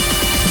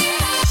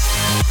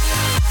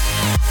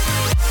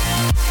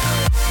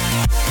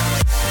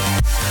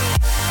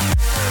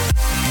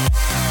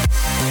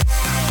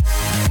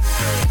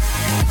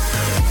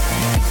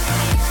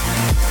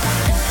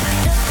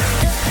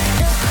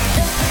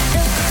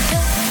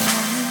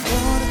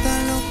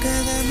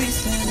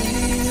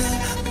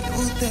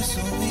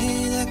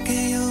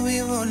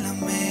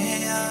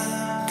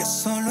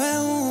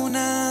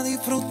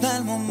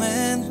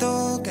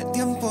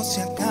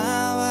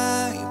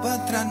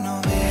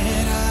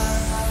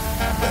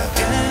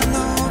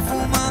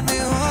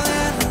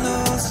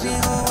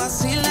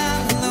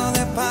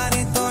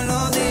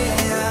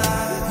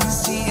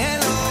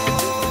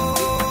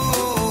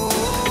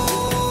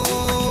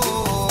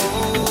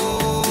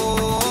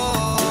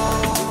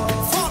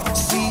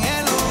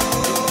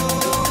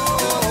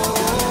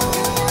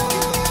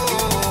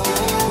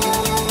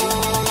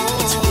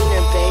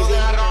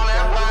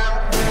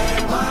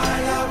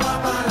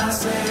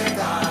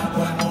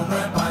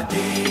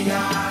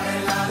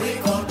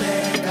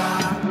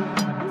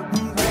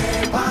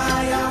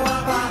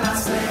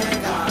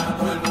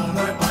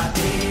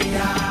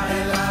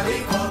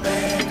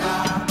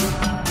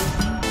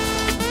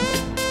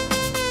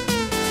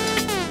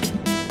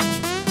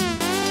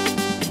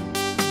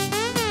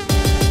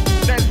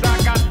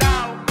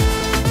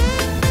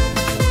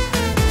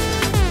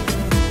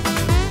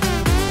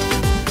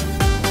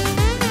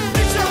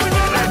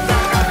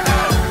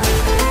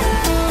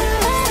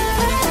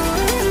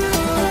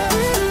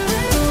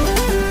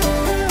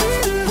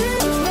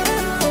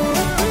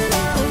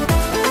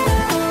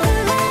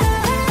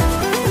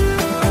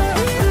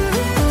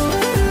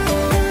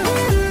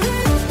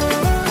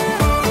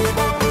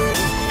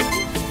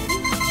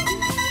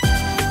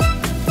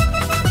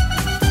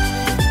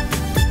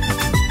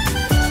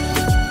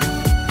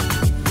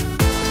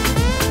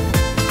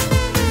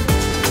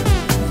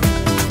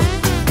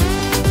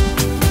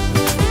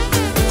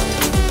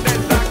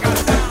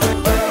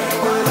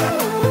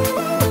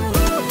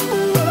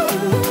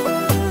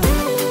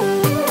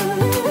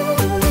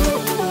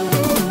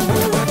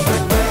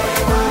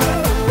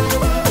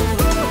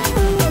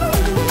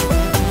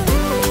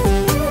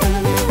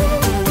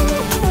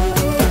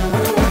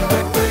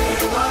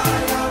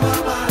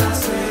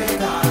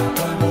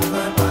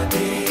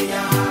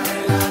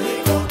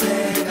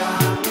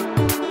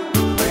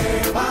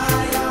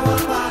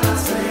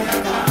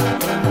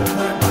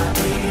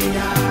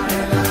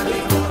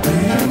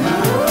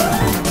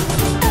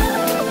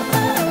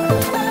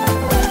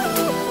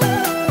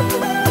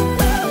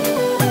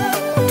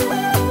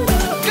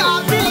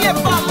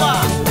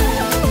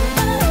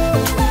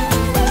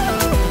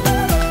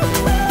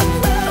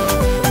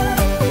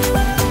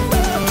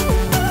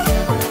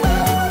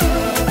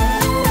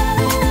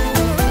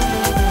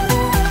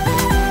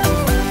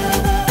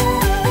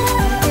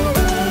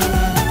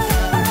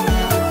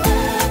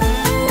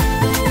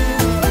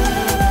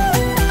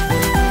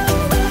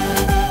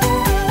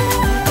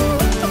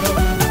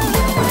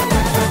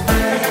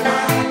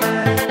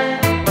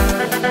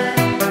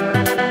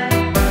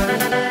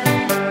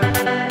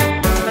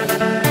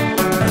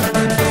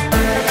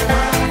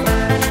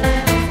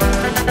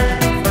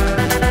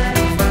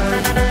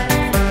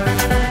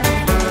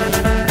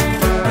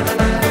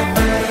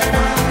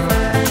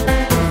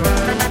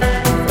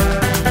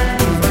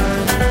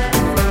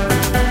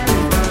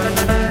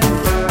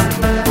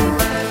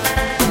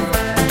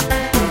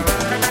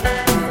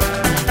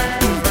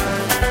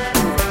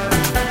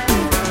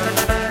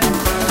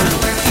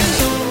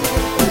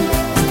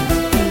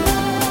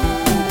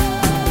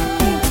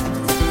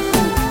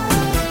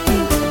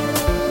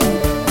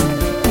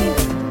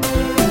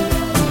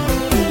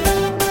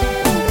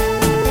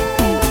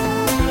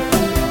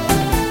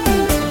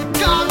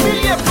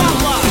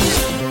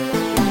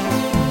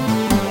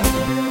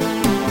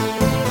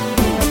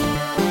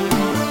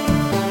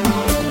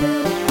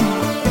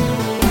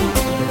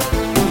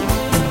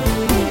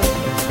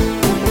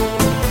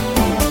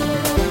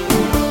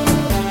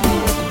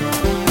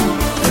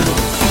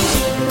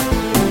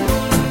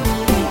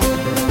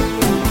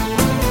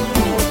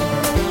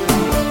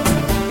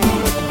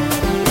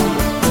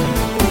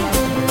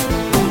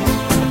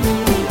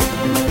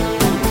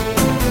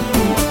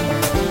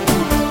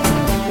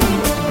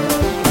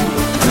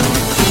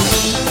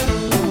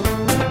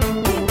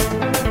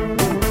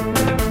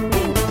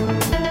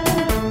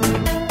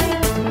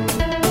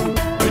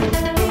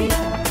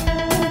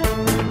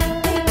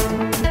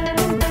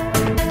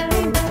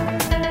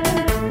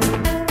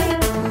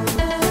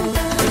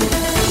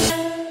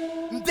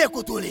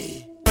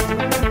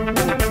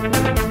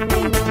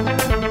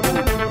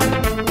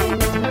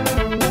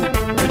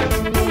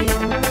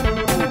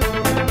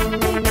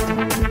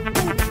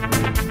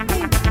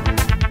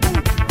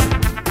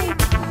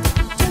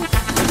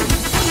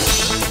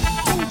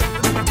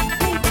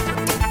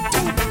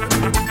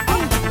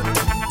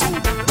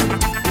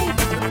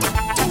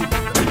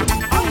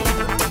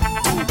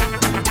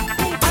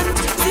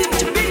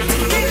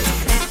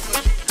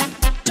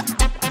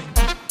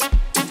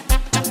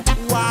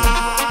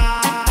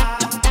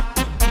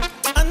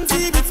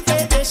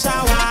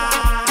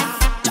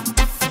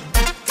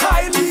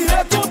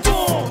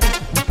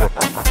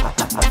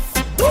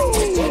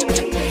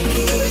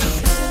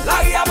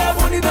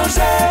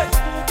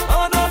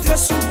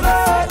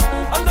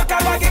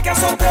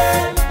 santé.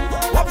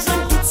 Wap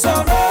jwen tout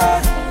sa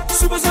vè.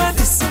 Sous besoin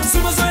dis,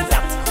 sous besoin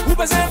dat. Ou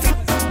besoin trip,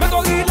 mets ton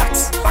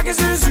relax. Pas que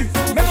Jésus,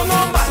 mets ton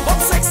normal. Bon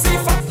sexy,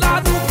 fat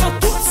la dou, prends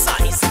tout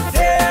size.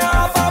 Et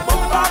va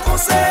bon pas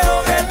conseil,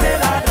 arrêtez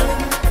la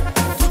donne.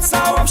 Tout ça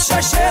wap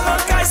chercher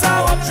l'encaille, ça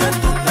wap jwen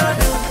tout la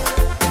donne.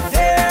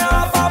 Et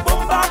va bon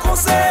pas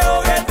conseil,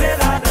 arrêtez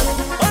la donne.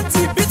 Un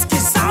petit beat qui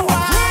ça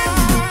wap jwen.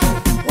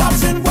 Wap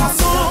jwen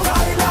boisson,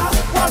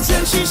 wap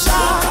jwen chicha.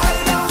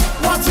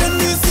 Wap jwen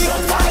musique,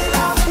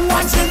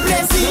 wap jwen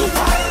plaisir.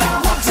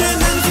 Wap jwen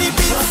envy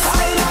beat,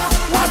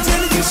 wap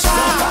jwen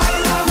richard.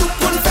 Nous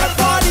qu'on fait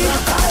party,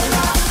 arrêtez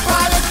la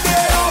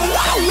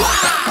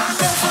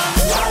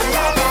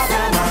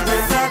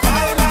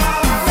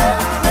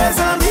mes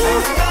amis,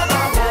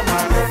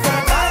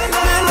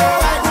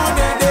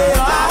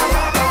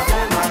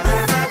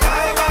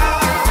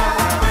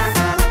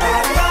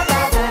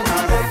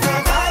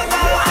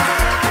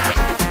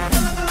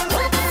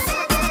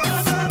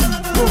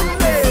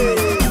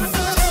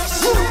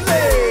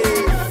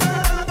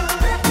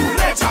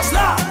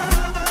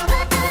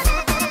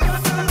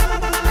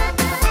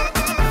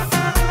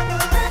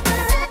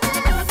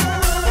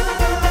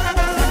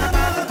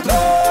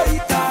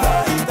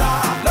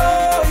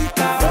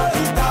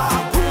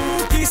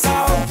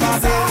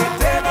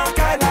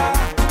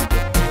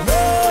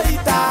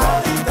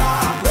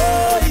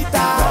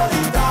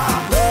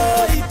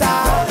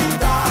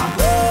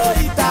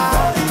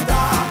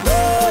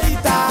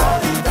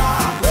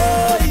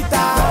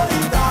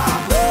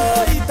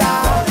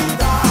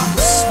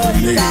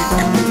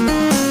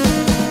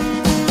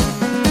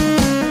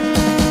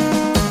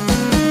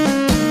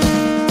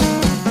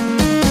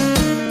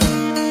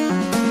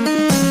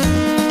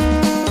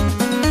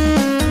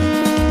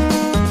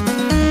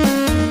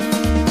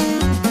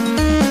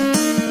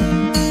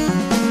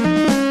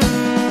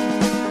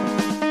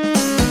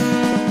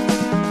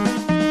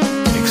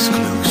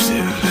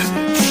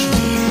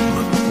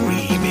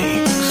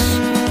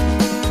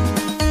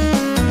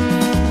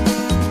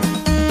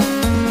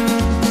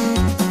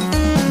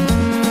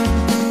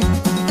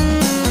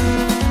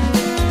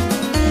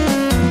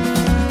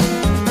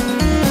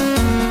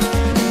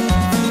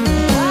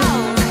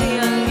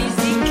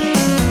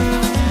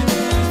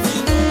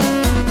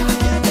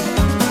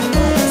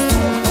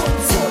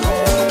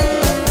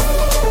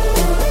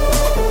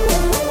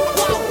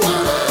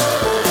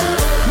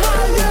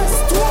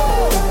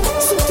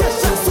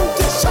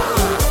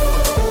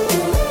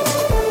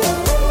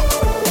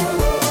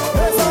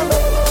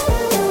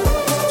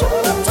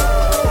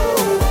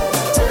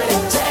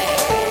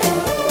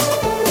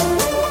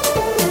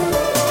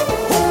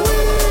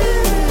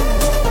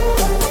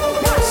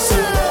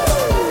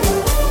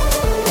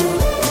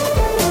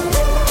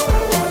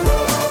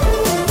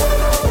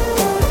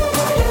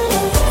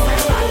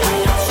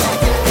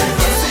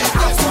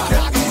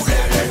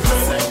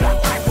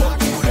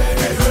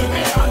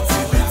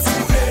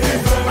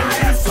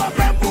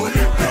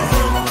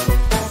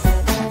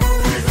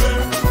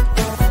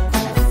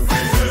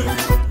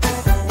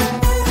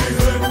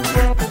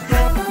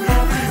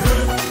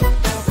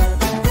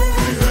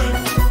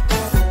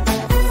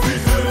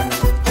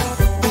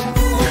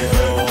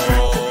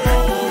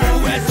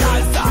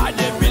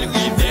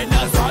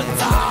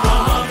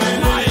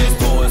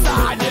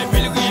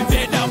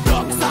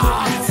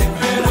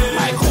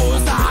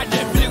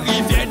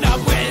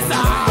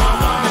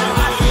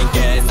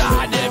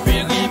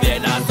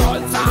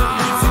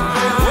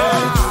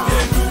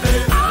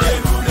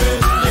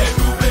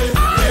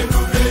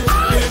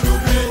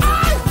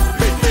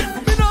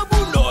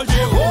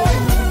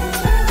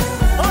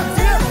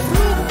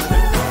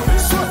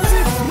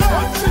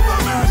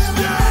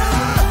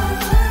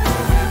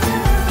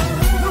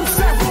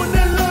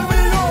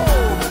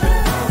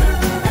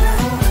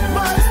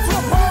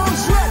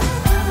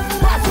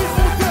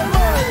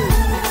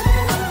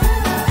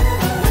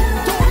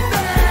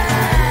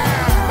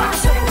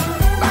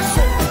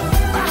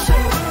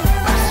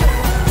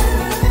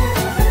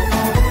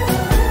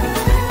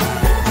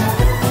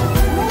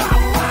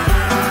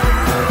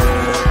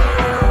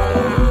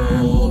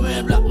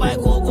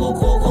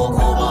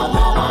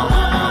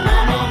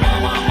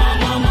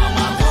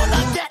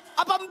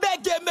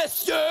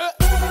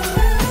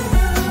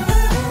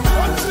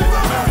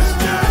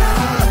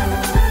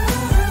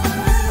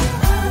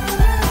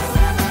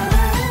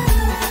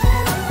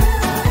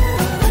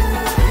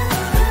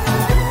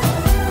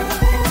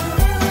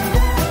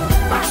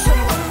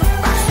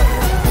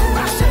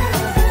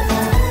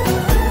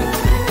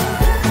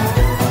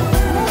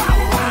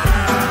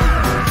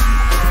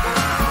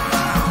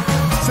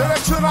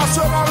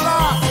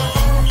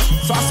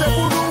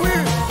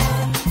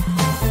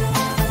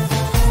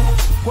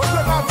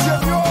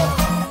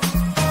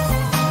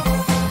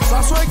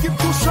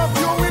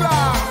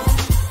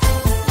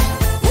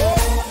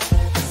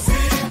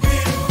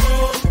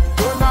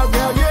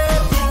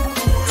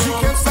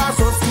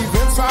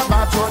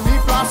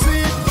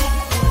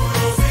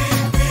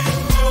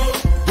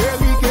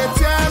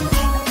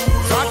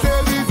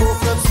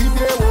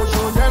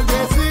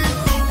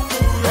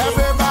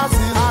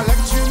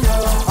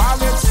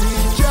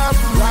 Alexis,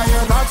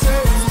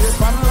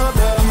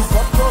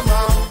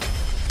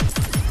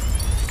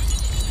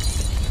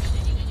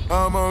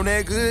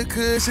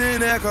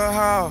 cushion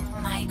alcohol.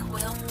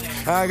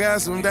 I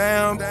got some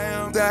damn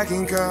I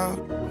can call.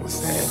 What's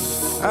that?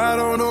 I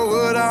don't know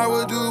what I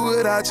would do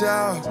without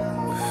y'all.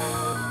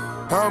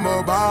 I'm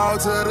about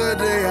to the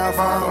day I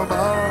fall.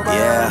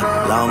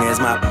 Yeah, long as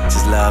my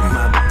bitches love me,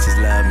 my bitches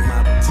love me,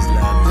 my bitches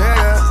love me.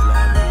 Yeah.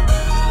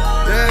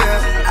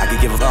 I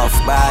could give a fuck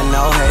by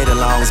no hate as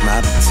long as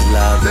my bitches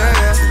love me, my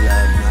bitches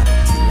love me, my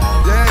bitches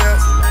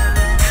love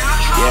me.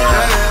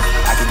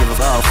 Yeah, I could give a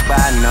fuck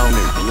by no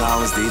nigga as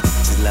long as these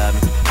bitches love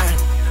me.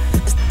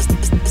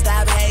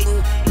 Stop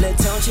hating, little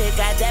tone chick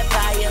got that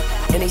fire,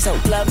 and they so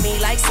love me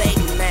like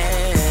Satan,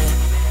 man.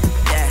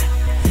 Yeah,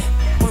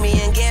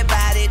 me and get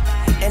about it,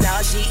 and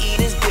all she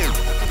eat is beer.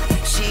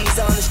 She's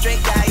on a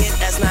strict diet,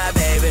 that's my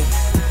baby.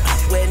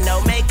 With no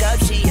makeup,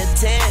 she a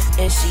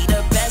 10, and she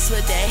the best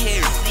with that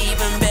hair,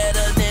 even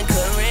better than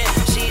Corinne.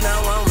 She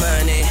don't want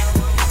money,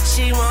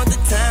 she want the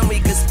time we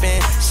could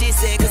spend. She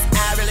said, 'cause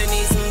I really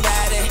need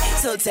somebody,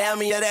 so tell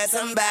me you're that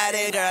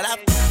somebody, girl. I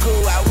who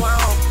I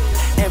want,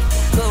 and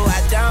who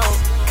I don't.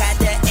 Got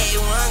that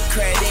A1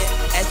 credit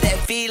at that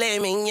filet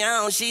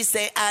mignon. She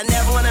say, I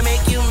never wanna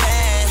make you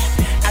mad,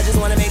 I just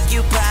wanna make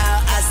you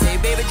proud. I say,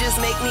 baby, just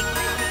make me,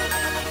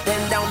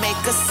 then don't make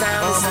a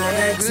sound. I'm on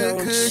that good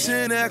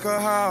cushion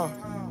alcohol.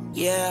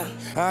 Yeah.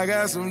 I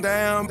got some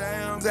damn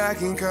I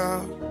can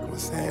call.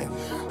 What's that?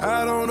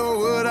 I don't know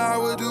what I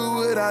would do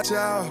without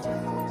y'all.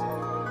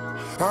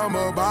 I'm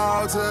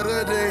about to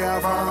the day I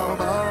fall.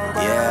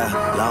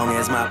 Yeah, long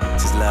as my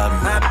bitches love me,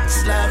 my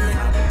bitches love me,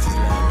 my bitches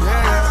love me.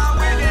 Yeah.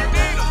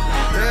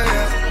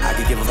 I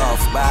could give a fuck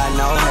by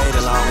no hate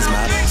as long as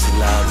my bitches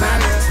love me, my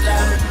bitches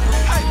love me.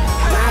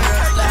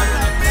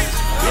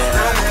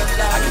 Yeah,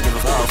 I could give a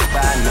fuck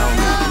by no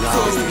nigga as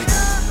long as we.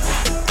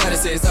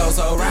 36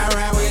 so round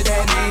with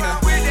that Nina.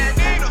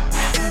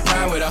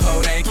 Round with a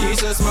hoe named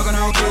Keisha, smoking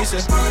on Keisha.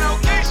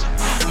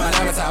 My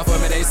diamonds out for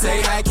me, they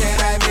say, how can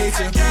I meet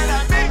you?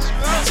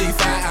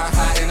 G5 out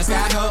high in the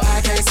sky, ho,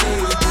 I can't see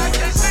you.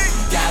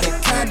 Got a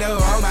condo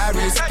on my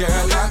wrist,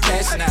 girl, I'm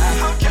cashing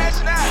out.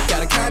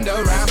 Got a condo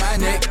around my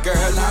neck,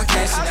 girl, I'm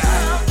cashing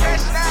out.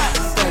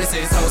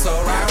 36 so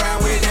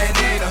round with that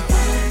Nina.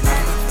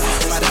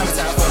 My diamonds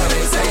out for me,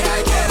 they say,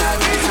 how can I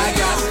meet you? I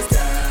got this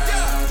girl,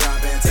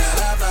 dropping to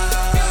the floor.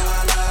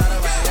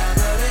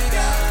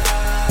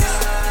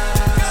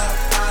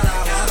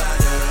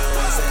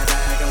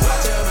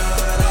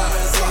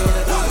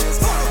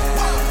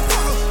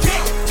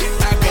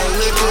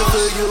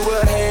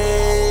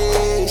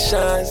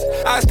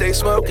 I stay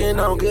smoking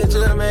on good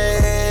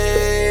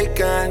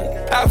Jamaican.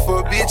 I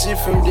fuck bitches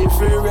from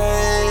different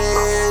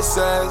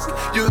races.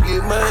 You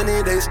get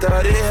money, they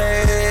started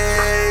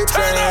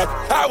hating.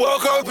 I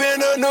woke up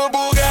in a new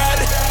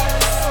Bugatti.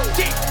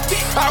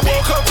 I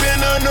woke up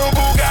in a new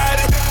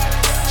Bugatti.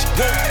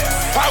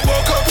 I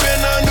woke up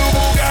in a new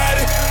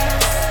Bugatti.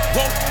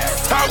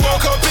 I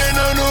woke up in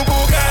a new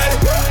Bugatti.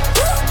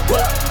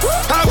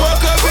 I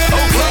woke up in a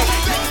new Bugatti.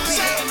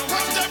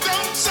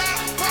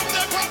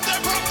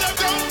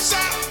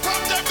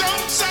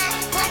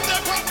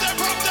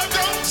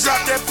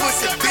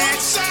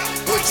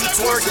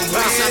 Twerking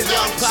with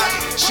young pop,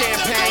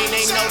 champagne,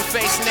 they know the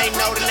face and they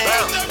know the name.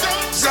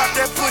 Drop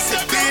that pussy,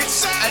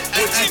 bitch.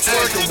 What you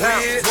twerking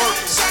with?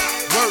 Work,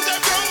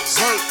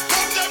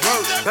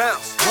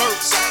 bounce,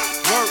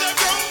 work.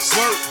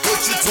 What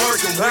you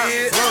twerking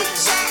with? Work,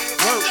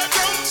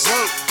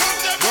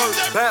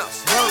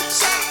 bounce,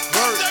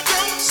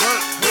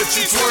 What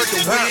you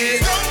twerking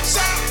with?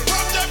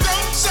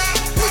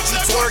 What you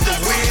twerking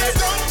with?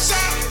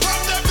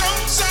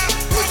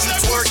 What you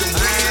twerking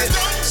with?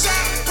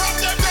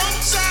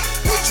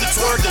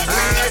 Twerking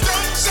with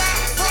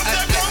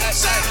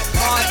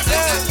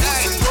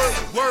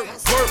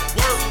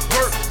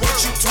work, what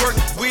you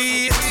twerking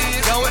with?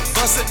 Go and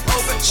bust it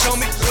open, show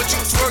me what you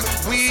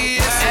twerking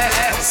with.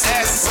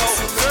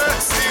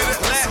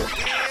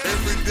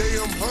 Every day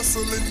I'm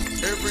hustling,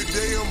 every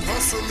day I'm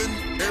hustling,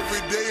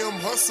 every day I'm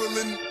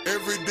hustling,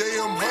 every day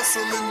I'm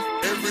hustling,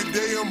 every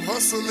day I'm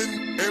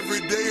hustling,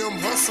 every day I'm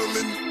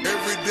hustling,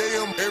 every day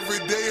I'm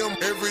hustling,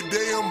 every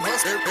day I'm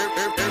hustling,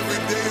 every day I'm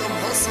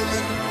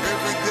hustling, every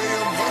day I'm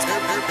hustling, every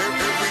day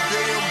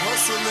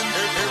I'm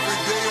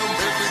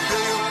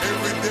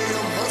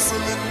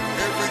hustling,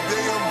 every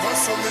day I'm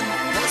hustling.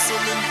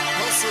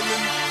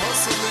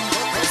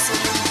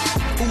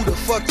 Who the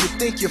fuck you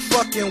think you're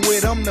fucking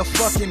with? I'm the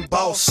fucking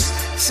boss.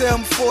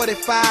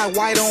 745,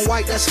 white on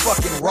white, that's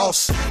fucking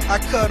Ross. I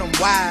cut them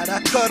wide,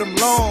 I cut them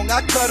long,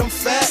 I cut them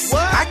fat.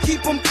 What? I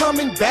keep them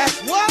coming back.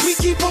 What? We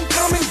keep them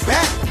coming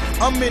back.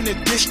 I'm in the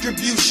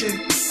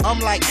distribution, I'm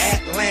like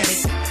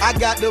Atlantic. I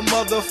got the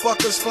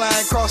motherfuckers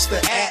flying across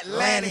the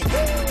Atlantic.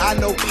 I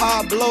know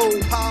Pablo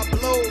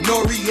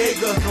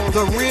Noriega,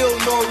 the real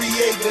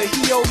Noriega.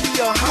 He owe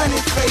me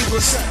 100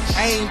 favors.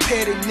 I ain't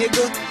petty,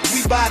 nigga.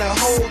 We buy the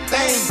whole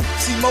thing.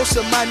 See, most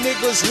of my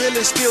niggas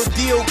really still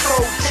deal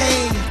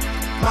cocaine.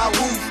 My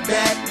roof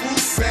back,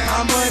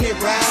 my money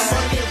ride.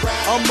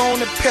 I'm on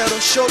the pedal,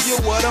 show you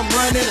what I'm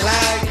running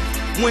like.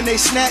 When they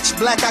snatch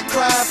black, I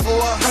cry for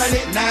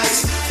 100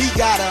 nights. He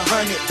got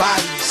 100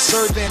 bodies,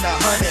 serving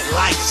 100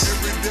 lives.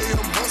 Every day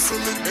I'm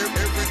hustling,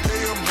 every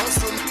day I'm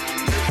hustling,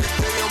 every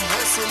day I'm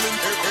hustling,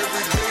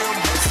 every day I'm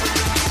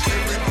hustling,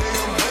 every day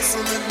I'm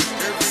hustling,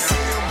 every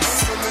day I'm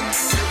hustling,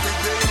 every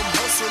day I'm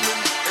hustling.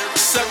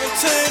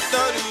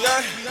 17:30,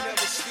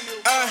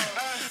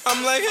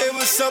 I'm like, hey,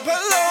 what's up,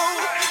 hello?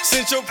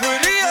 Since your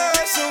pretty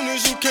ass soon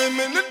as you came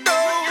in the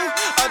door.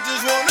 I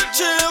just wanna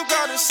chill,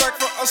 got a sack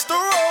for us to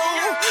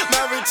roll.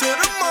 Married to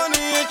the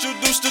money,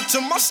 introduced her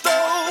to my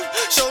stove.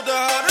 Showed her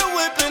how to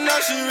whip and now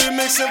she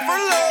remixing for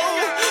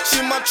low.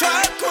 She my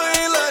track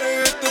queen, let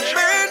her hit the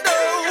bando.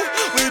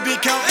 We be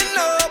counting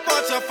up,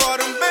 watch how far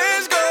them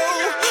bands go.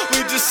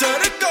 We just set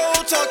a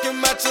goal,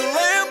 talking matching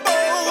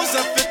Lambos.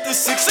 At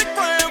 56 a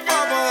gram,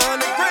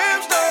 500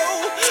 grams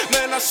though.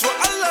 Man, I swear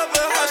I love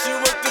her, how she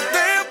work the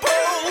damn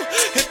pole.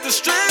 Hit the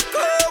strip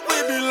club, we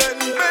be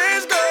letting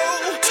bands go.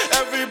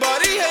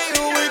 Everybody hate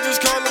her, we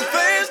just call them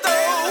fans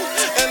though.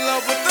 In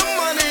love with the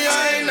money,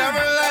 I ain't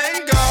never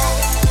letting go.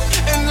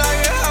 And I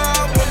get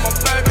high with my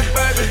baby,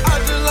 baby. I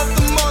just love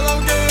the mall,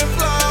 I'm getting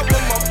fly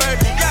with my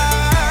baby,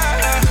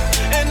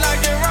 yeah. And I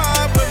get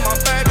ride with my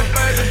baby,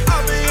 baby. I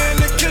be in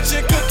the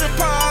kitchen cooking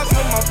pies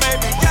with my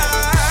baby,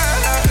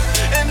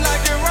 yeah. And I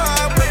get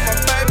ride with my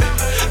baby.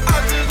 I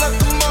just love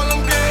the mall,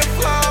 I'm getting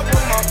fly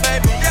with my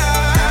baby,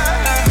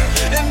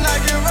 yeah. And I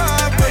get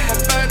ride with my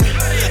baby.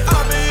 I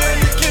be in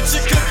the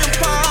kitchen cooking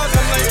pies.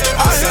 I'm like,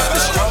 I got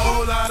a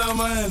whole lot of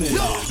money,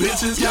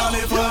 bitches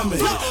counting for me.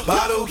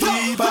 Bottle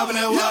keep popping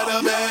that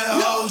water bed,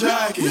 whole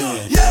jacket.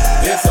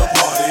 It's a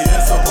party,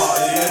 it's a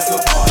party, it's a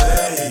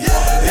party.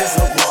 It's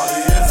a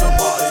party, it's a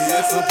party,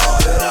 it's a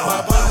party. My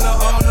partner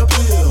on the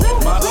pill,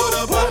 my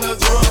other partner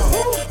drum.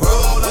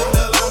 Roll up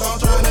the line, I'm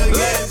trying to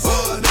get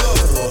fucked up.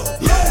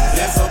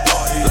 It's a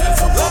party,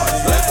 it's a party,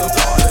 it's a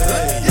party.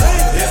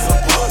 It's a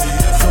party,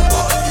 it's a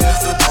party,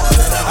 it's a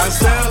party. I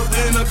stepped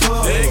in the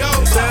club, there you go,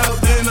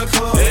 stepped in the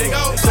club, there you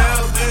go,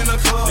 stepped in the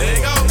club, there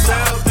you go,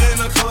 stepped in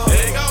the club,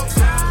 there you go.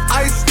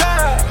 Ice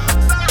style,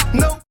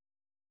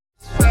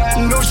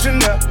 no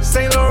Chanel,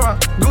 Saint Laurent,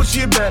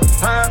 Gucci bag,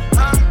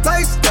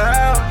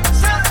 lifestyle,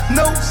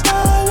 no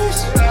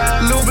stylish,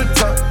 Louis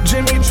Vuitton,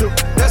 Jimmy Choo,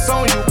 that's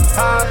on you,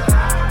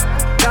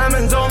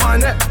 diamonds on my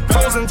neck,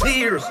 frozen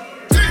tears,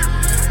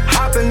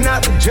 hopping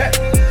out the jet,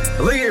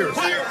 leers,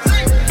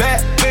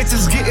 bad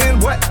bitches getting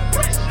wet,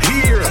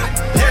 here,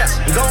 yes,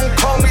 don't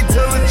call me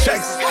till the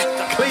check's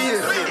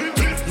clear.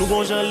 Nous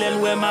gon jan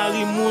len ouais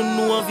Marie moun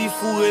nous envie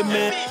fou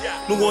aimer.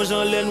 Nous gon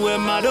jan len ouais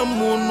madame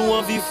moun nous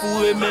envie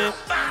fou aimer.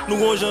 Nous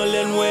gon jan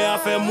len ouais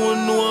affaire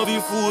moun nous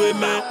envie fou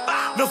aimer.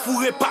 Ne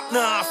fourrez pas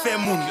nan affaire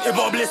moun et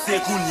bon blessé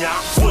kounya.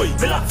 Oui,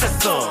 mais la fait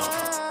ça.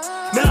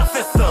 Mais la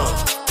fait ça.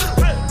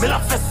 Mais la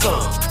fait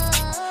ça.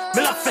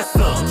 Mais la fait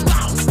ça.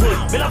 Oui,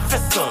 mais la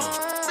fait ça.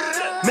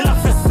 Mais la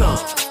fait ça.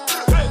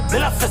 Mais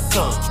la fait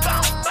ça.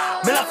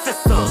 Mais la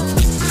fait ça.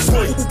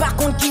 Oui. Ou par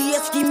contre qui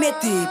est-ce qui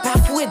mettait pas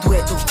fouet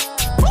douet tout.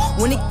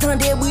 On est tant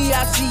de bruit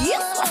à tirer,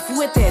 soit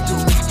fouetter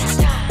tout.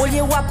 Au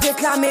lieu de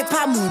réclamer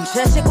pas moun,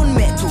 chercher qu'on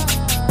met tout.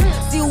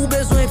 Si ou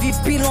besoin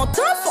vivre plus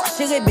longtemps, faut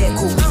chérir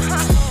Beko.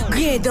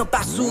 Rien d'un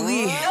pas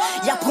sourire,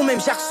 y'a pour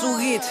même chaque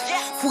sourire.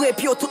 Fourré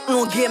pio tout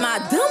long game,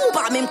 madame ou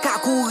pas même qu'à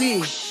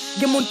courir.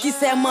 Y'a moun qui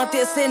sermente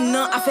c'est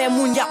non, à faire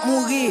moun y'a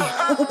mourir.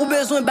 Ou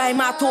besoin bail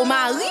mato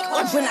mari,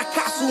 ou besoin à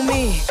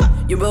kassoumi.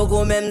 Y'a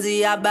beaucoup même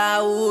dit à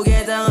bas ou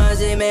qu'est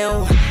arrangé mais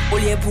ou. Au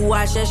lieu pour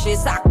chercher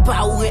sac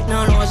pas ou être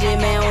non longé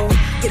mais ou.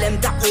 Qu'il aime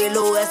taper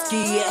l'OS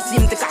qui est, si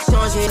m'te ka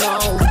changer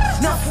non.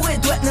 Non fouet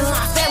doit non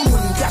à faire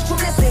moun, y'a tout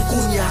blessé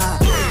kounya.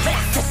 Mais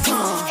la fait ça,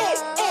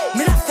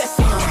 mais la fait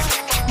ça,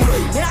 mais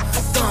la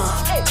fait ça,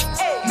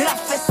 mais la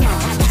fait ça,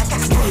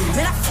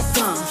 mais la fait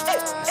ça,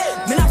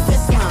 mais la fait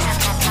ça,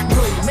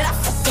 mais la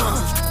fait ça,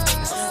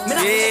 mais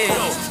la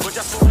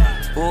fait ça.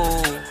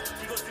 Oh,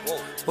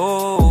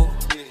 oh,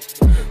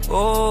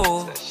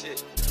 oh,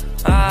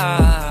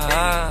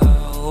 ah,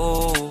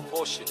 oh,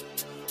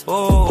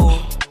 oh,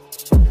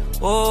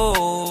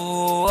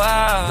 oh,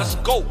 ah. Let's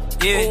go,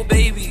 yeah, oh,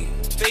 baby.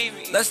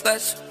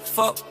 Let's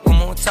fuck one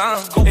more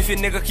time. If your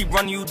nigga keep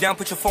running you down,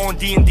 put your phone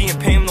D&D and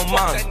pay him no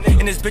mind.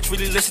 And this bitch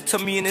really listen to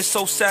me and it's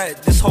so sad.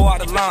 This whole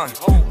out of line.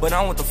 But I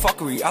don't want the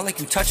fuckery. I like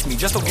you touch me.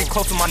 Just don't get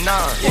close to my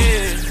nine.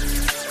 Yeah.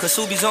 Cause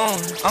Subi's on.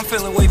 I'm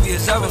feeling wavy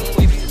as ever.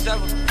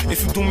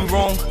 If you do me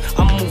wrong,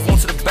 I'ma move on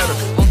to the better.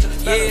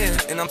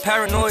 Yeah, and I'm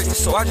paranoid,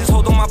 so I just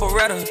hold on my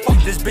Beretta.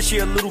 This bitch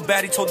here a little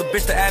baddie, told the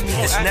bitch to add me,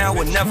 it's now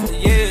or never.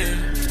 Yeah.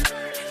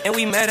 And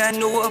we met at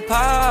New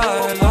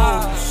Apollo's.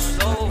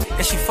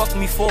 And she fucked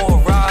me for a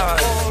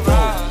ride.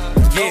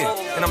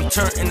 Yeah, and I'm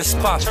turned in the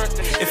spot.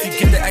 If you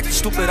get to acting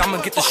stupid, I'ma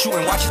get to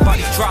shooting. Watch his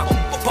body drop.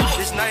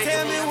 This night.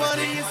 Tell me what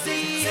do you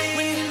see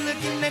when you're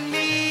looking at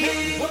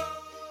me?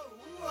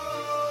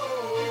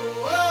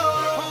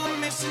 Whoa, I'm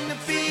missing the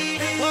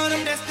beat, what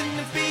I'm destined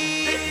to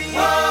be.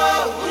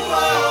 Whoa,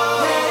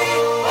 whoa, hey,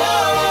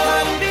 whoa.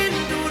 I've been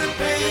through the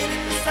pain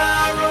and the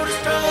sorrow, the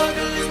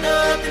struggle is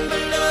nothing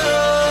but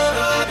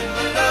love.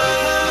 A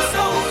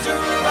soldier, a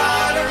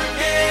rider,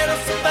 again, a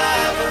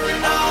survivor,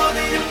 and all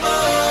the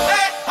above.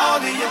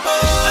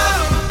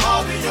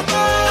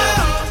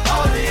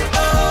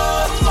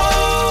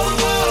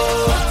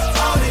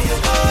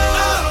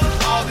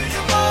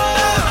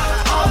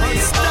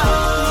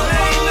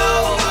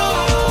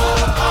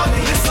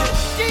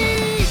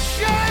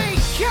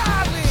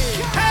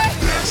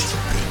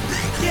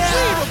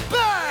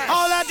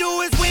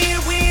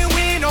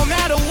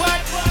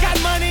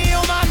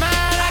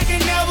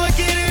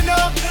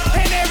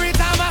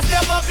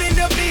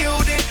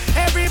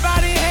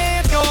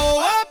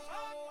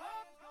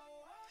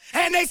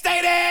 they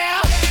stay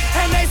there,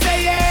 and they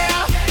say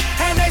yeah,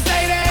 and they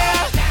stay there.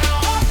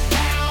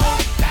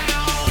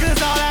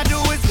 Cause all I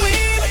do is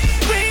win,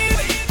 win,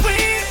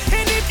 win.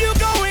 And if you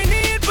going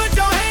in, put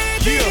your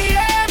hands in the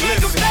air,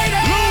 make them stay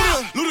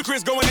there.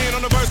 Ludacris going in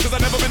on the verse, cause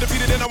I never been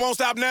defeated and I won't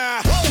stop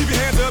now. Keep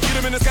your hands up, get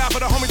them in the sky for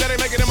the homies that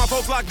ain't making it, my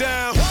folks locked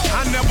down.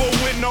 I never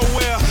went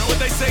nowhere, what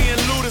they saying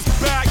Luda's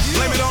back.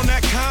 Blame it on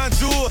that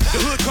conjure,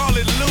 the hood call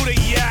it Luda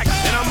Yak.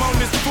 And I'm on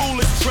this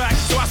foolish track,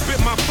 so I spit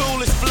my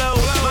foolish flow.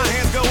 My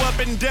hands go up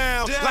and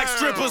down, like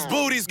strippers'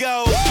 booties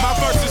go. My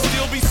verses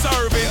still be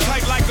serving,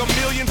 tight like a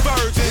million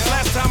virgins.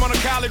 Last time on a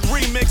college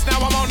remix, now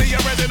I'm on the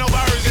original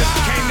version.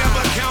 Can't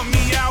never count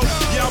me out,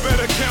 y'all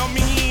better count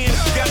me in.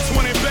 Got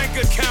 20 bank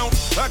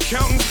accounts,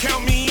 accountants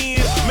count me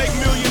in. Make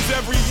millions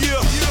every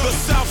year, the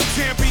South's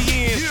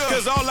champion.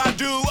 Cause all I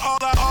do, all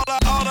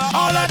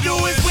I do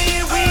is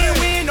win, win,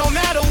 win, no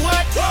matter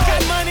what.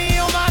 Got money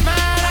on my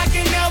mind, I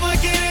can never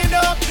get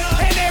enough.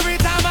 And every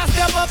time I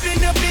step up in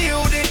the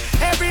building,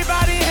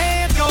 everybody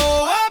hands go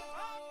up.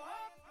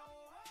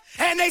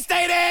 And they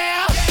stay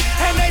there,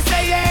 and they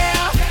say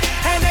yeah,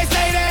 and they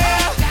stay there.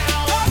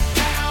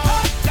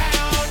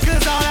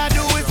 Cause all I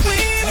do is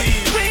win,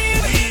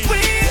 win,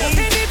 win.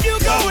 And if you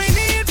going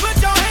in, put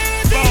your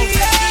hands in the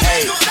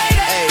air. Stay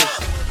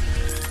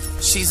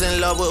there. She's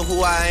in love with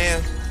who I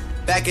am.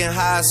 Back in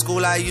high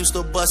school, I used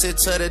to bust it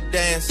to the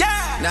dance.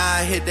 Yeah. Now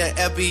I hit the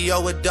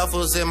FBO with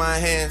duffels in my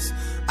hands.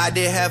 I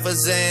did half a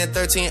Zan,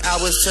 13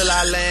 hours till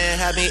I land.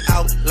 Had me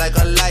out like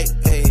a light,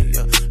 ayy,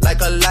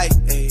 like a light,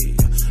 ayy,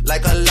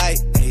 like a light,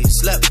 ayy.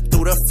 Slept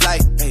through the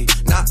flight, ayy,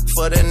 not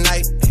for the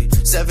night, ayy.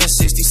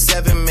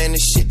 767, man,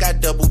 this shit got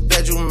double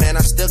bedroom, man.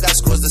 I still got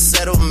scores to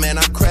settle, man.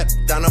 I crept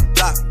down the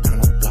block,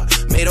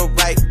 made a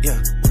right,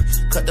 yeah.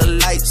 Cut the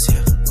lights,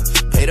 yeah.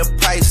 Pay the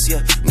price,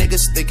 yeah.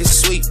 Niggas think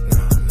it's sweet,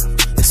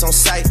 it's on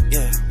sight,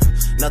 yeah.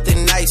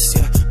 Nothing nice,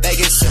 yeah.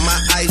 Vegas in my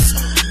ice,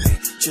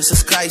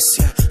 Jesus Christ,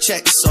 yeah.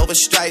 Checks over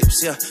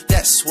stripes, yeah.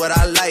 That's what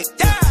I like,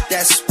 yeah.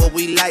 That's what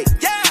we like,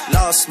 yeah.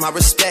 Lost my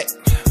respect,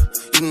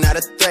 you not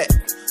a threat.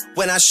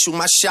 When I shoot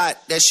my shot,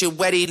 that shit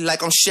wetty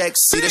like on Shaq.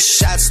 See the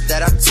shots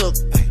that I took,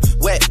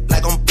 wet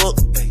like on Book,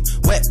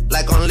 wet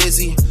like on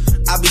Lizzie.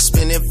 I be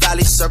spinning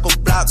valley circle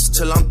blocks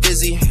till I'm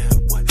dizzy.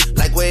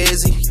 Like where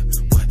is he?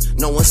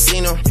 No one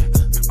seen him.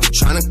 I'm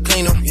tryna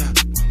clean him.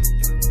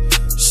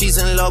 She's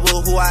in love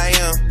with who I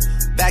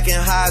am. Back in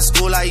high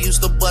school, I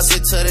used to bust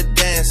it to the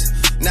dance.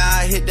 Now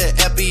I hit the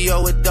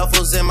FBO with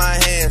duffels in my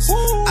hands.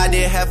 Woo. I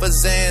did half a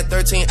Zan,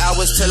 13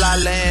 hours till I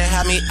land.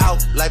 Had me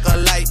out like a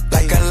light,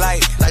 like a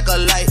light, like a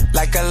light,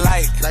 like a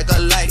light, like a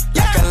light,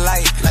 like a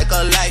light, like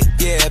a light.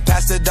 Yeah,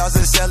 Pastor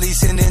Dawson Sally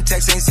sending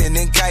texts, ain't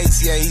sending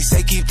kites. Yeah, he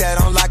say keep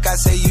that on like I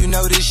say, you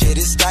know this shit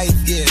is tight.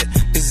 Yeah,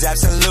 it's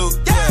absolute.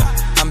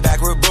 Yeah, I'm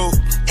back with Boot.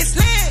 It's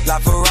lit. La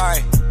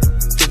Ferrari.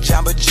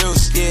 Jamba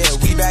Juice, yeah,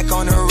 we back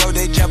on the road,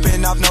 they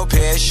jumping off no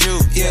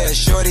parachute, yeah,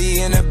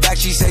 shorty in the back,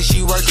 she say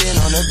she working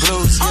on the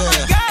glutes,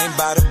 yeah, ain't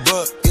by the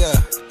book, yeah,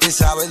 this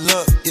how it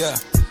look, yeah,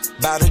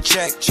 bout to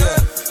check, yeah,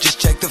 just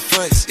check the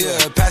foots,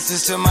 yeah, pass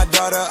this to my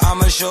daughter,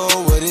 I'ma show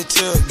her what it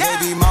took,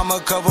 baby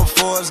mama cover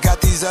Forbes, got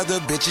these other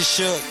bitches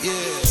shook,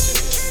 yeah.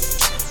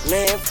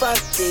 Man, fuck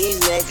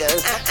these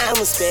niggas.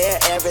 I'ma spare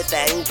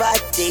everything but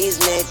these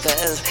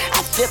niggas.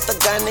 I flip a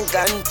gun and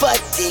gun, but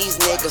these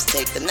niggas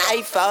take the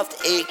knife off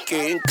the AK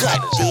and cut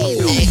these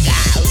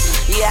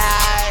niggas.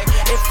 Yeah,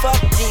 and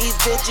fuck these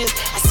bitches.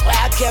 I swear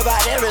I care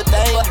about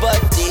everything but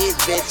these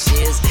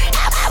bitches.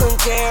 I don't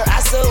care, I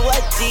so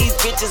what these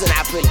bitches. And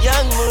I put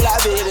young moolah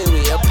baby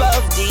way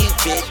above these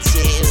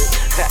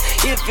bitches.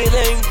 If it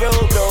ain't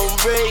broke, don't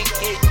break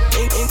it.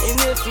 And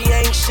if he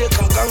ain't shook,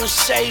 I'm gon'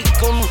 shake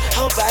him.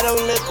 Hope I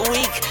don't look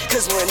weak,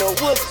 cause when a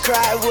wolf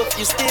cry wolf,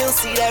 you still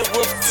see that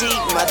wolf teeth,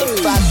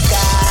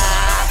 motherfucker.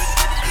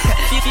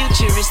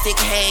 Futuristic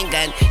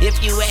handgun.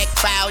 If you act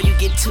foul, you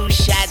get 2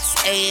 shots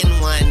and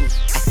 1.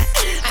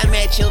 I'm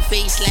at your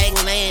face like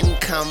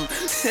Lancome.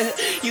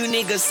 You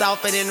niggas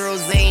softer than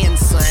Roseanne,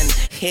 son.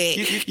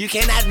 Hey, you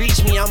cannot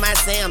reach me on my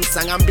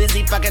Samsung. I'm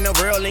busy fucking the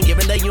world and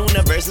giving the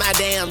universe my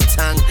damn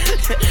tongue.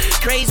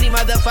 Crazy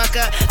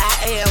motherfucker,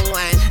 I am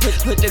one.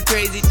 But the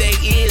crazy thing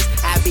is,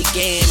 I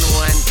began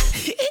one.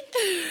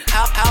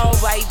 All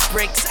white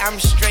bricks, I'm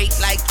straight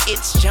like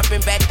it's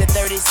jumping back to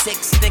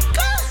 36,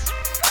 nigga.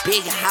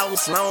 Big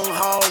house, long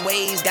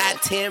hallways,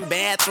 got 10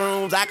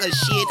 bathrooms. I could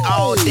shit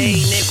all day,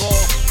 nigga.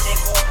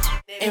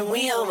 And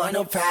we don't want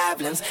no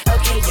problems.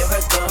 Okay, you're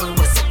a goon,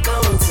 what's a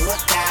goon to a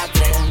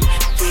goblin?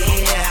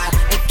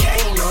 Yeah, it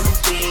came on the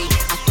beat.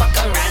 I fuck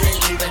around and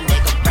leave a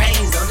nigga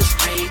brains on the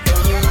street.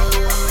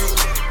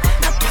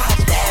 Now pop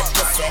that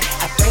pussy.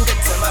 I bring her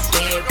to my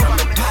bedroom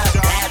and pop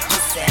that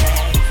pussy.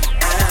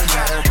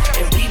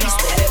 And we be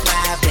steady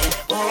vibing,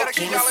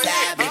 walking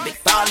inside, baby,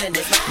 falling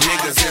in my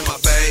niggas in my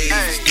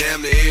face,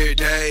 damn near every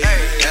day.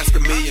 Ask a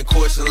million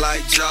questions. question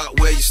like Jock,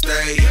 where you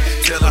stay?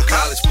 Tell them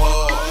College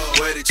Park,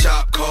 where the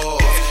chop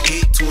cars.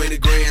 Hit 20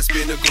 grand,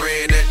 spend a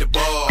grand at the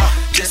bar.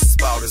 Just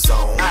about his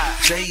own,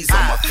 J's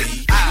on my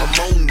feet. I'm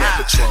on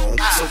that Patron,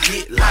 so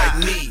get like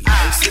me.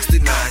 I'm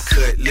 69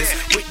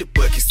 Cutlass with the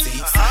bucket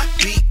seats.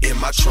 Beat in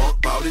my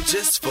trunk, bought it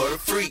just for the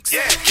freaks.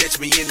 Catch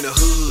me in the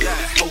hood,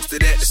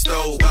 posted at the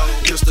stove.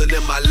 Pistol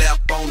in my lap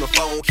on the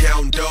phone,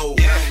 counting dough.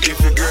 If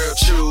your girl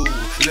choose,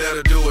 let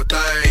her do a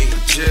thing.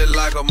 Just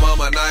like a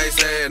mama,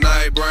 nice and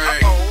night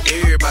brain.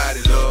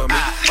 Everybody love me,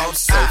 I'm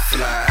so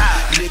fly.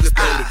 Nigga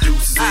throw the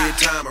deuces every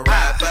time I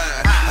ride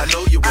by. I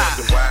know you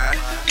wonder why,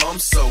 I'm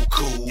so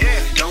cool.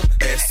 Don't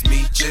ask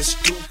me,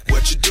 just do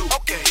what you do.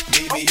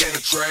 Meet me in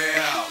the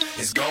trail,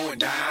 it's going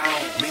down.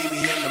 Meet me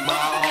in the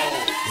mall,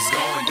 it's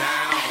going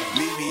down.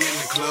 Meet me in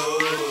the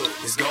club,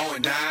 it's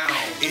going down.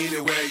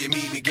 Anywhere you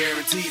meet me,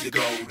 guaranteed to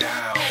go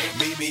down.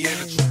 Meet me in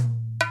the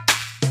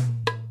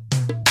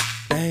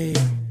Hey,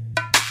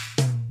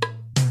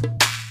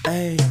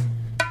 hey,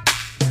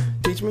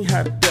 teach me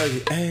how to dug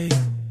it, hey.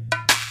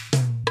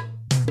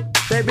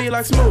 They be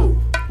like Smooth,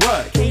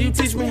 what? Can you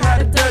teach me how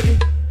to dug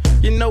it?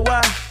 You know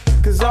why?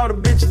 Cause all the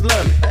bitches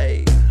love me,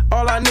 hey.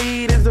 All I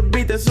need is a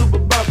beat that's super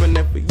bumpin'.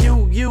 And for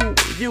you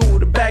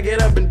to back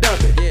it up and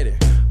dump it. Get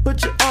it.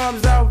 Put your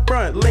arms out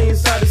front, lean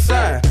side to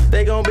side.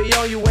 They gon' be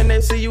on you when they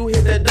see you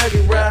hit that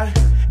Dougie ride.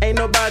 Ain't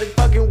nobody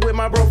fucking with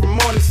my bro from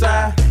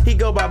Morningside. He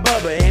go by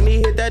Bubba and he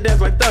hit that dance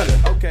like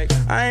thunder. Okay,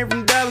 I ain't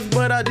from Dallas,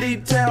 but I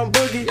deep town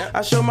boogie.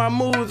 I show my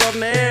moves off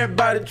to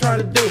everybody trying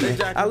to do me.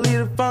 I lead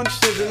the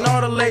functions and all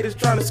the ladies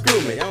trying to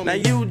screw me. Now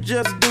you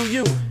just do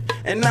you,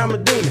 and I'ma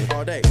do me.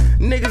 All day.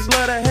 Niggas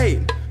love to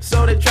hate,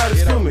 so they try to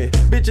screw me.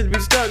 Bitches be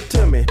stuck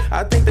to me,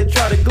 I think they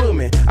try to glue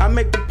me. I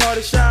make the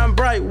party shine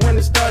bright when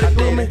it started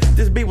glooming.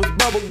 This beat was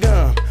bubble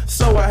gum,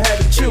 so I had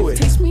to chew it.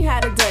 Teach me how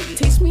to Dougie.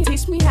 Teach me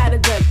how to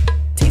Dougie.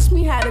 Teach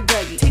me how to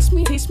Dougie. Teach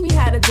me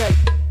how to Dougie.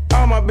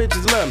 All my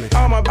bitches love me.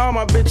 All my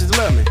bitches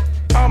love me.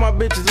 All my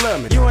bitches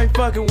love me. You ain't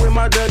fucking with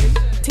my Dougie.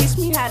 Teach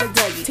me how to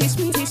Dougie. Teach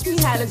me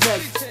how to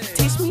Dougie.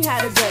 Teach me how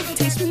to Dougie.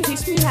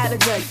 Teach me how to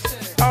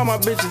Dougie. All my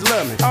bitches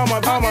love me. All my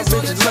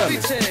bitches love me.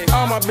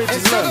 All my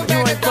bitches love me.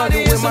 You ain't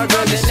fucking with my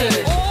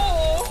Dougie.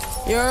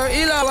 Yo,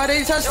 Eli, why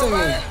they testing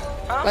me?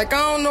 Like,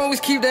 I don't always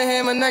keep that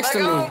hammer next to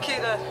me.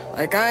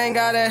 Like, I ain't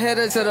got that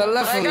header to the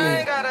left of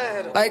me.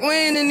 Like, we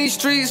ain't in these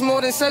streets more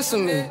than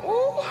sesame.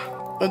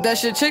 If that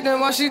shit chick, then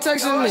why she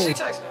texting me?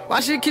 Why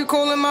she keep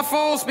calling my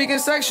phone, speaking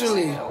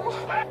sexually?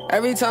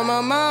 Every time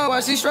I'm out, why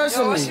she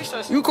stressing me?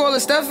 You call her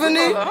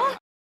Stephanie? I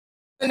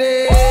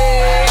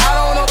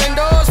don't open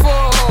doors for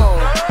her.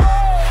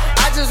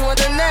 I just want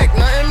the neck,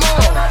 nothing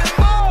more.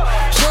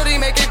 Shorty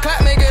make it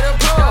clap, make it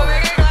applaud.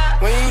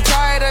 When you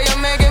tired of your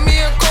man, give me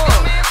a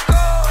call.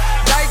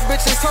 Like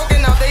bitches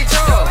talking out they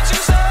jaw.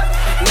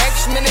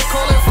 Next minute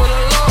calling for the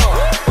law.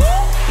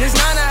 This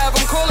 9 I have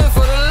them calling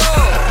for the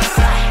law.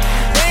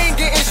 They ain't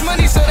getting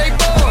money, so they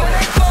bored.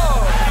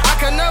 I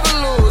can never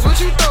lose, what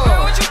you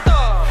thought?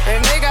 And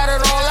they got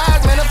it on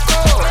live, man, of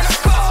course.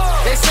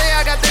 They say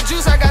I got the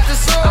juice, I got the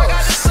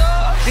sauce.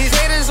 These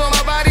haters on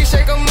my body,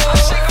 shake them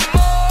more.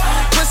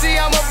 Pussy,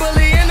 I'm a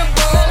bully in the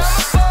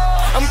boss.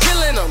 I'm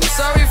killing them,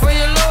 sorry for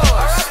your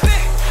loss.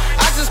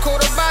 I just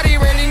caught a body,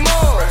 Randy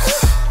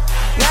Moss.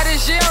 Now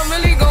this year I'm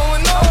really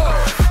going off.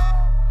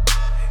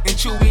 And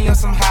Chewy on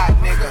some hot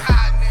nigga.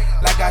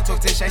 Like I talk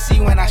to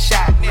Shicey when I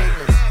shot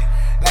niggas.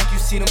 Like you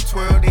see them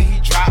twirl, then he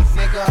drop,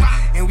 nigga.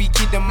 And we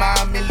keep the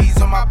mind millies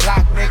on my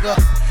block, nigga.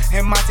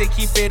 And Monte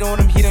keep it on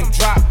him, he done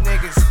drop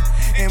niggas.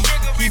 And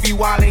he be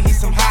wildin', he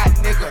some hot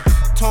nigga.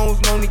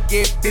 Tones known to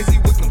get busy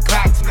with them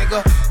Glocks,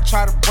 nigga.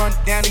 Try to run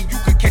down and you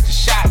could catch a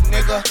shot,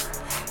 nigga.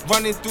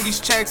 Running through these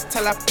checks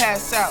till I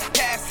pass out.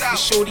 And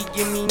shorty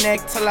give me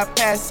neck till I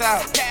pass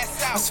out.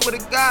 I swear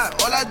to God,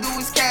 all I do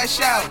is cash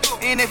out.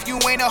 And if you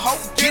ain't a hoe,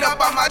 get up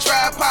on my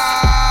trap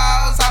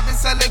house. I've been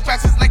selling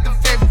cracks since like the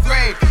 5th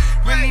grade.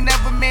 Really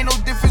never made no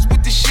difference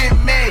with the shit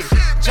made.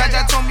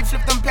 Jaja told me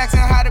flip them packs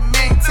and how to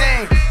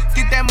maintain.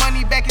 Get that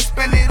money back and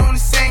spend it on the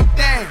same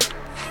thing.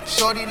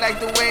 Shorty like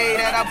the way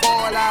that I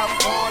ball out.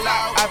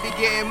 I be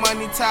getting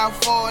money till I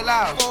fall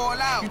out.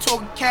 You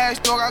talking cash,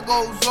 dog, I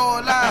go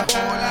all out.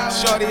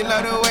 Shorty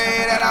love the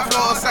way that I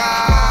floss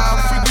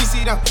out. Free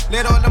greasy them,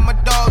 let all of my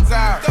dogs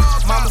out.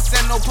 Mama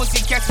send no pussy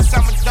cats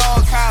inside my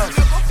dog house.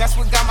 That's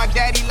what got my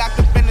daddy locked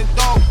up in the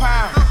dog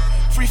pound.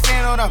 Free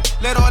fan on them,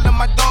 let all of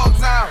my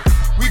dogs out.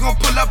 We gon'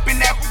 pull up in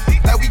that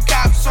like we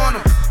cops on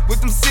them. With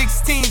them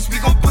 16s,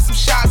 we gon' put some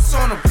shots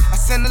on them. I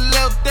send a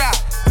little dot,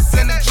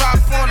 send a drop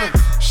on them.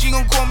 She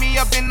gon' call me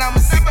up and I'ma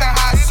sit the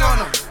hots on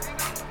them.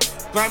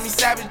 Grammy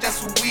Savage,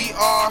 that's what we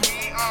are.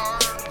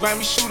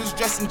 Grammy shooters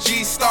dressed in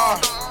G-Star.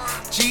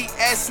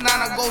 GS9,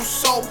 I go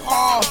so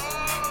hard.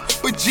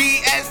 But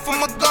GS for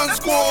my gun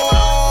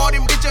squad.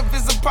 And bitch, if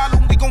it's a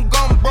problem, we gon'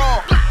 gun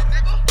brawl.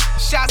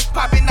 Shots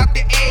popping out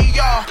the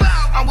AR.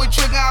 I'm with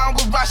Trigger, I'm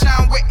with Rasha,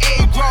 I'm with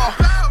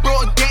A-Raw.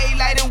 Broad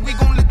daylight and we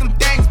gon' let them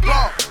things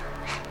block.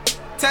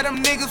 Tell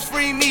them niggas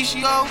free me,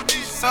 yo.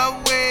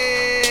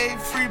 Subway,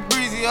 free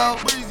Breezy, yo.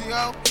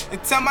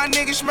 And tell my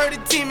niggas murder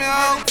team,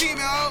 yo.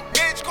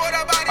 Bitch, call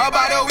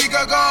About a week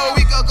ago.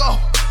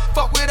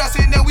 Fuck with us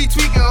and then we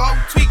tweaking, ho.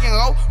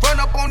 Run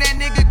up on that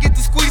nigga, get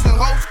the squeezing,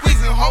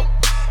 ho.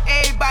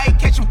 Everybody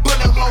catching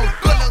bullet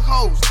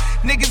holes.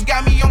 Niggas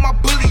got me on my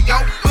bully, yo.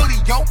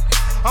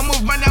 I'ma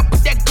run up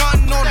with that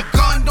gun on him.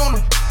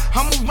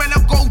 I'ma run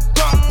up, go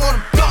dumb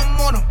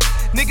on him.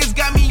 Niggas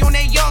got me on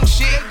that young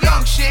shit.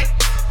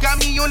 Got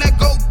me on that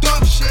go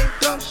dumb shit.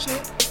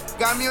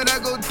 Got me on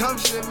that go dumb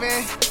shit,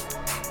 man.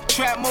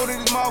 Trap mode in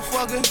this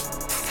motherfucker.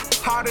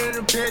 Hotter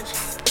than a bitch.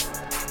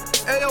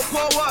 Hey, yo,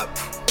 pull up.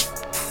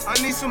 I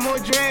need some more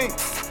drink.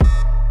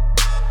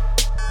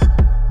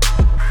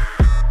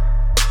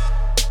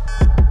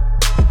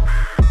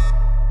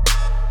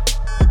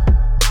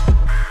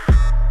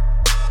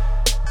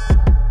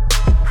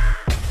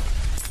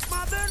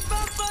 Modern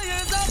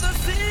vampires of the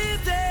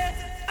city,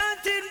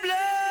 hunting blood.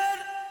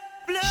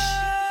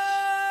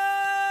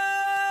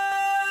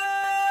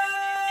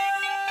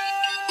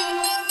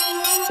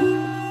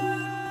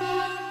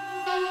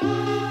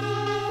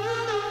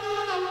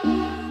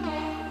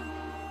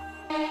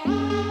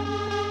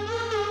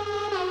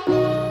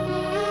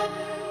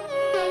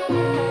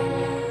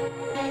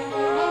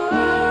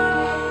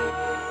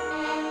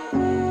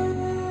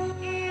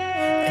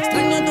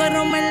 Extraño tu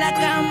aroma en la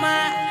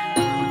cama,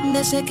 de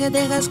ese que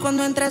dejas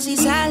cuando entras y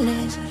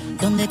sales.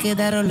 ¿Dónde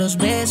quedaron los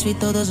besos y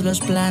todos los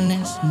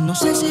planes? No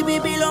sé si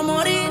vivir o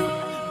morir.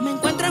 Me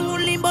encuentro en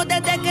un limbo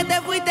desde que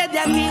te fuiste de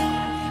aquí.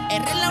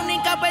 Eres la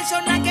única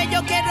persona que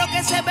yo quiero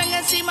que se ven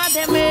encima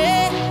de mí.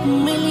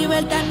 Mi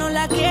libertad no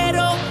la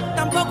quiero,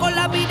 tampoco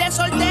la vida de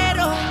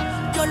soltero.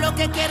 Yo lo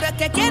que quiero es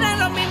que quieran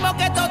lo mismo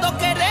que todos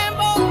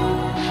queremos.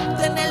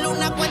 Tener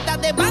una cuenta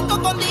de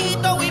banco con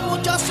dígitos y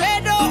muchos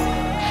ceros.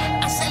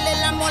 Hacerle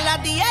el amor a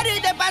diario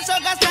y de paso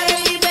gastar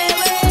en mi bebé.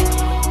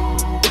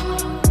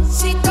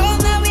 Si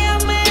todavía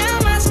me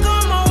amas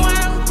como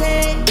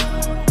antes,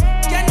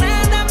 ya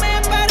nada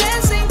me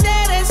parece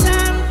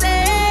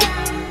interesante.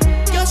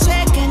 Yo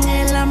sé que en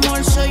el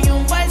amor soy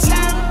un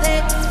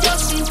falsante. Yo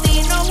sin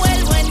ti no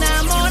vuelvo a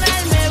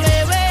enamorarme,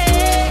 bebé.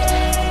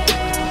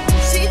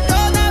 Si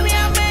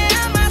todavía me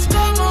amas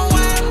como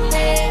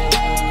antes,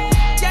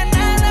 ya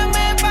nada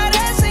me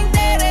parece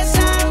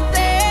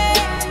interesante.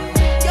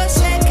 Yo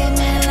sé que en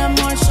el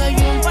amor soy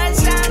un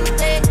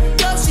falsante.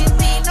 Yo sin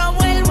ti no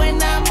vuelvo a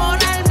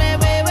enamorarme,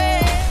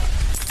 bebé.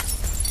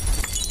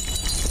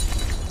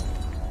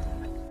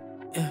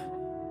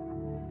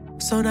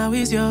 So now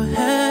he's your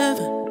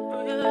heaven.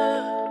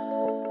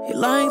 You're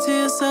lying to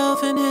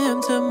yourself and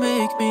him to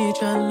make me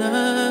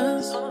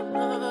jealous.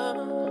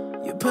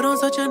 You put on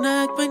such an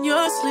act when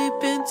you're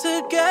sleeping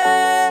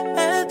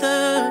together.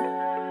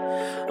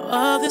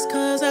 All this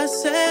cause I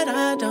said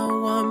I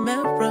don't want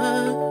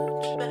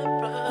marriage.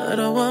 I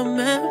don't want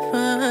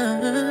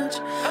marriage.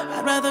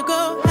 I'd rather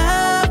go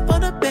half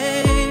on a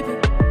baby,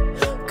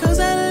 cause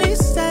at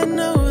least I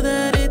know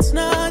that it's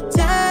not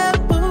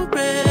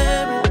temporary.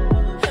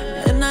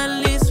 And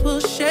at least we'll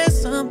share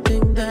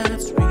something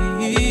that's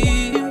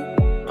real.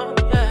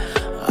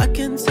 I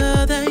can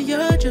tell that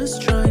you're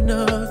just trying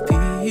to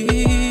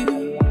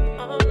feel.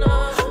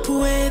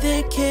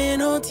 Puede que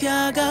no te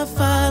haga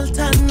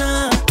falta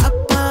nada,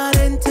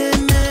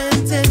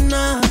 aparentemente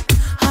nada.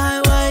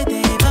 Highway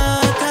de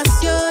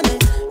vacaciones,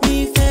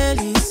 mi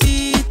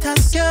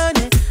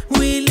felicitaciones.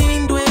 Muy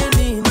lindo el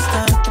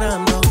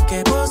Instagram lo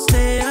que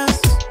posteas,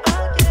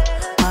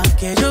 pa'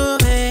 que yo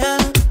vea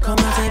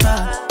cómo te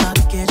va, pa'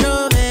 que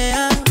yo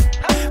vea.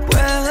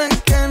 Puede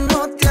que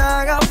no te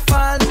haga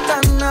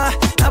falta nada,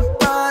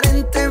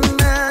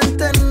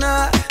 aparentemente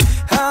nada.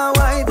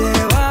 Hawaii de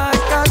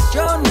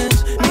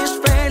vacaciones, mis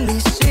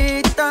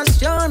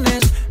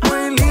felicitaciones.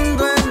 Muy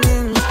lindo en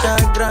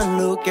Instagram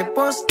lo que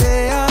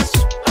posteas,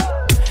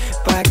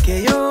 pa'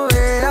 que yo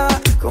vea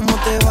cómo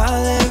te va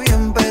de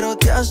bien, pero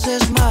te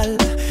haces mal,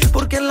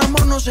 porque el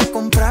amor no se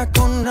compra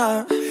con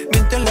nada.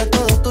 Miéntele a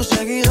todos tus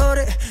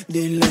seguidores,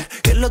 dile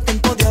que los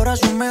tiempos de ahora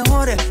son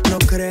mejores. No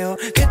creo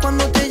que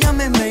cuando te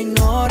llame me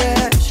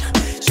ignores,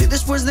 si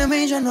después de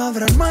mí ya no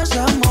habrán más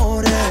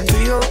amores. Tú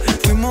y yo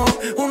fuimos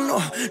uno,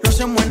 no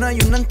hacemos nada y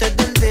uno antes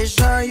del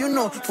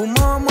desayuno.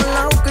 Fumábamos el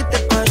agua que te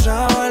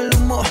pasaba el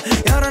humo,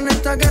 y ahora en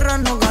esta guerra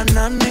no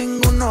gana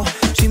ninguno.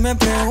 Si me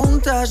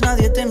preguntas,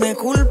 nadie tiene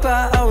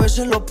culpa. A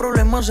veces los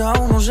problemas a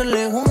uno se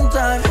le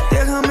juntan.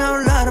 Déjame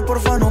hablar,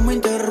 porfa, no me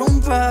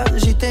interrumpas.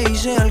 Si te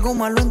hice algo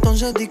malo,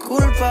 entonces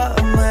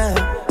discúlpame.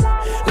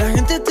 La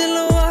gente te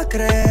lo va a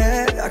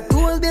creer.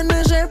 Actúas bien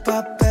ese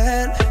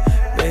papel,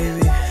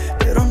 baby,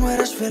 pero no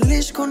eres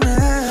feliz con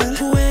él.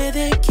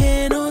 Puede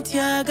que no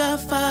te haga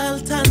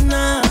falta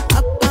nada,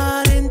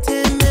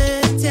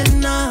 aparentemente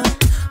nada.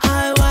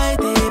 Highway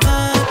de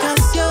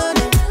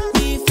vacaciones,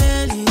 mi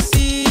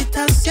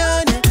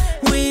felicitaciones.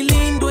 Muy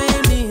lindo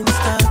en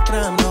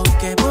Instagram lo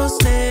que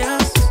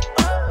posteas,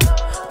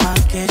 pa'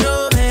 que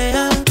yo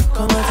vea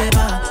cómo te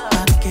va,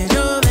 pa' que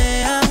yo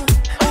vea.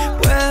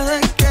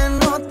 Puede que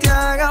no te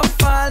haga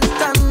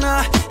falta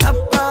nada,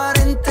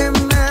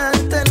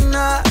 aparentemente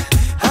nada.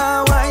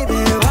 Hawaii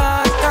de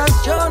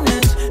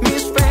vacaciones,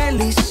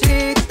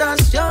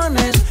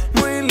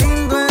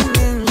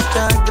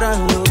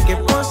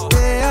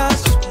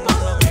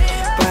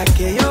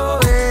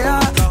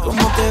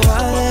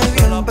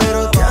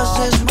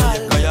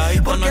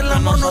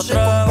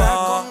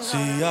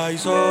 hay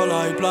sol,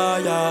 hay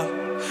playa.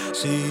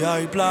 Si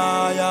hay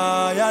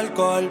playa, hay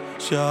alcohol.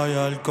 Si hay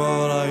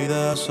alcohol, hay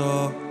de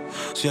eso.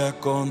 Si es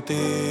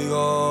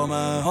contigo,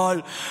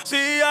 mejor. Si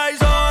hay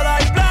sol,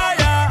 hay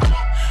playa.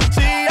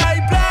 Si hay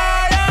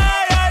playa,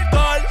 hay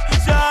alcohol.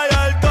 Si hay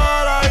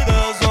alcohol, hay de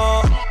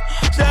eso.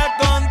 Si es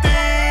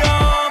contigo,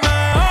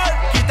 mejor.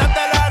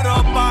 Quítate la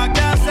ropa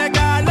que hace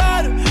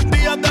calor.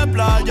 Días de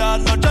playa,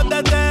 noches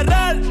de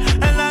terror.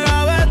 En la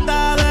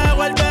gaveta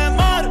dejo el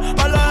temor.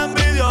 Pa' la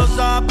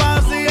envidiosa,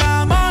 paz y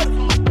amor.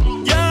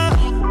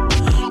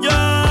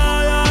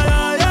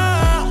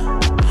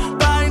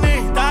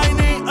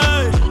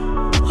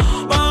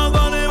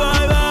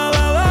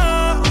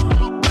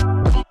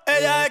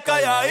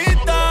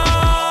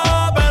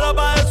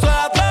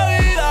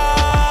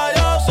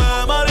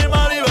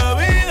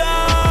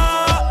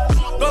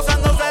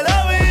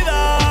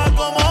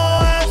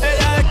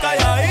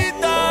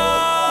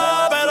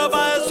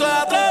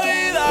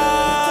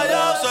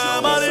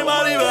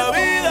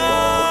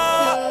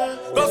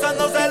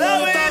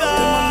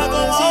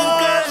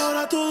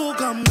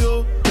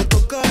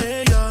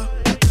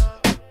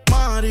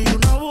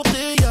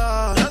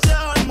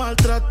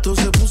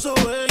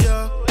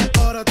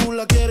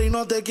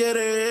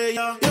 Quiere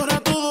ella y ahora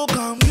todo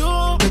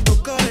cambió, me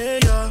toca a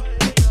ella.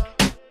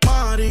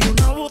 Mari,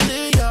 una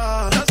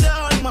botella, gracias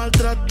al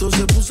maltrato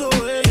se puso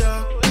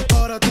ella.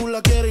 Ahora tú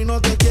la quieres y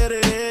no te quiere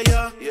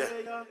ella.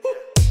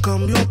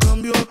 Cambió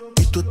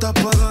y tú estás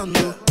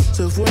pagando.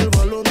 Se fue el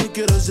balón y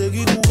quieres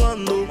seguir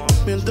jugando.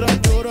 Mientras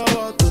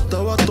lloraba, tú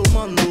estabas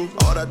tomando.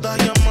 Ahora estás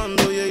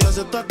llamando y ella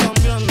se está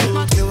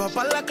cambiando. Que va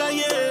para la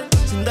calle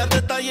sin darte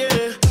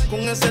detalles.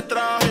 Con ese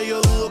traje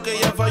yo dudo que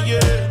ella fallé.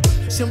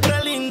 Siempre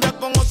linda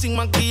con o sin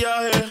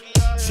maquillaje.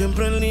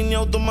 Siempre en línea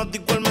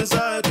automático el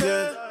mensaje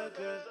que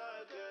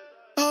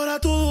ahora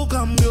todo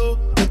cambió,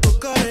 me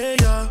toca a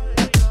ella.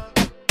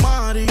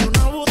 Mari,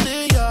 una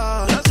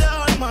botella, gracias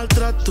al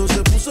maltrato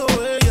se puso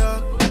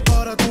ella.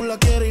 Ahora tú la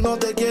quieres y no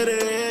te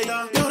quiere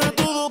ella. Y ahora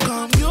todo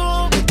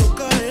cambió, me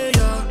toca a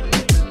ella.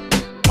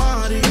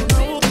 Mari, una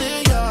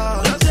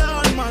botella, gracias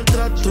al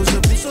maltrato se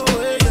puso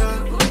ella.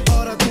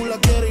 Ahora tú la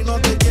quieres y no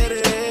te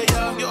quiere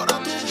ella. Y ahora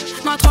tú.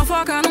 Ma 3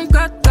 fois canon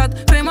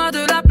 4-4, fais-moi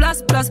de la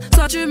place.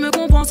 Soit tu me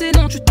comprends,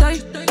 sinon tu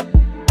tailles.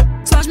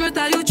 Soit je me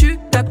taille ou tu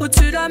tapes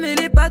au-dessus d'âme et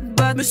les pattes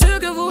battent. Monsieur,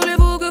 que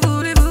voulez-vous, que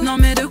voulez-vous? Non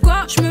mais de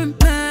quoi je me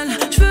mêle?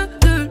 Je veux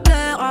de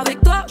l'air,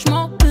 avec toi je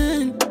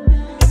m'emmène.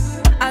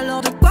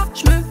 Alors de quoi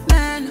je me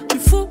mêle? Tu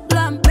fous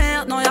la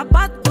merde, non y'a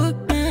pas de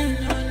repère.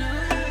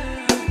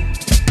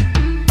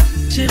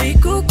 Chérie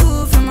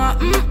Coco, fais-moi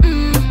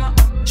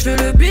Je veux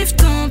le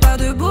bifton, pas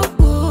de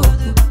bobo.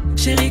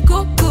 Chérie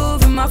Coco,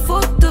 veux ma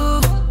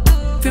photo.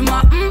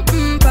 Fais-moi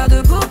pas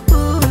de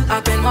bobo.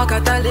 Appelle-moi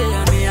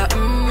Catalina, mia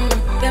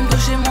T'aimes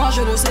toucher moi,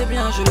 je le sais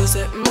bien, je le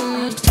sais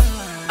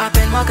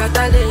Appelle-moi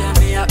Catalina,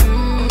 mia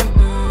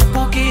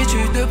Pour qui tu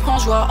te prends,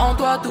 joie en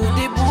toi, tout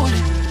déboule.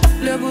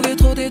 Le bouquet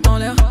trop t'es dans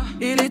l'air,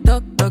 il est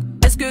toc toc.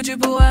 Est-ce que tu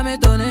pourrais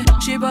m'étonner?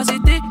 J'sais pas si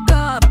t'es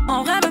cap,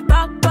 en vrai me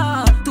parle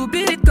pas. Tout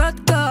billet code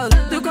code,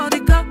 de quand t'es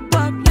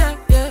capable,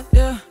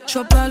 yeah.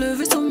 J'vois pas le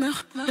vaisseau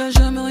mère, y'a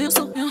jamais rien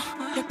sans rien.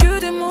 Y'a que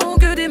des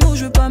mots,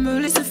 je veux pas me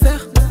laisser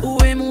faire. Où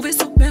est mon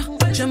vaisseau mère?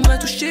 J'aimerais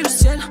toucher le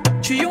ciel.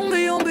 J'suis yombe,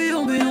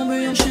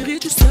 chérie,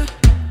 tu sais.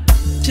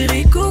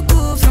 Chérie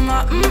Coco,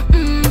 fais-moi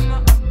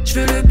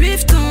J'veux le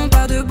bifton,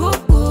 pas de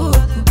bobo.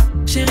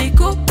 Chérie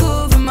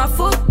Coco, veux ma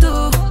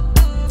photo.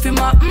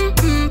 Fais-moi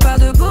pas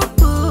de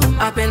bobo.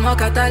 Appelle-moi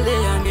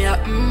Catalina, mia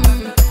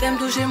T'aimes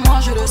toucher moi,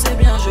 je le sais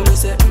bien, je le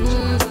sais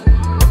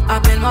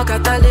Appelle-moi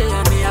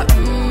Catalina, mia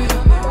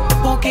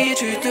Pour qui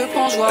tu te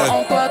prends, joie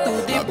en toi, tout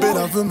déboule.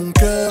 La belle veut mon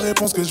cœur et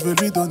pense que je vais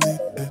lui donner.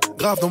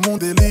 Grave dans mon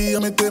délire,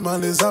 mettez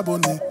mal les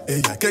abonnés. Et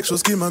y a quelque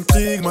chose qui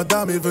m'intrigue,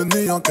 madame est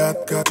venue en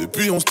 4x4.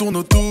 Depuis on se tourne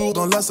autour,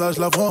 dans la salle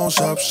je la vois en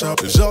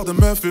chap-chap. Le genre de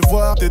meuf fait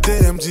voir tes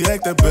DM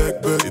direct et bug.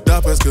 Et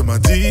d'après ce que m'a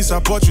dit, sa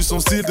pote, je suis son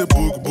style de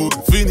book.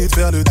 Fini de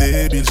faire le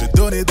débile, j'ai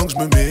donné donc je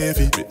me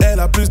méfie. Mais elle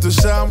a plus de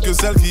charme que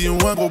celles qui ont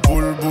un gros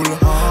boule. Ouais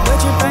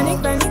tu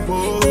paniques,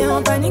 t'es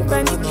en panique.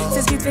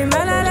 C'est ce qui te fait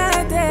mal à la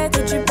tête,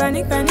 et tu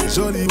paniques.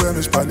 Jolie ouais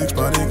mais j'panique.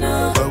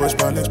 Ouais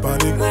j'panique.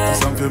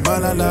 Ça me fait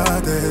mal à la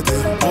tête.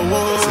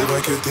 C'est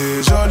vrai que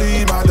t'es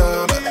jolie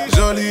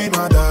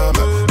madame,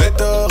 mais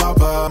t'auras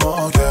pas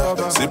mon cœur.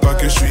 C'est pas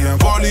que je suis un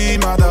poli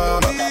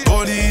madame,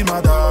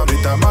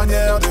 et ta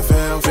manière de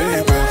faire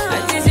fait peur. À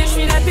tes yeux je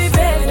suis la plus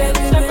belle,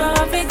 je serai pas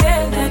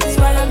infidèle.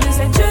 Sois l'homme de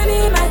cette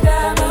jolie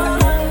madame.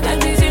 À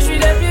tes yeux je suis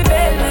la plus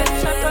belle,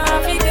 je serai pas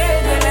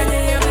infidèle. La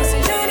meilleure de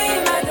ces jolies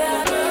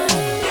madame.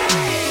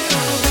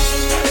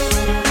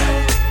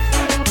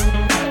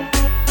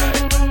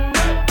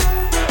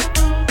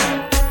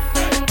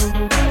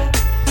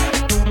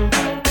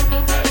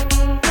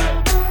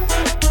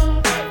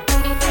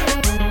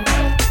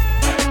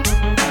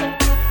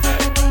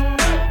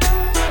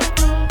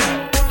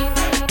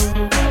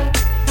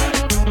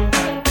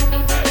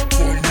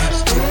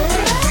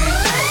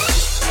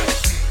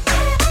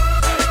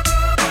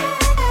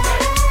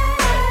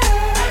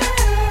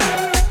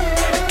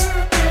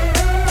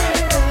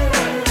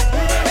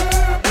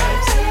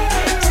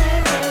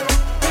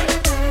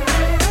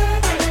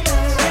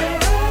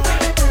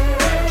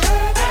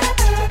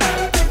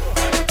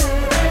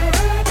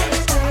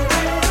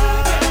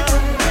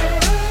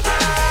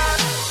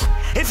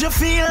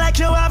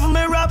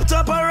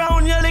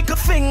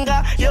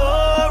 finger,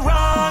 you're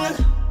wrong.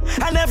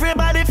 And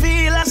everybody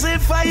feel as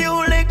if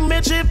you lick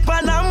me chip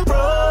and I'm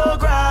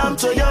programmed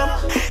to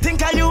you.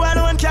 Think you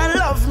alone can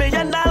love me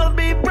and I'll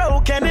be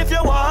broken if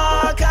you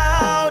walk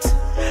out.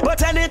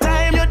 But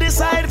anytime you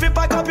decide to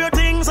pack up your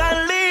things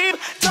and leave,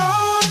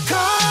 don't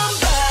come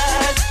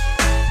back.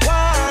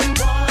 One,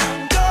 go,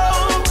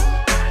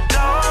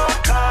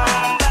 don't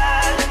come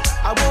back.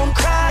 I won't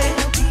cry,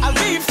 I'll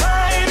be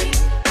fine.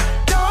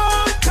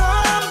 Don't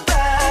come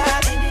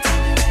back.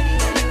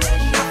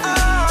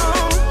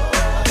 Oh,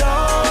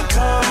 don't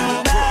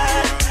come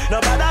back.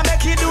 Nobody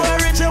make you do a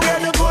ritual where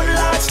the good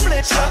Lord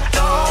split you.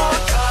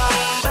 Don't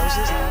come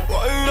back.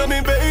 Why me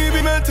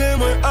baby, mettez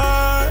moi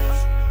heart.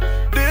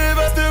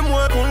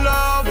 Dévaste-moi qu'on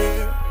l'arme.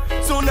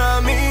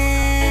 Tsunami.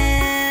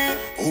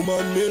 Oh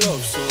man, me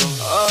love so.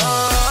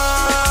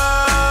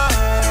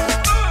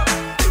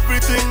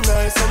 Everything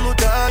nice, I'm not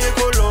dying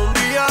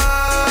Colombia.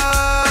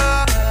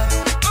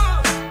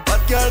 Pas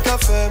de gal qu'a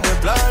fait, moi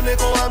planer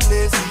qu'on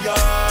amnésia.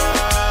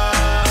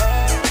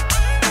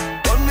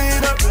 1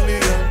 in a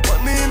billion,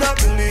 1 in a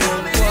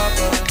billion,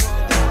 papa.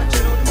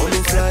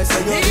 Money fly,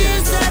 say you're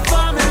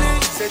family.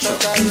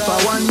 If I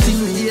want thing,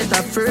 me hate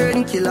a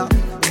fern killer.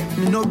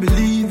 Me no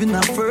believe in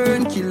a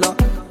fern killer.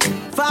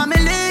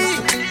 Family,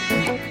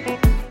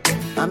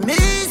 and me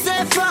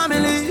say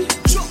family.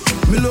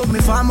 Me love me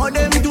fam,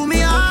 them do me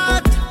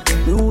heart.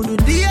 Me would do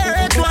the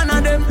hurt one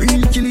of them.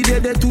 Real kill it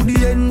dead to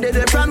the end,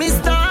 dead from me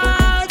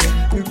start.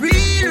 Me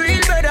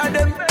real better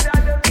them.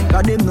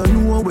 Cause them no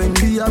know when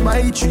we a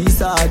buy 3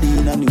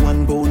 sardines and the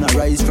 1 pound a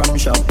rice from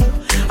shop.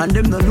 And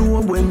them no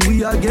know when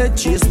we a get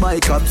chased by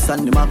cops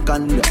and the mac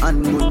and the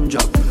handgun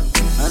job.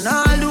 And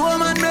all the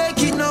woman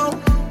make it now.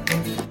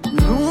 Me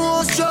know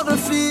how struggle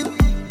feel.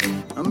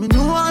 And me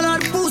know all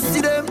that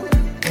pussy them.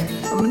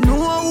 And me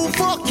know who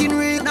fucking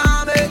real.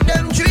 Now make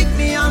them trick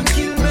me and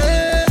kill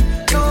me.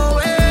 No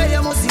way,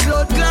 you must see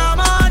blood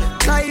glamour.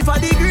 Life are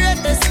the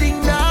greatest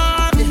thing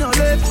that me no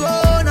left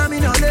phone and me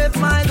no left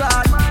my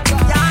God.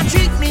 Can't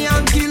trick me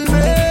and kill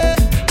me.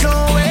 No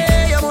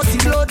way, you must see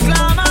blood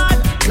glamour.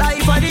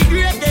 Life are the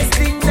greatest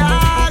thing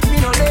that me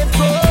no left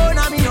phone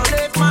and me no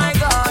left my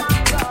God.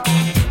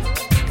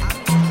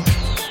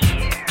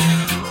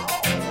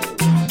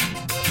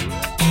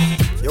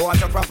 You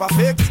want a proper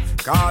fix?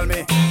 Call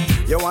me.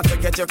 You want to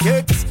get your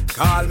kicks?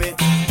 Call me.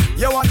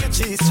 You want your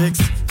cheese chicks?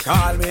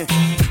 Call me.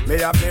 Me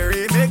have the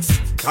remix?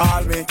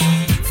 Call me.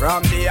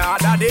 From the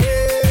other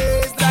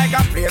days, like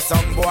I play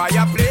some boy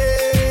I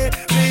play.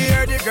 Me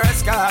hear the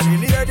girls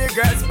calling, hear the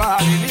girls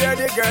bawling, hear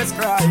the girls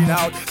crying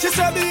out. She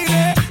said, "Baby,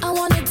 I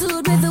want a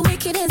dude with the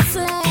wickedest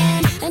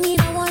slang. I need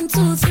a 1,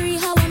 2, 3,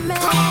 how I'm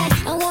mad.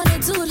 I want a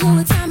dude who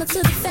would time it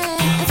to the fan.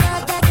 I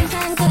thought that can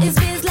hang, but his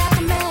biz like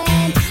a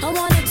man. I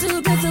want a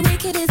dude with the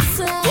wickedest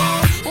slang.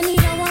 I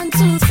need a 1,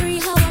 2, 3,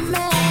 how I'm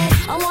mad.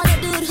 I want a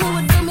dude who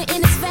would do me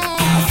in his van.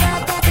 I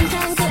thought that can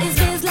hang, but his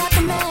biz like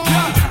a man.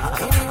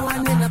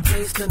 Anyone in a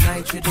place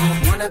tonight, you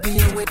don't wanna be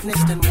a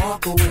witness, then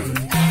walk away.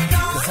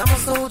 Cause I'm a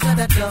soldier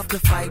that love to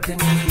fight,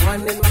 and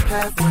anyone in my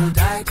path will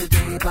die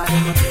today. But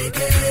I'm a AK,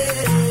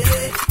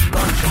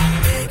 gunshot,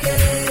 AK,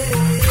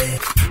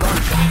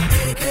 gunshot,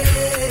 AK,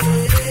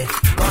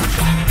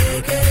 gunshot,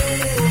 AK,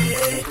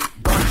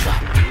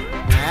 gunshot.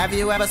 Have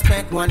you ever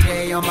spent one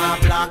day on my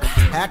block?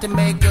 Had to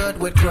make good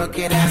with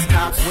crooked ass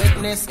cops.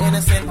 Witness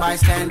innocent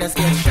bystanders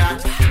get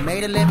shot.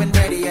 Made a living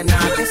ready or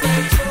not. Just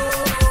stay true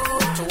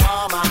to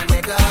all my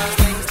niggas.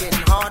 Things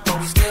getting hard, but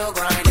we still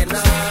grinding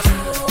up.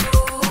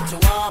 To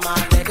all my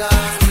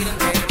niggas, we done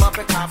made them up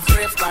in cop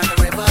strips by the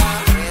river.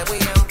 Yeah, we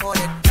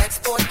imported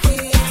export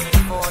keys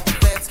before the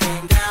feds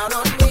came down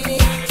on me.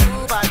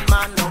 True bad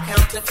man, no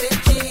counterfeit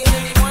keys.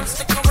 Anyone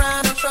stick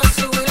around and trust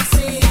you will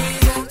see.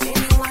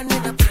 Anyone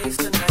in a place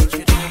tonight,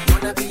 you don't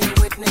wanna be a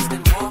witness,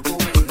 then walk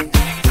away.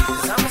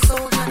 Cause I'm a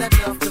soldier that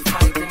love to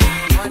fight, and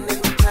anyone in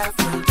the path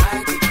will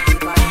die today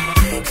by my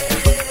AK.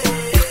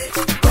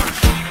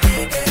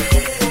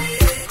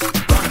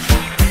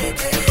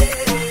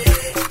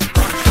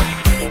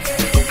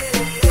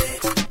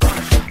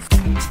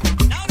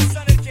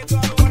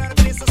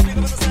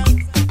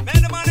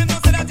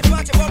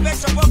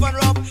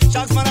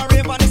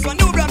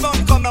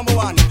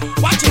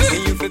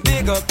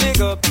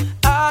 Big up,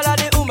 all of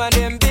the woman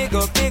them big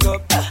up,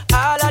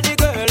 all of the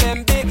girl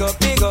them big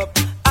up,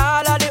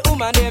 all of the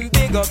woman them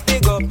big up,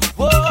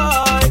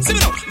 whoa. See me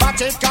now,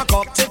 match it, cock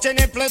up, titty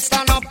nipple,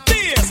 stand up,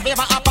 tears.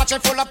 Favor Apache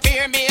full of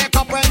peer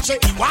makeup when she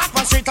walk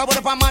on street, I would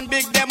have a man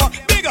big them up,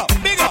 big up.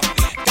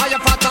 Got your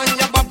fat on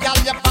your bob, gal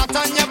your fat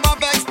on your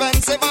bob,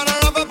 expensive and I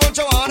love it, put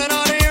you on and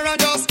on here and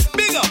just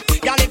big up.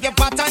 Gal if your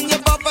fat on your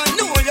bob, I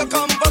know you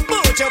come, but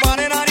put you on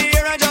and on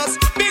here and just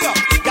big up.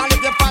 Gal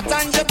if your fat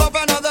on your bob,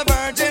 another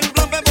virgin.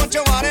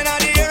 You want it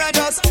out here and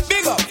just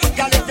big up.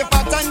 Girl, if you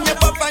fat and you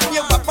pop and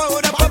you pop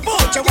out up a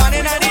boat, you want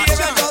it out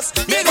here and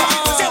just big up.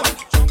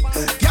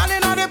 Girl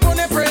inna the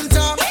pony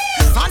printer,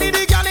 I need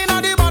the girl inna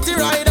the body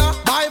rider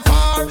by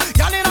far.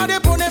 Girl inna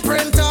the pony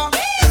printer,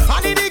 I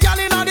need the girl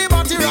inna the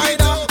body rider.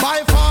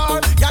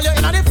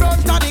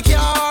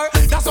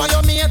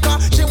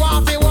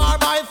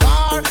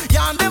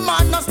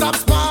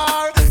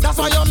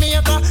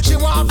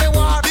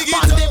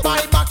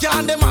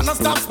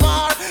 stop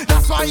spar.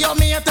 That's why your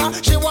mate,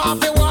 she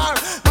want the war.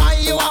 Buy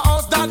you a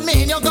house, that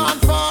mean you gone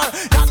far.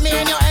 That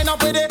mean you end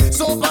up with a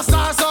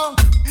superstar song.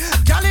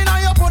 Girl inna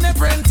your pony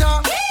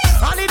printer,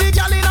 only the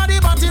girl inna the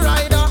body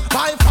rider.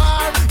 By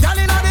far, girl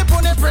inna the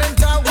pony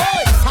printer.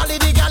 Whoa, only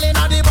the girl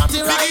inna the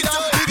body rider.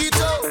 Big it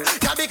up,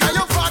 girl because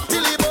you fat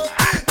till you book.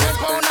 10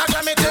 pound a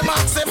gram it the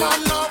maximum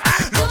now.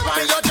 Look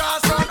on your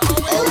jaws run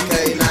away.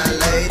 Okay, now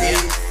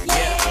ladies,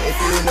 if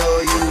you know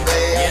you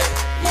bad,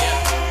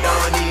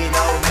 don't need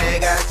no man,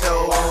 got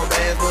your own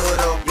bands, put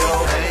up your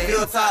hand. You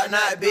talk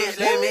not, bitch,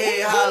 let me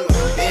hear you holler.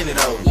 Bend it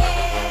over,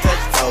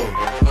 touch your toe,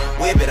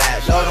 whip it out,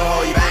 show them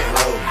how you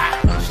bankroll.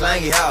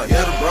 Slang it out, you're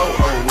the bro,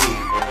 whole week.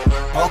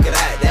 Poke it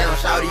out, down,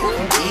 shout you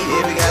can eat.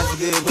 If you got some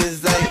good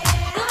pussy,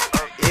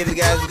 if you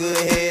got some good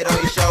head on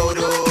your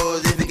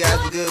shoulders, if you got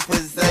some good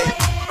pussy,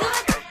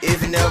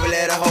 if you never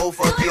let a hoe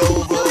fuck you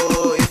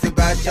over, if you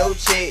bout your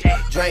chick,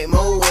 drink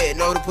more wet,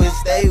 know the pussy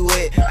stay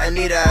wet. I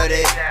need all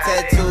that,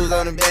 tattoos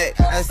on the back,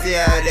 I see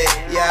all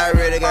that. Yeah, I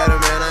already got a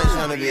man, I'm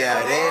tryna be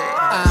out there.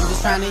 I'm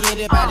just trying to hit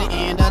it by the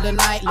end of the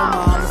night. Lil'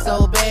 mama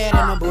so bad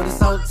and my booty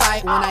so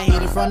tight. When I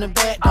hit it from the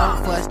back,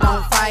 don't fuss,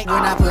 don't fight.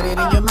 When I put it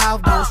in your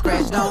mouth, don't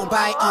scratch, don't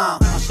bite. I'm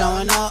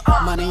showing up,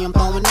 money I'm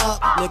blowing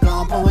up, liquor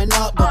I'm pouring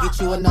up. Go get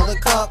you another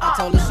cup. I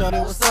told her shorty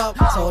what's up,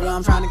 told her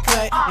I'm trying to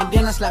cut, and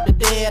then I slapped the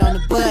dead on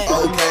the butt.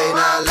 Okay,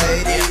 now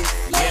ladies,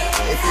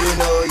 if you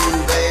know you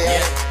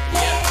bad,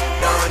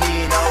 don't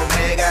need no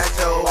man, got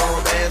your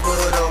own bands,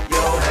 put up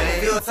your hand.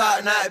 If you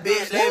talk not,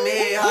 bitch, let me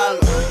hear you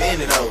holler.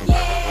 Bend it over,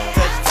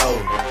 touch your toe,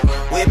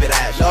 whip it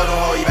out, show them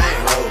how you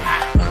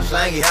bankroll.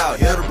 Slang it out,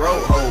 you're the bro,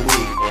 whole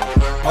week.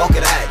 Poke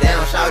it out,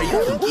 down, shout you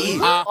can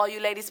eat. All you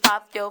ladies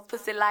pop your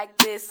pussy like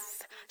this.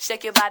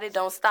 Shake your body,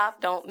 don't stop,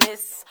 don't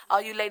miss.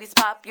 All you ladies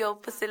pop your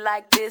pussy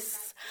like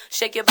this.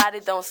 Shake your body,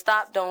 don't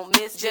stop, don't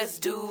miss.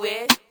 Just do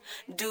it,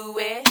 do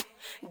it,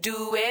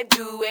 do it,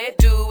 do it,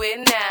 do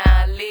it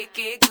now. Lick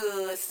it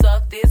good,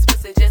 suck this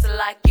pussy just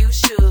like you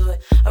should.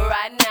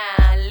 Right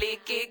now,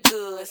 lick it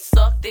good,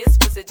 suck this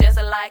pussy just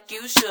like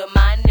you should.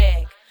 My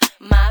neck,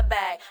 my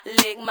back,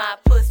 lick my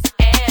pussy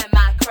and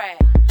my crack.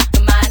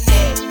 My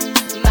neck,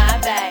 my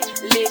back,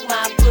 lick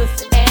my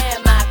pussy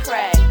and my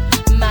crack.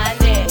 My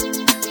neck,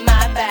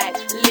 my back,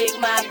 lick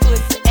my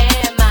pussy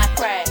and my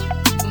crack.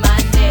 My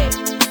neck,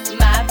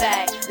 my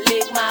back,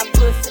 lick my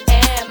pussy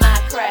and my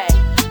crack.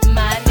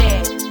 My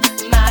neck,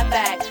 my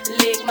back,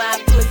 lick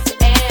my pussy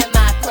and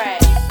my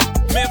crack.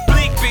 Man,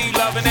 Bleak be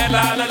loving that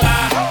la la la.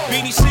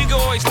 Beanie Siegel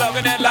always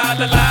loving that la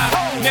la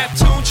la.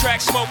 Neptune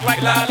track smoke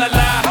like la la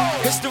la.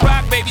 It's the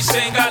rock baby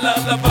sing I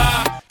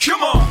lullaby.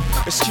 Come on,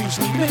 excuse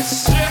me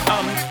miss,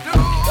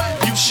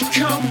 you should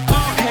come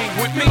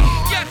hang with me,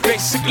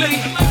 basically.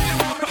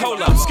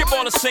 Hold up, skip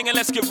all the singing,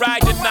 let's get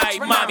right tonight,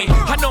 mommy.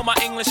 I know my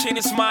English ain't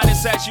as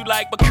modest as you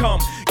like, but come,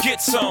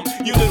 get some,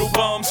 you little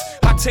bums.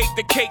 I take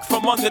the cake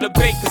from under the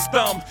baker's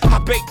thumb. I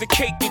bake the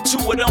cake, get two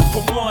of them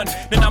for one.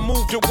 Then I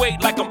move the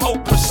weight like I'm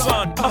Oprah's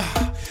son.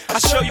 I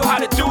show you how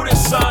to do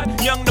this, son.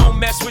 Young don't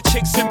mess with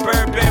chicks in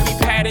Burberry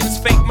patterns.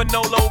 Fake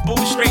Manolo boo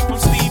straight from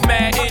Steve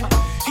Madden.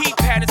 He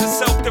patterns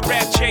himself to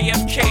rap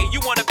JFK.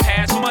 You wanna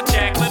pass with my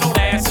Jacqueline on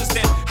asses,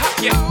 then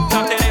hop yeah,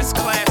 top that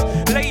S-class.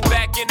 Lay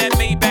back in that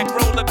Maybach,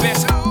 roll the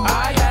best.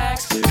 I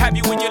ask, have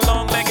you in your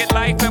long-legged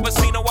life ever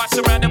seen a watch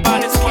surrounded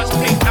by this much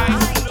pink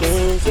ice?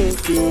 Down so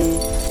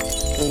cute,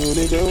 I know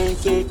they down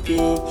so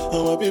cute.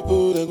 And my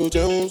people they go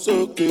down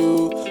so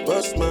cute.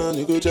 Boss man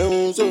they go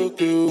down so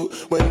cute.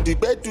 When the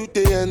bed do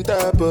they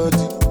enter body,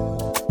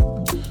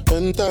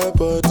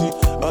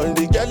 all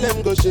the girl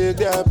them go shake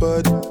their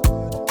body.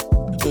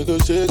 They go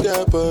shake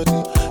their body.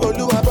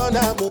 Oluwa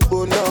bona mo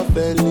bona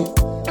belly.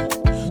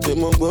 They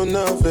mo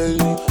bona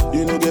belly.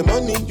 You know the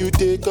money you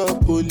take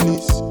up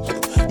police.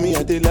 Me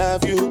I they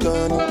love you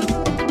gone.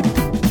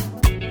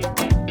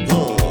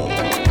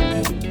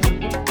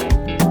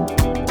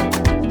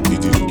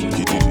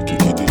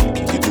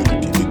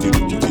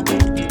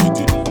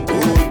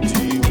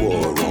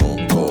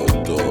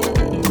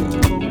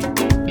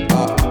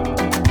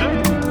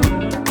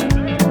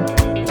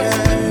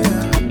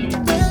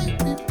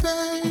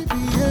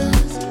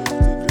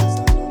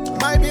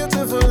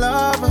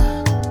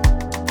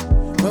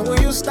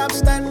 Stop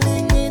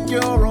standing in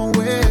your own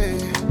way.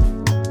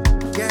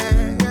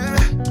 Yeah, yeah.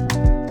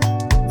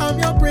 I'm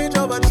your bridge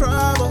over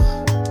trouble.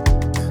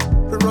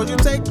 The road you're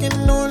taking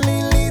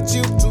only leads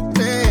you to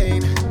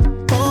pain.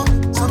 Oh,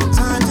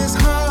 sometimes it's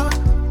hard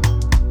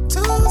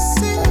to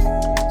see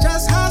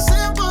just how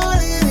simple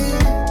it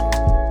is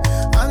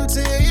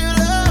until you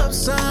love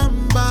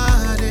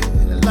somebody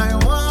like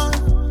 1,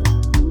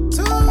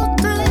 2,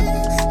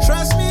 3.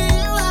 Trust me,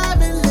 you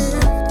haven't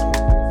lived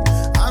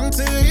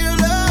until you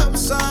love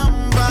somebody.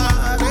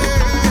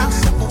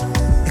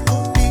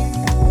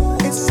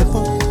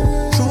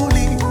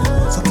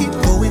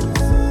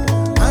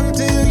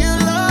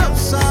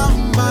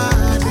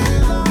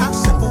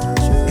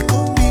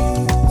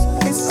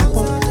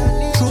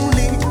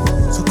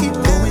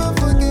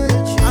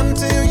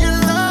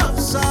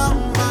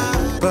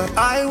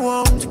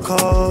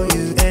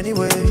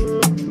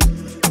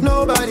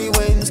 Nobody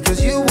wins, cause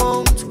you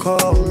won't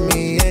call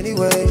me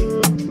anyway.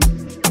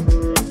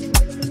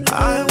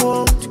 I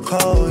won't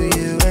call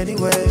you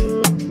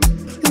anyway.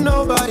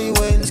 Nobody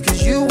wins,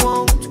 cause you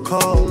won't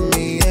call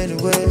me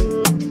anyway.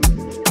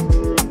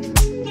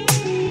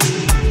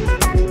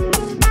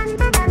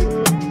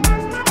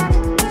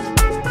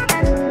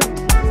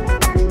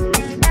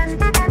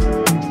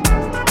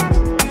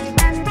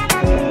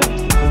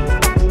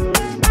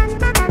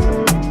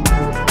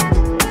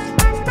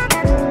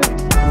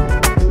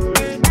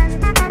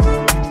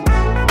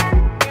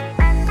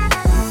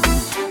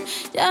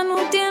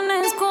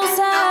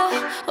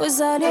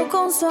 Salió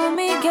con su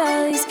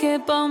amiga, dice que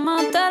pa'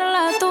 matar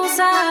la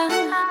tusa,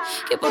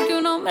 que porque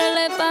un hombre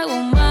le pagó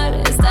mal,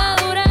 está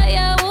dura y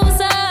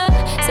abusa.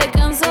 Se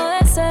cansó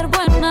de ser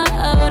buena,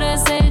 ahora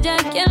es ella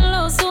quien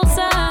los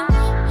usa,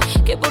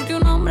 que porque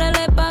un hombre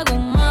le pagó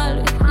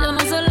mal, ya no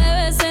se le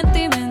ve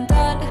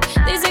sentimental.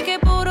 Dice que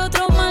por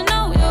otro mal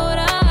no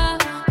llora,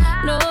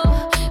 no,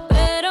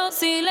 pero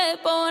si le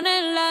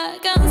ponen la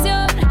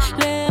canción,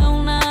 le da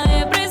una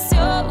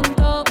depresión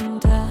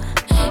tonta,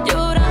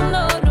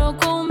 llorando no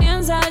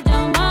comienza a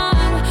llamar,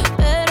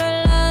 pero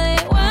él la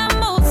dejó en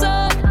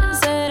buzón.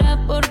 ¿Será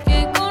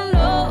porque con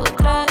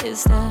otra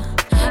está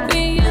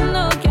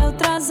pidiendo que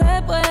otra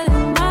se puede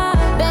amar?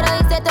 Pero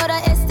hice todo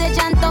este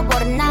llanto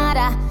por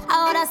nada,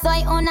 ahora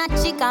soy una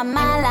chica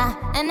mala.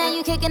 And now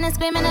you kicking and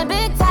screaming a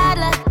big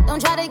toddler.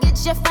 Don't try to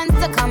get your friends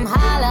to come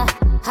holla,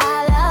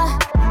 holla.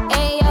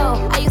 Ayo,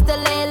 I used to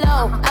lay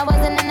low, I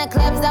wasn't in the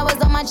clubs, I was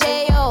on my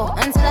J.O.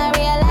 Until I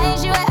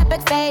realized you were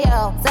epic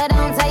fail. So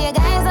don't tell your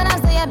guys that I'm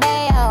still your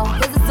bayo.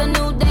 Cause it's a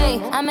new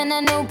day, I'm in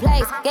a new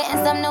place,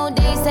 getting some new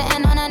days,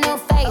 sitting on a new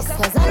face.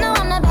 Cause I know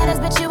I'm the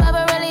baddest bitch you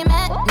ever really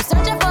met. You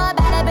searching for a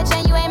better bitch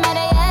and you ain't met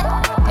her yet.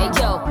 Hey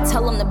yo,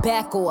 tell him to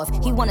back off,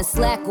 he wanna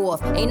slack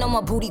off. Ain't no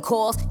more booty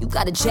calls, you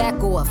gotta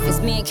jack off. It's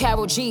me and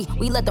Karol G,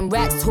 we let them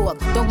racks talk.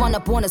 Don't run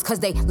up on us cause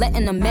they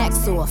letting the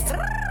max off.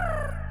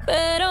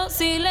 Pero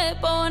si le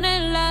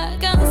ponen la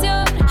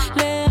canción,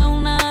 le da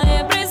una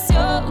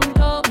depresión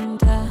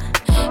tonta,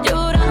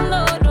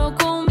 llorando no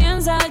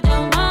comienza a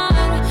llamar,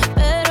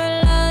 pero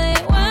él la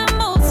dejó en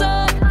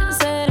buzón.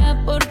 ¿Será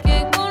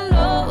porque con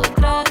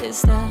otra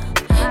está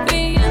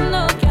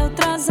pidiendo que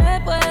otra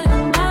se puede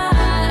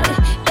amar?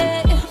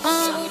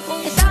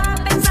 Estaba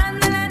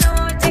pensando en la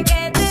noche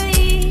que te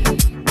di,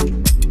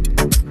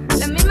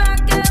 la misma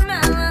que me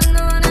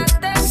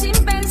abandonaste sin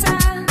pensar.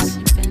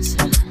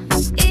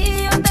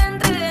 Y yo te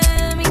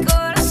entregué mi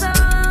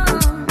corazón,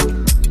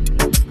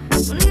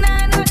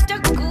 una noche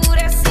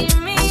oscura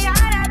sin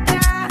mirar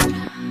atrás.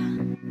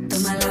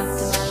 Toma love,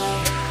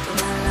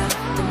 toma love,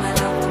 toma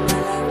love, toma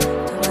love,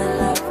 toma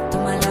love,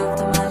 toma love,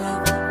 toma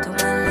love,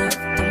 toma love,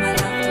 toma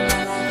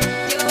love.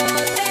 Yo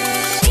te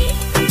di,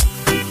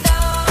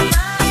 toma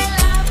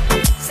love,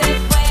 se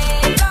fue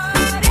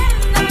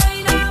corriendo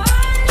y no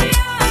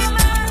volvió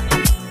más.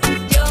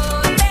 Yo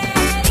te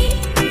di,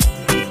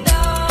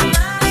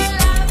 toma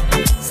love,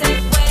 se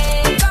fue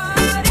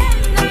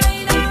corriendo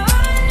y no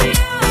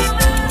volvió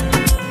más.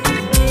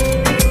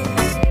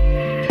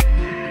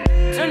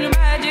 Turn your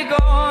magic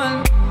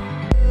on.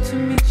 To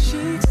me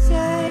she'd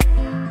say,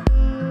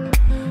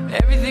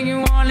 everything you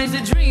want is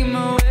a dream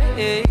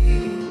away.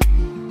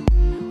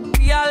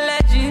 We are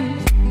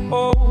legends,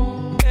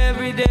 oh,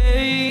 every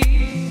day.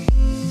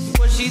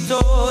 What she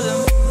told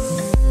them.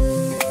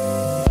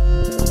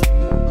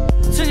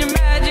 Turn your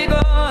magic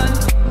on.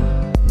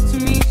 To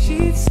me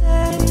she'd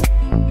say,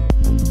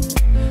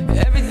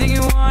 everything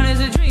you want is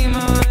a dream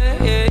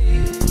away.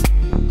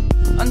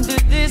 Under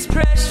this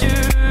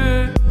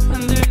pressure,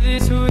 under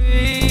this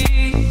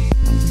weight,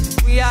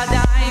 we are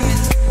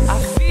diamonds. I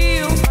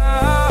feel my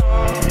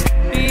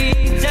heart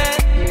beating.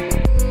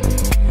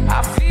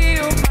 I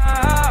feel my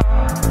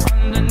heart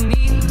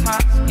underneath my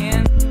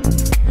skin.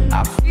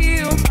 I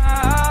feel my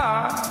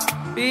heart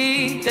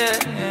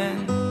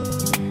beating.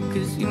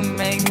 Cause you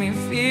make me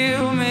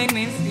feel, make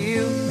me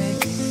feel, make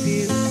me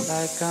feel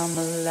like I'm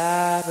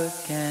alive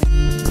again.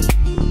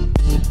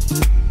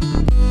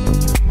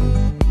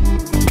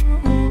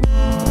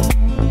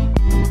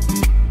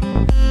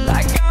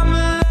 Like I'm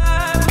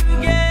alive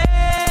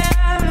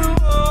again.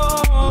 Oh,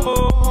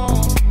 oh,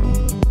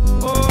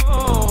 oh,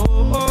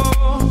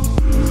 oh.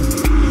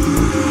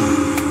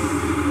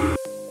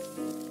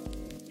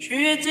 Je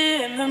lui ai dit,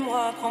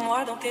 aime-moi, prends-moi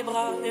dans tes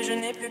bras, et je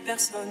n'ai plus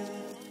personne.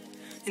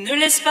 Et ne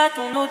laisse pas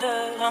ton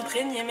odeur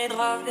imprégner mes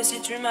draps, et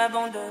si tu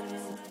m'abandonnes,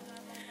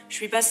 je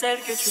suis pas celle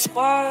que tu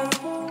crois,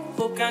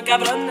 aucun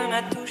cabron ne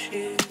m'a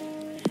touché.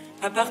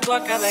 À part toi,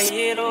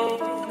 caballero,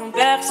 non,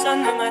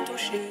 personne ne m'a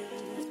touché.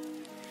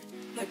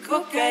 La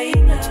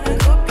cocaïne a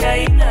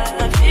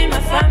pris ma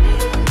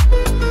famille.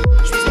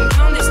 Je suis une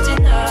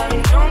clandestine à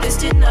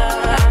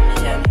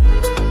Miami.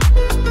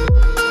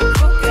 La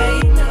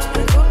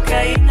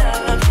cocaïne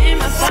a pris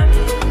ma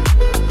famille.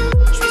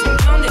 Je suis une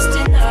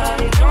clandestine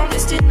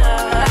à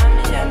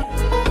Miami.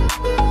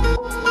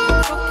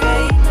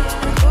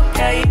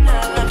 Cocaïne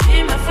a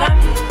pris ma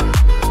famille.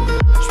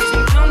 Je suis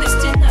une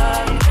clandestine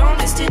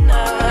à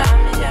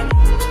Miami.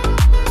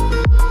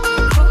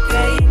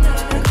 Cocaïne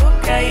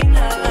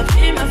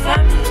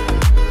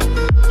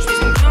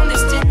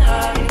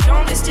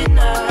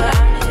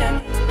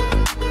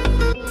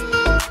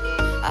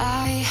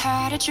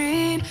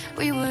dream.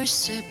 We were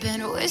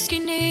sipping whiskey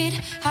neat,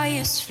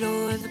 highest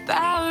floor of the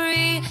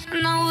Bowery,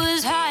 and I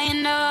was high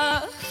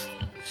enough.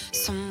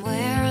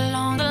 Somewhere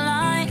along the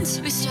lines,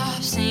 we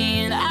stopped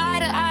seeing eye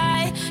to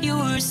eye. You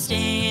were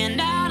staying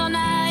out all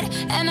night,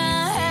 and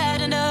I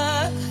had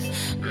enough.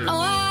 No,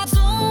 I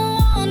don't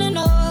wanna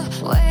know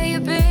where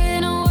you've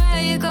been or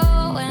where you're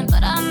going,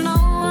 but I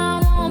know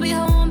I won't be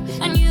home,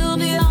 and you'll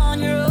be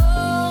on your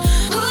own.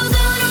 Who's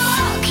gonna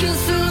walk you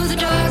through the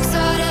dark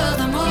side of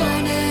the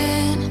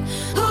morning?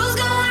 Who's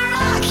gonna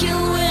rock you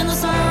when the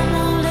sun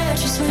won't let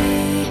you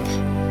sleep?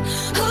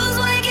 Who's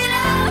waking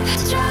up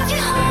to drive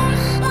you home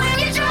when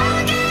you're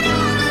drunk and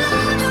all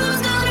alone?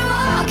 Who's gonna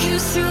walk you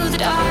through the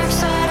dark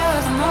side of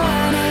the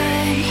morning?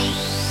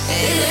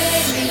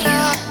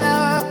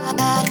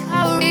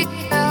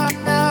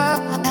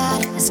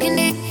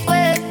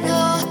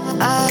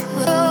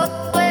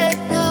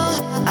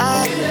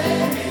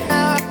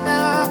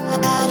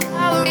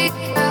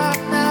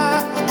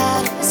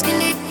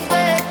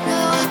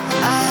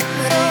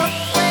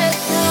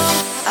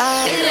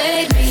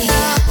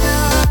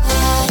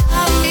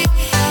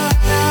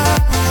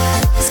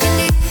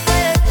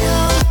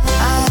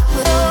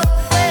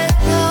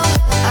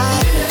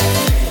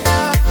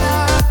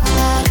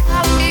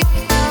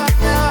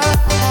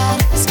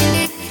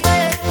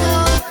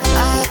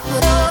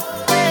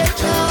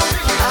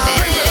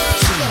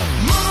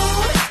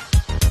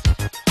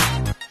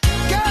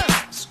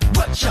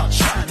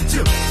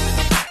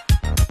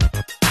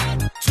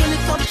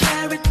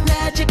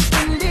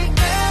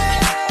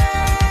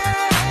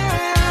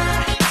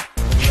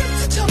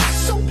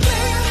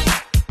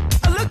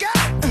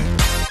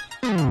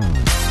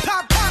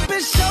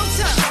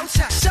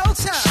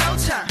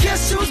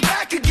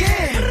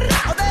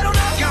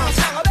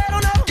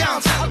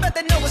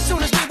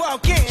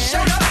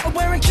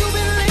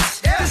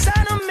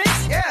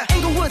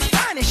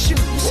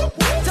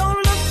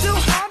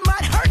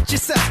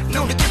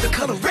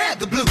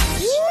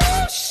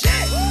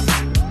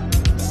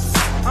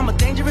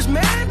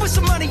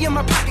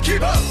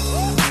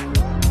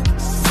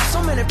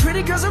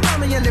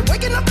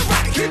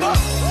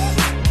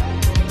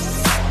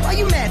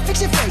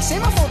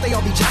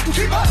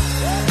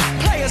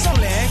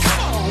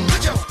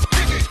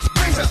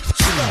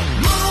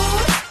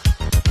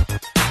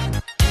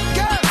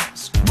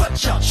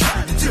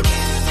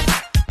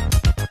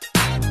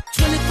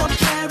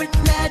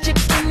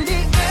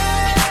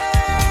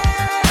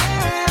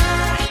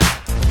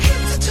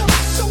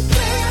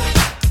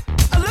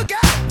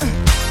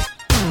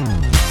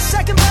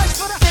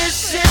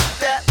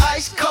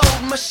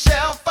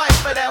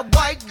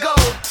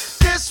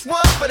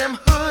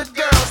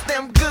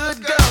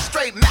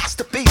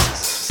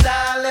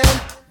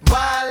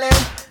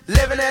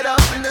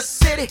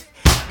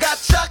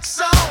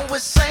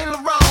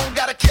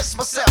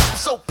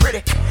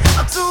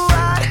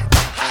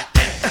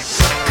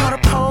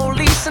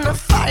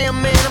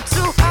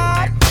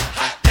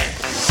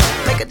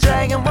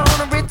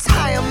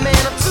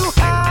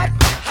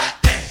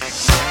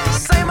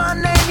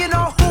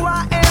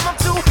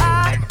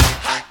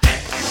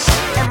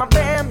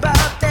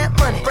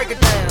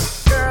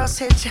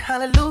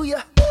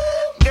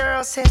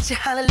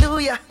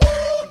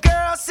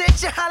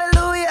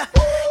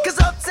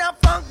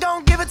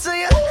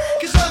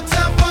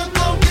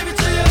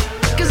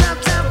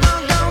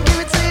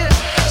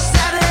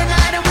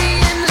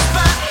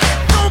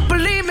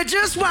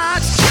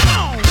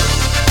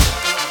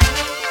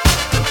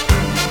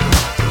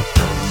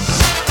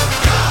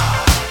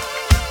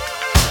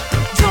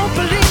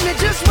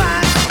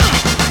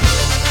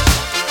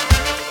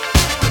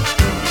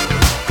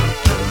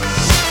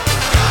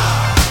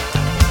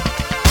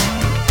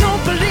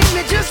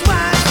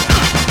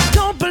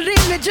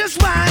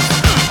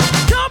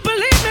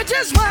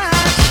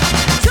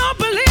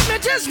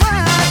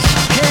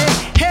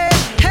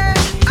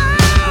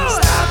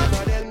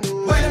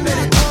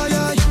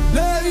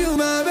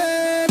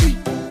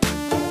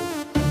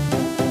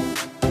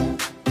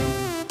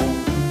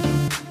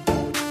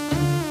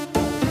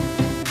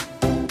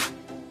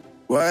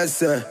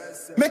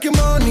 Making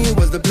money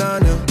was the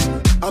plan,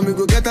 and we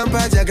go get them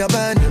by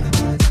Jagabana.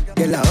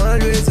 Girl, I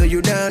always hold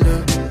you down,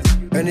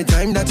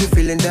 anytime that you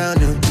feeling down,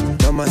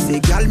 Mama say,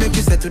 girl, make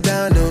you settle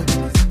down,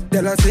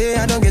 Then I say,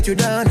 I don't get you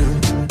down,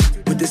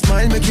 with the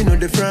smile, make you know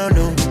the frown,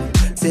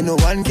 Say no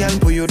one can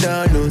pull you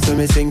down, So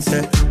me sing,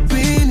 say,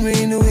 win,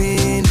 win,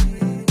 win,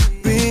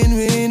 win,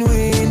 win,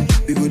 win.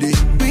 We go the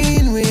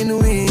win, win,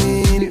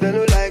 win. You don't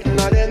know like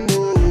nothing, no.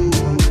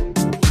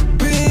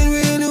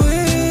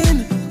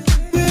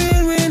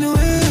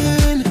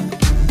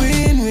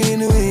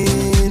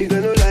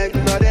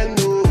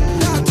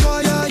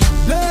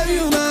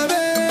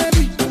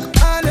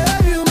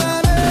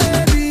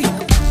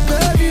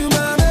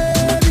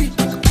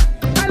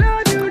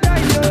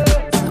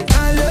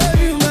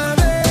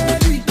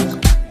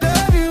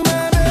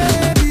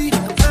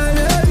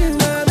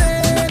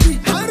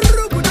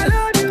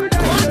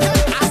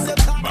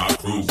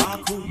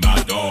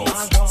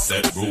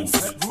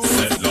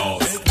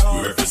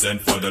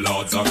 For the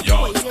lords of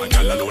yards, a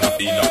gal alone I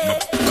feel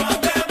up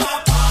my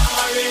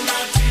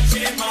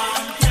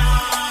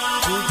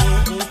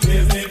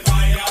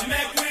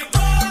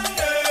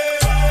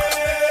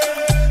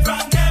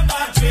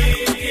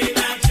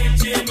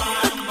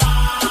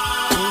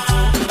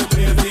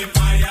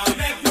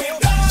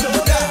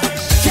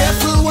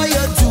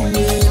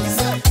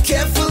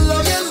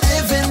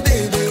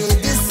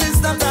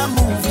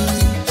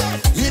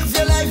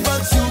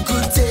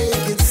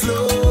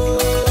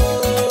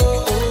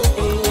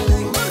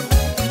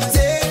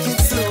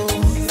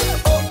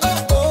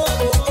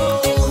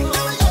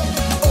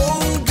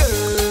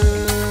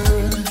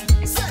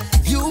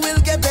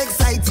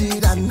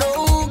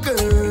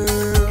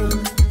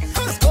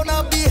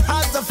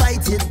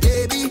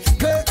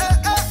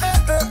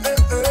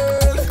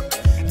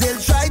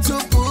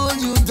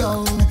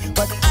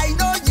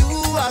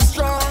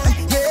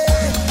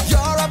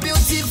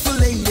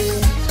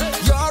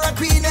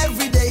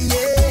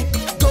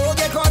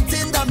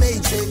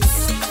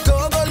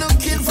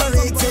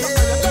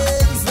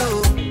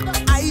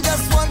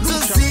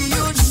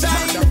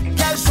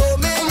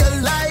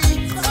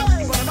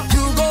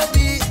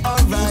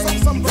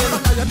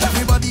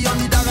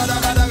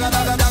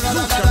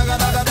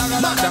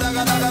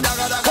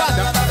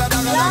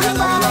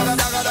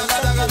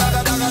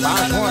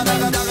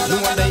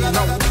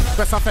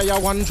fait ya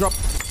one drop.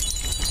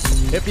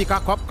 Et puis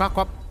cock up.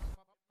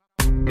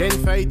 Then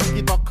fait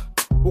tiki-tok.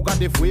 Ou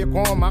gade fouye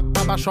kon mak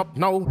baba shop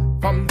now.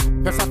 Femme,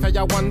 fais ça fait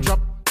ya one drop.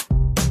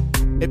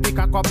 Et puis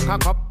cock up.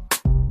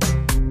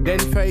 Then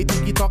fait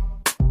tiki-tok.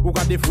 Ou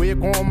gade fouye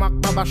kon mak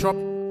baba shop.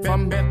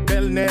 Femme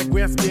belle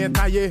nègres bien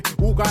taillée.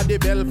 Ou gade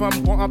belle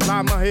femme kon en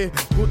plat mahé.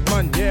 Tout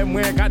manière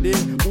moins gade.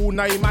 Ou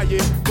na imaye.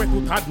 Kwe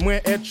tout rad moins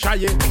être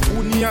chaillé.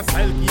 Ou ni un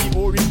style qui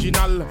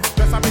original.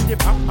 Fais ça mette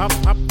pap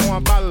kon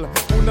en balle.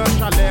 Ou nan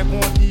chalet kon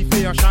di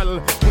fait un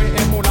chal. Moins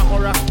aimo la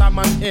rasta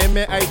man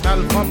aime aital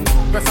femme.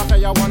 Fais ça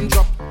fait ya one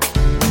drop.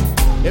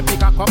 Et puis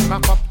cock up.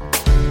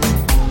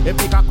 Et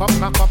puis cock up.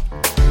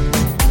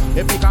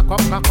 Et puis cock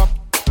up.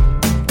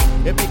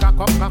 Et puis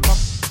cock up.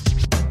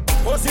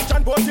 Position.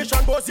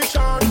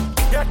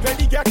 Get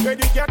ready.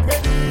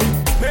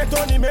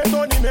 Metoni.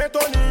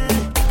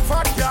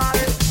 Fat guy,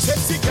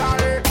 sexy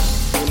guy.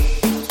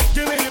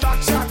 Give me the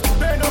back shot.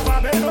 Bend over.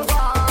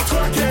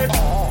 Twerk it.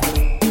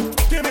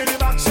 Give me the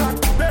back shot.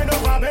 Bend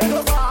over.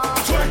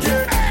 Twerk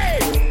it. Hey.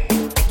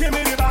 Give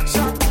me the back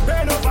shot.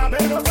 Bend over.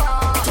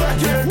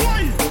 Twerk it.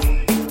 Why?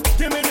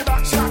 Give me the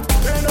back shot.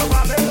 Bend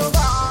over.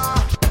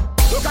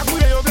 Look at who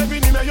you baby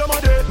ni me yo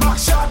mande. Back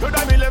shot. Yo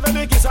da mi leve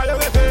me kiss a yo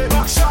refe.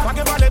 Back shot. Pa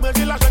ke pale me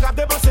village me gap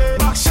dépenser.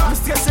 Back shot. Mi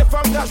stressé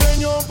femme da jwen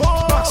yo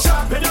bon. Back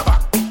shot. Bend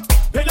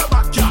your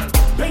back, girl.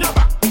 Bend your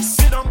back.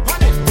 Sit down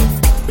on it.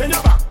 Bend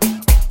your back,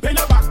 girl. Bend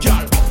your back,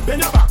 girl.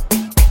 Bend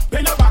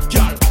your back,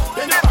 girl.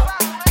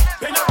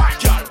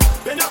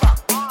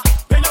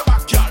 Bend your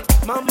back, girl.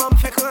 Maman me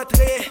fait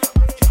rentrer.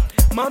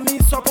 Mamie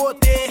son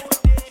côté.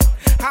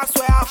 A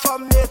soir à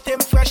femme mettez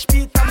me fresh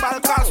pit en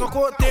balka son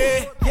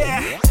côté.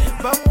 Yeah,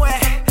 ben ouais,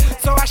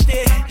 sans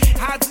acheter.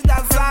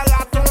 Adidas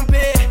Zara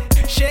tombé.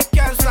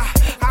 Shakers là,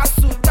 à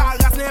sous ta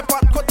race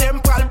n'importe côté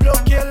m'pral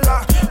bloquer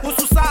là. Ou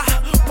sous ça,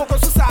 pourquoi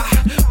sous ça?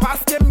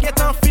 Parce que m'y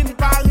est en fin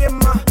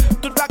pareillement.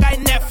 Tout bagaille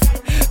neuf,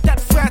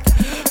 tête frette.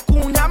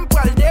 Kounya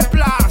m'pral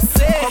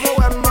déplacer.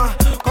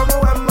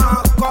 Comment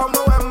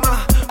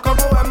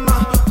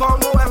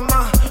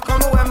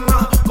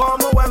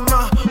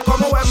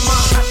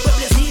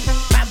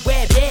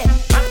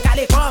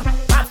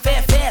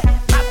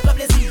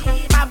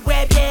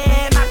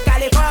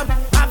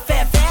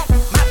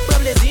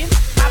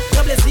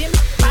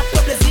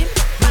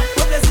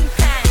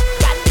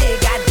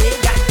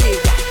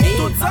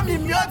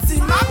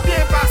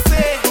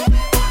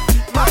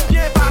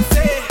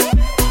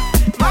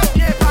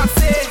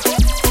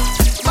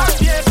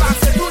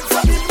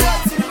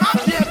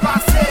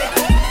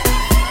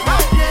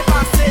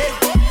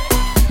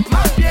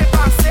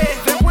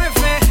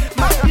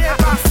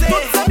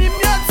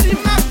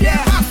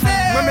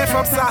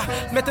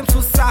mettez-moi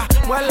sous ça.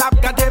 Moi la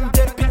regardez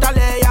depuis tout à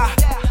l'heure.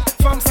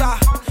 Femme ça,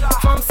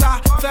 femme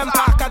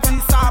pas qu'à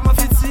dire ça, ma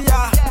fille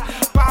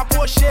pas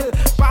approcher,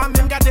 pas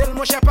même garder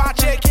mon chef pas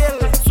checker.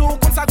 Sous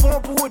comme ça qu'on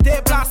pour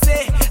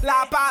déplacer.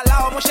 Là pas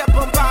là, mon chef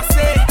pour me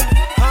passer.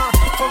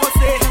 Faut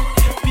bosser,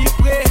 puis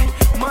près,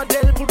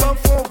 mandel pour le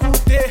fond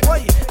goûter. Oui,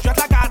 je vais te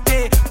la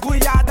gâter,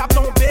 gouillade à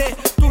tomber.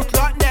 Toute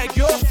l'autre nègre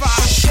yo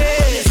fâché.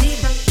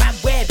 Ma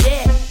boue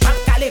bien, ma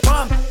calé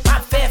comme, ma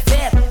fait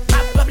faire, ma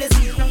prend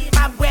plaisir.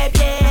 Ma boue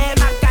bien,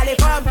 ma calé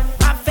comme,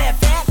 ma fait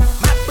faire, ma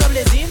prend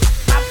plaisir.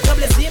 Ma prend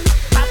plaisir,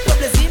 ma prend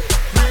plaisir,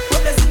 ma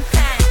prend plaisir.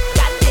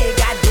 Gardez.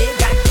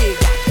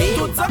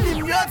 Tout ça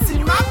mignonne si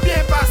m'a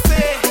bien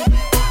passé.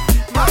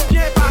 M'a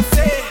bien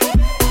passé.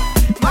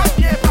 M'a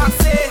bien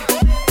passé.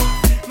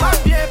 M'a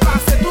bien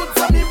passé. Tout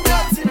ça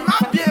mignonne si m'a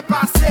bien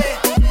passé.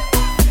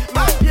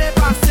 M'a bien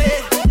passé.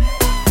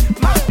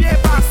 M'a bien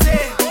passé.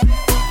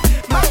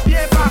 M'a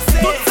bien passé.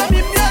 Tout ça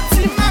mignonne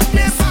si m'a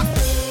bien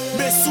passé.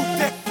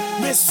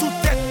 Mes sous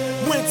tête,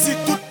 moi dis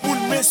tout le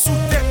monde mes sous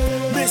tête,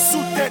 mes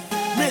sous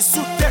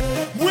tête,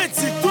 moi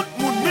dis tout le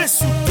monde mes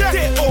sous tête.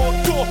 T'es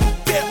auto.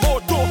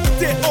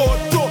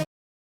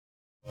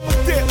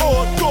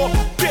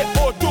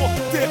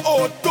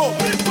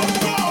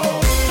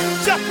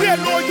 J'appelle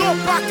yo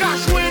pas qu'à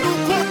jouer nous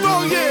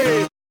contoyer.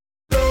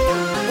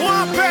 On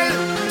appelle,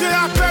 te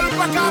appelle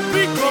pas qu'à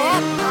pick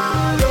up.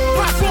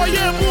 Pas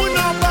foyer moun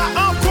en bas,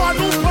 encore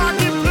nous pas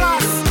de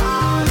place.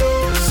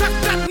 Chaque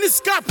tête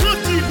niska prend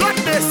qui va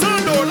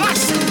descendre la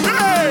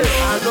chimée.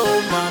 Allô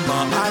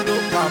maman, allô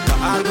papa,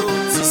 allô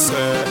petite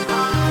soeur.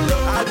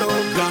 Allô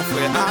grand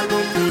frère, allô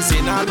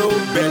cousine, allô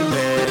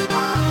belle-mère.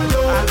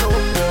 Allô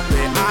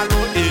papa, allô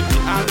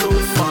Eddie, allô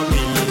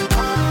famille.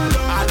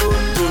 Allô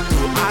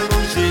Toto, allô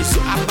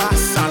Jésus, Abba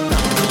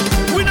Satan.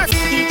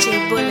 DJ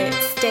Bullet,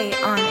 stay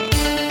on it.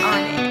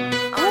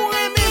 Où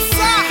est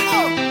ça?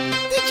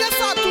 DJ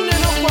ça tourne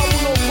nos quoi ou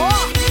nos quoi?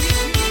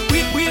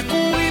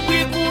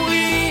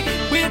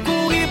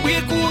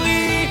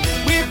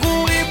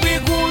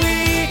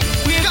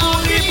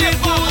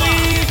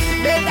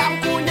 Mesdames,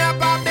 qu'on n'a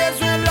pas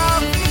besoin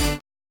d'homme.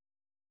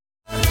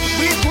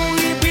 Oui,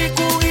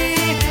 courir.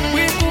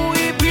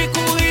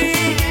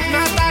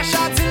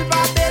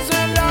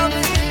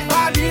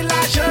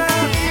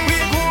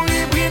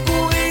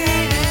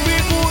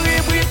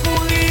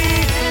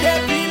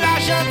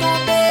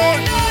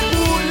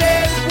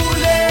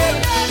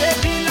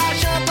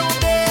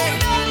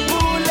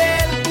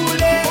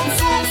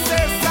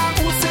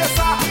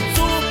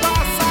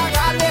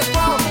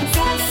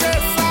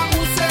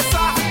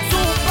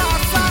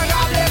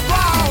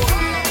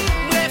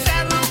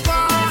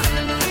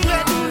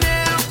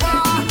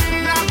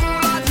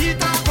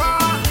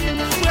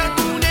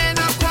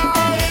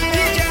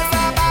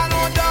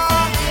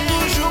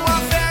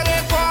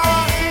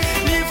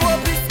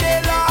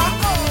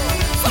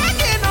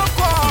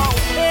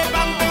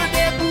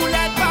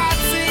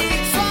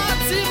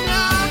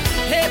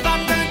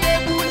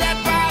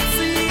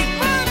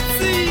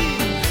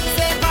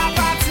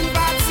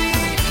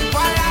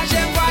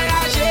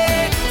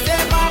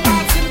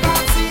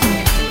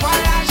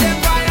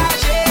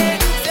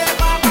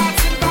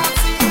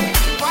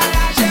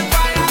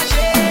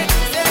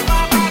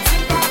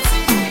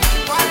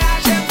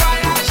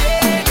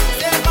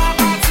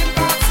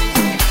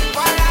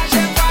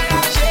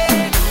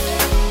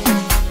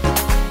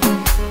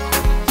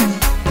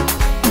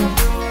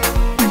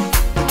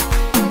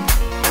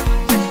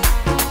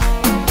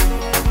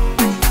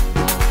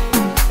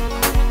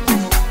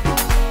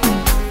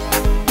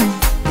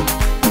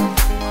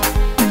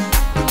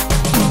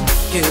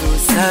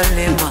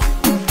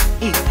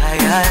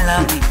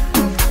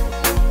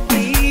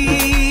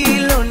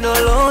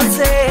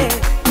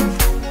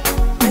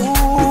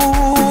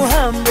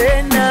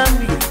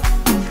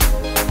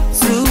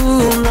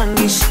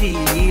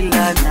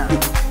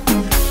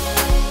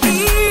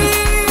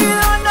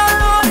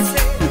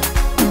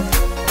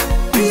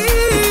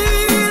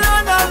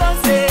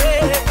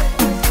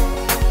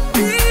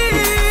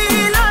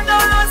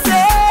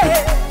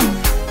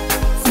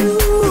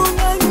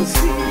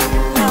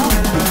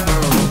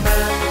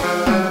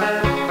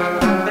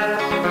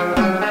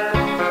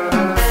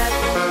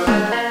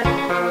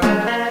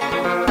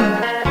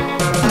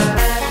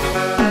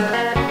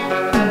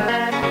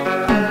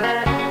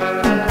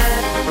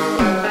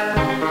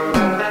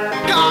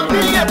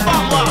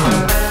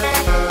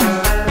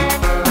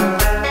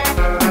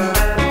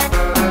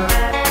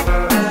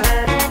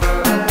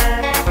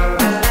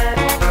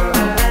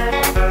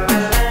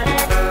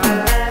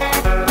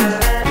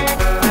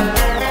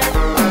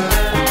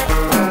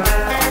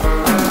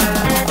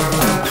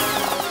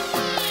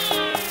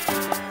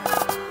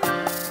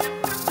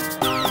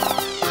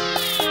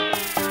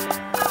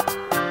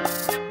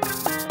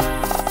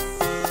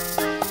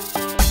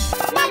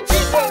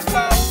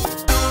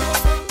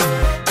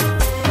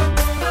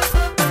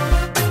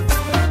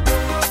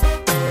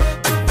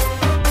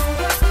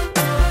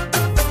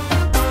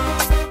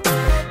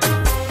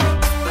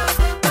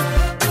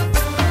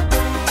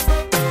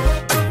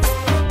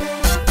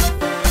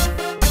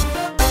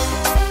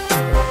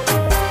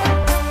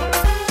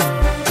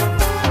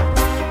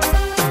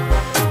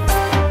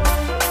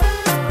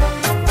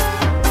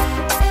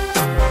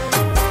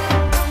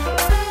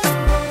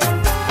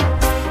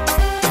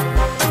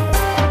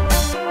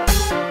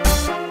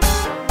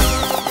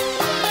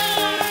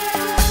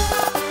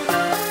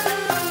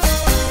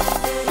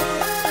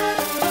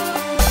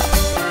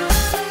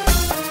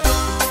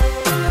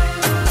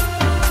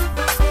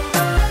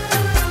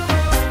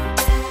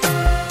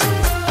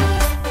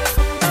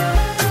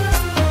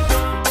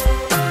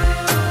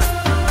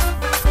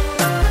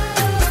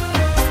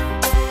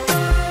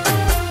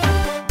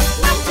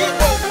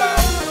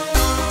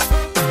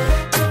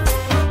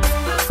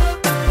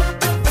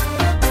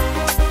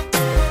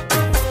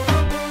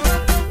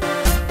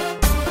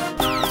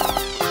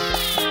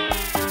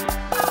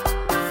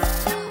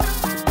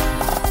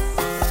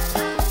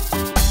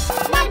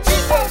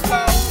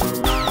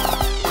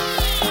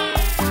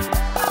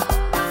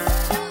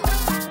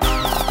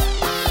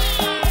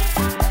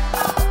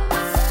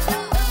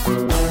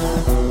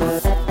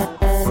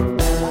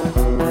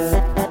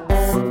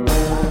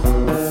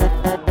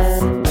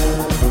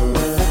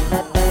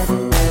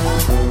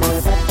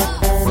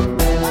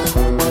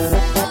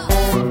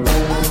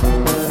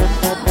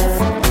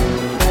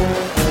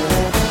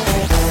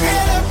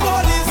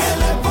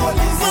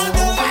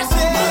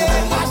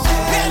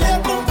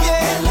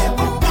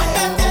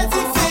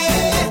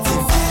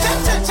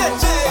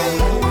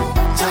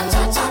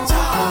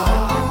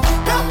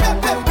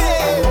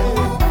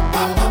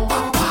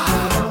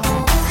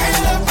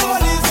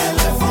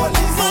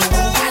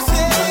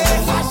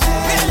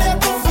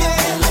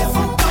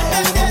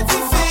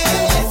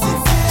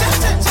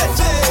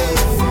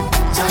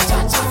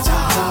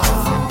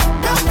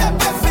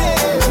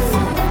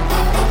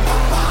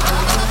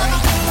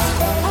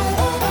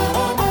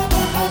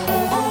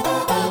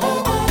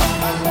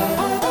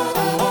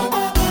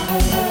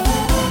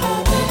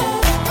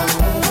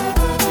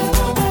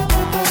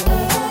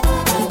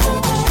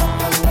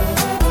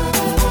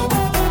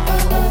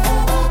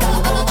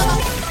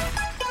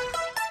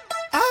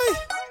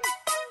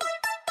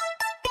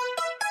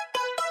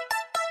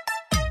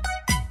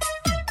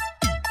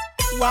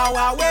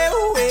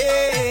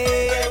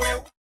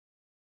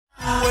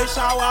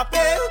 chawa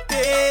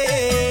pete.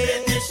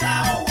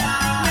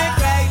 Me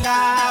krey la,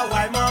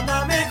 why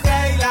maman me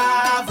krey la,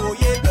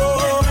 voye do,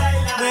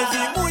 me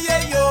vi mouye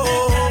yo,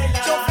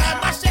 chofe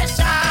mache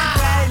cha. Me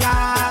krey la,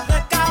 me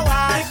kawa,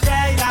 me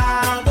krey la,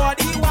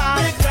 body wa,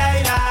 me krey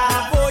la,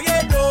 voye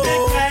do, me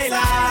krey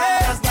la,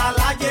 rasta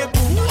lage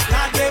boom,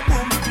 lage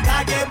boom,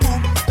 lage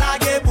boom,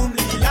 lage boom,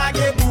 li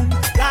lage boom,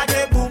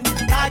 lage boom,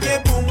 lage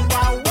boom,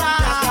 wa wa,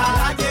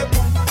 lage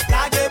boom,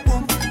 lage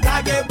boom,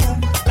 lage boom,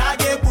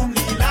 lage boom,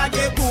 li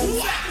lage boom.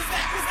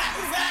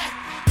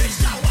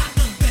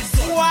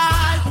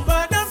 Why,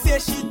 madame c'est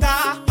chita,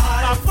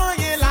 la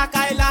fanye la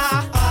kaila,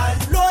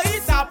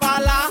 Loïsa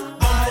pala,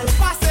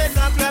 passe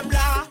dans club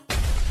là.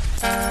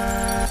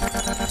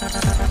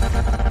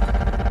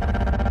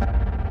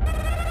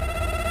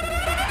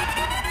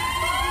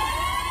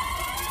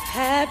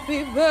 Happy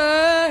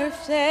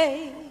birthday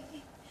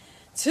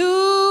to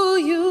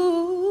you.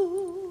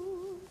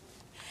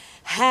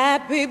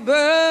 Happy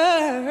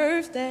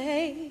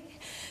birthday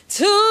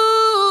to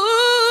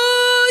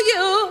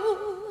you.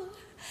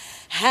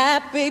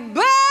 Happy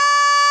birthday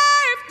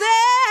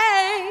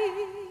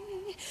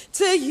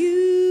to you.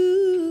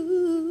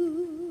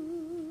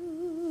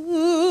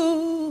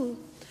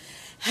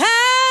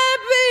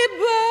 Happy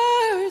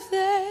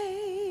birthday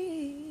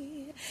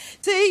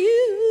to you.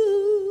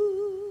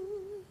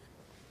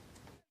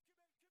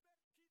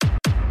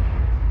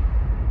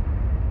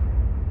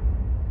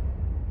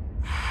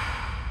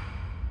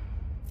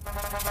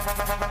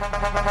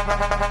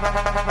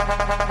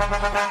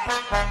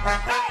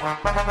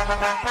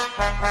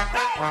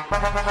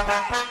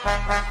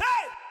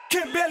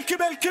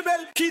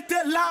 Kebel, qui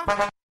t'est là?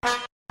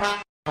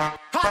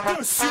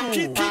 Attention,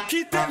 qui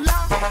t'est là?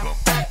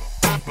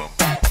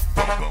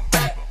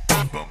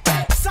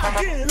 Ça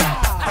gueule là.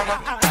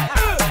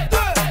 1, 2,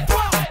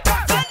 3,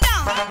 4. Go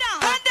down.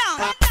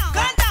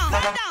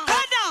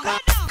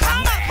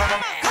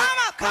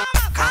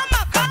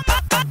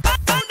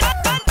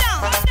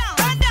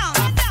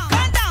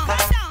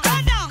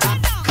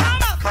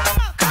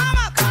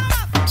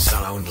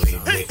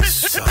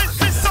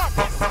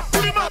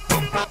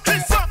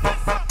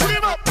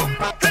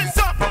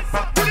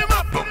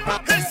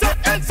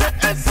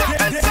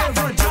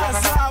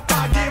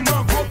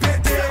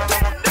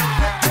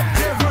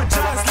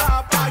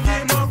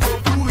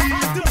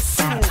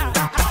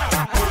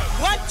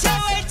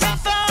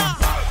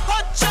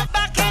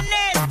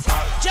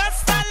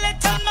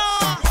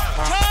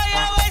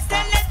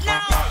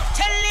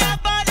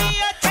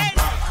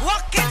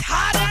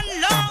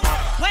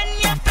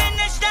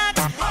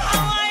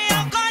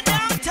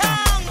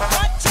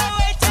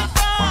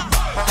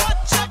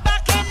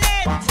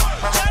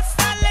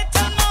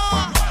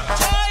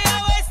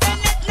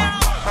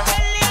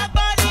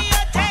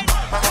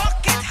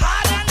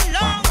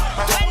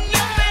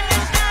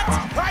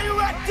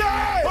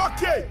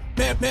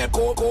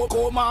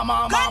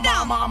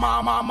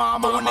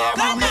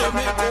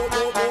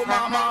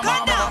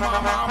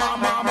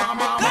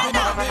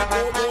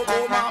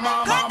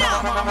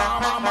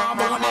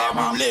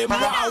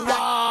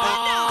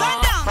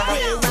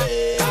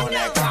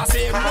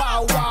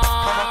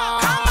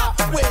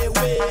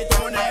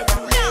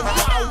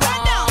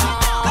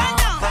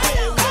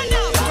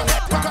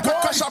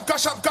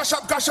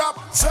 Cash up,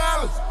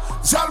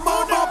 Zal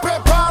mon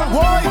PayPal,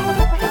 ouais.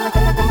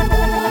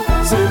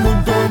 C'est mon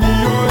Tony,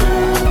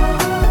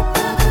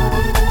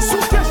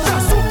 Souke ça.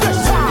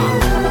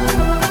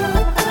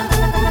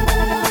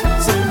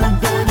 C'est mon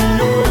Tony,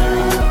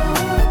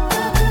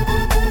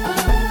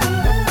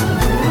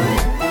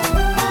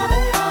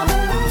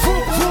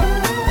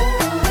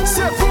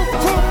 c'est vous.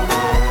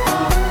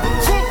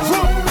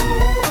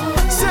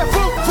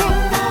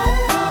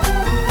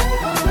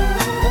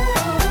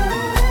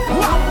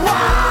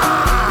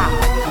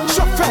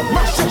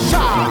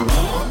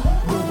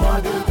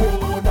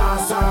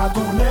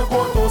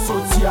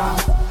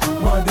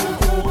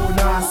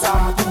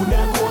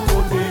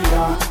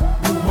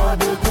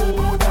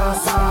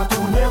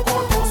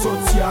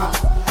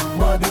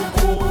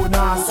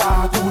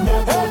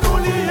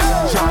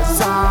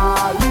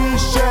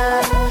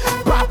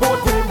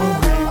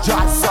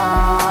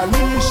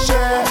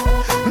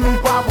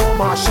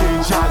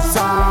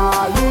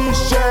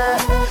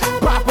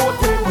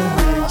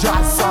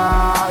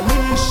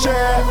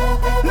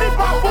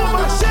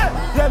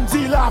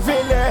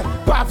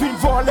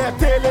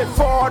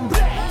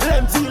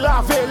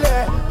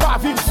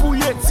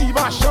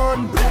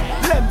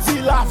 Lem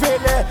di la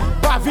vele,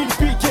 pa vin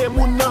pike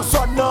moun nan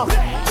son nan.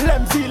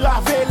 Lem di la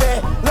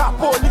vele, la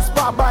polis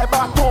pa bay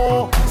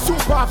baton. Sou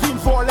pa vin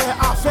vole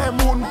afe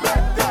moun,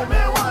 mette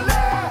me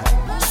wale.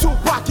 Sou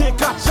pa ke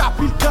kacha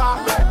pika,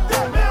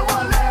 mette me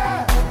wale.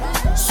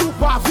 Sou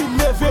pa vin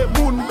leve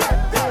moun,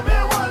 mette me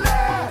wale.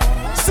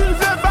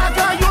 Silve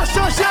bagay yo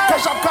chanje.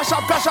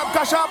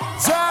 Cash up,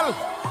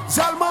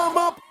 Zal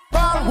maman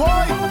pal,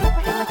 woy.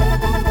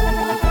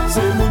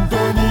 C'est moun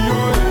Tony,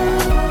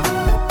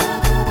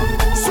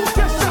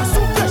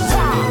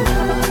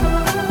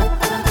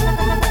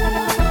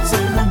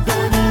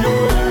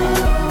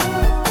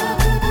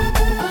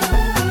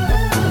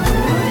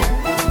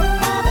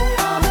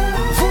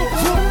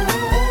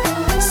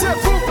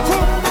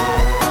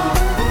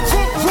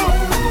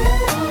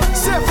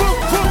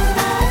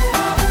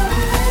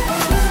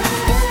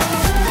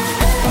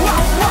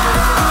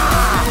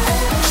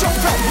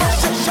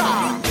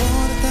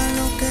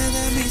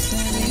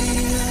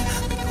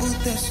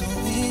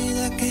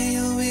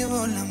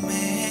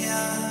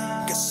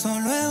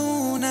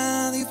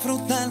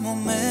 disfruta el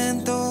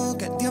momento,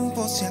 que el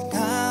tiempo se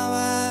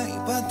acaba y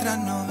para atrás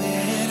no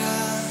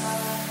verás.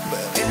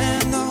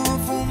 Bebiendo,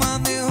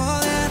 fumando y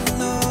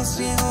jodiendo,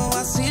 sigo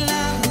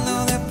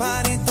vacilando de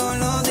party todos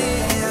los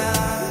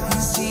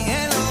días.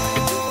 Cielo.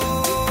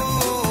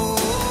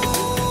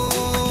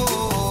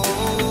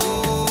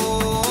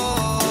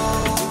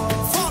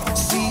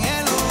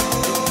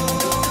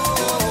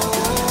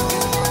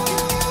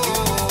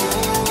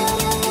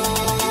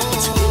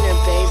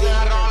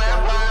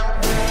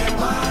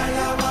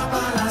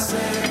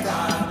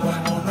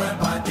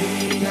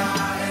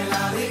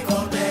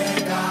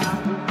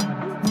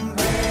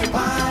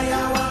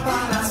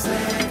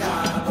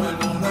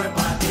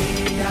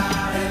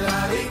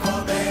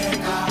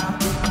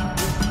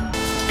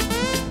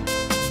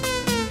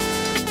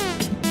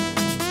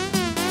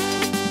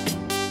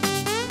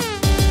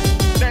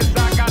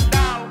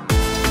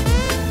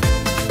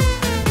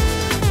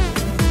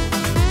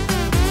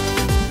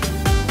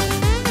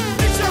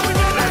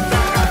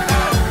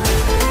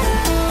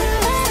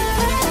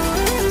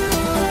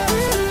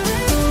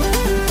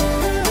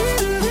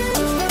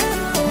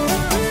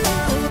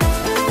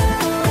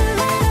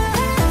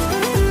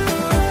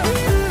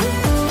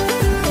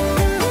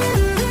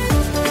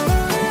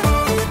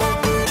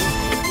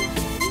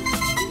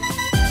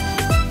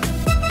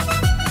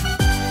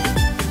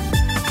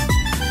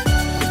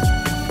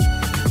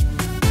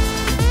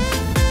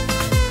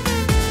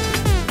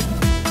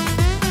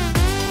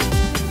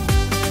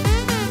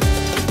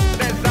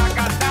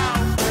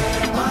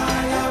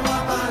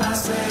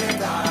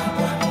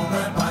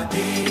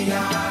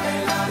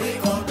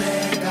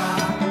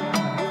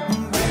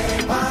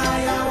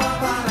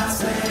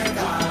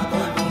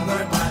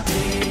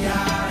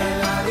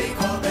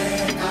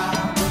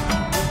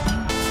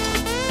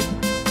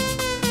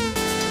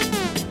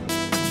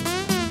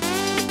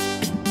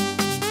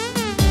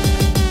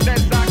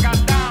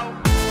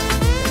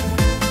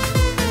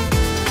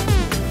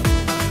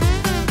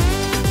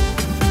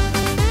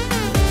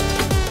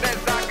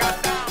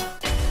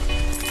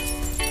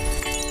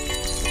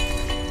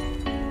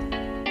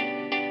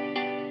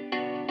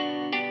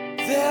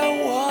 There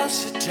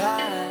was a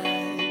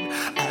time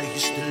I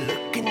used to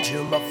look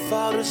into my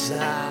father's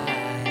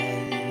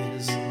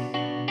eyes.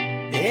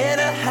 In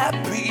a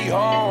happy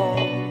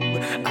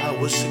home, I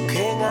was a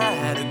king, I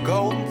had a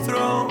golden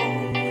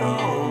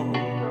throne.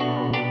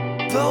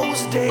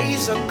 Those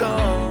days are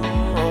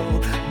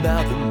gone,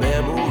 now the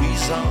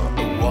memories on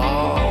the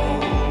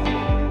wall.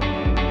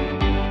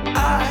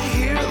 I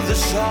hear the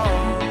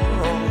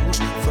songs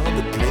from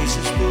the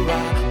places where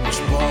I was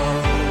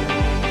born.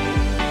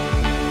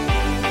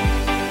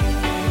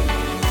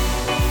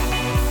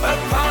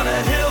 Upon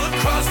a hill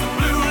across the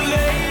blue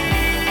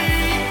lake,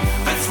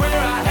 that's where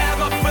I had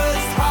my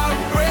first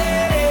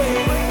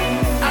heartbreak.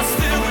 I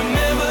still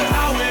remember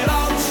how it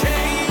all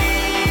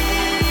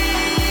changed.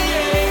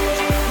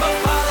 My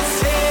father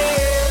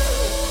said,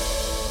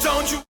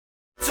 don't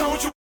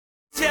you,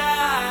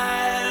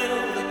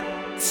 child.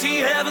 See,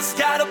 heaven's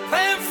got a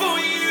plan for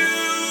you.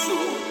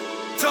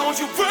 Don't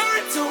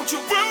you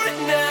worry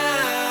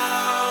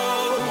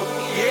now.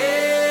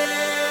 Yeah.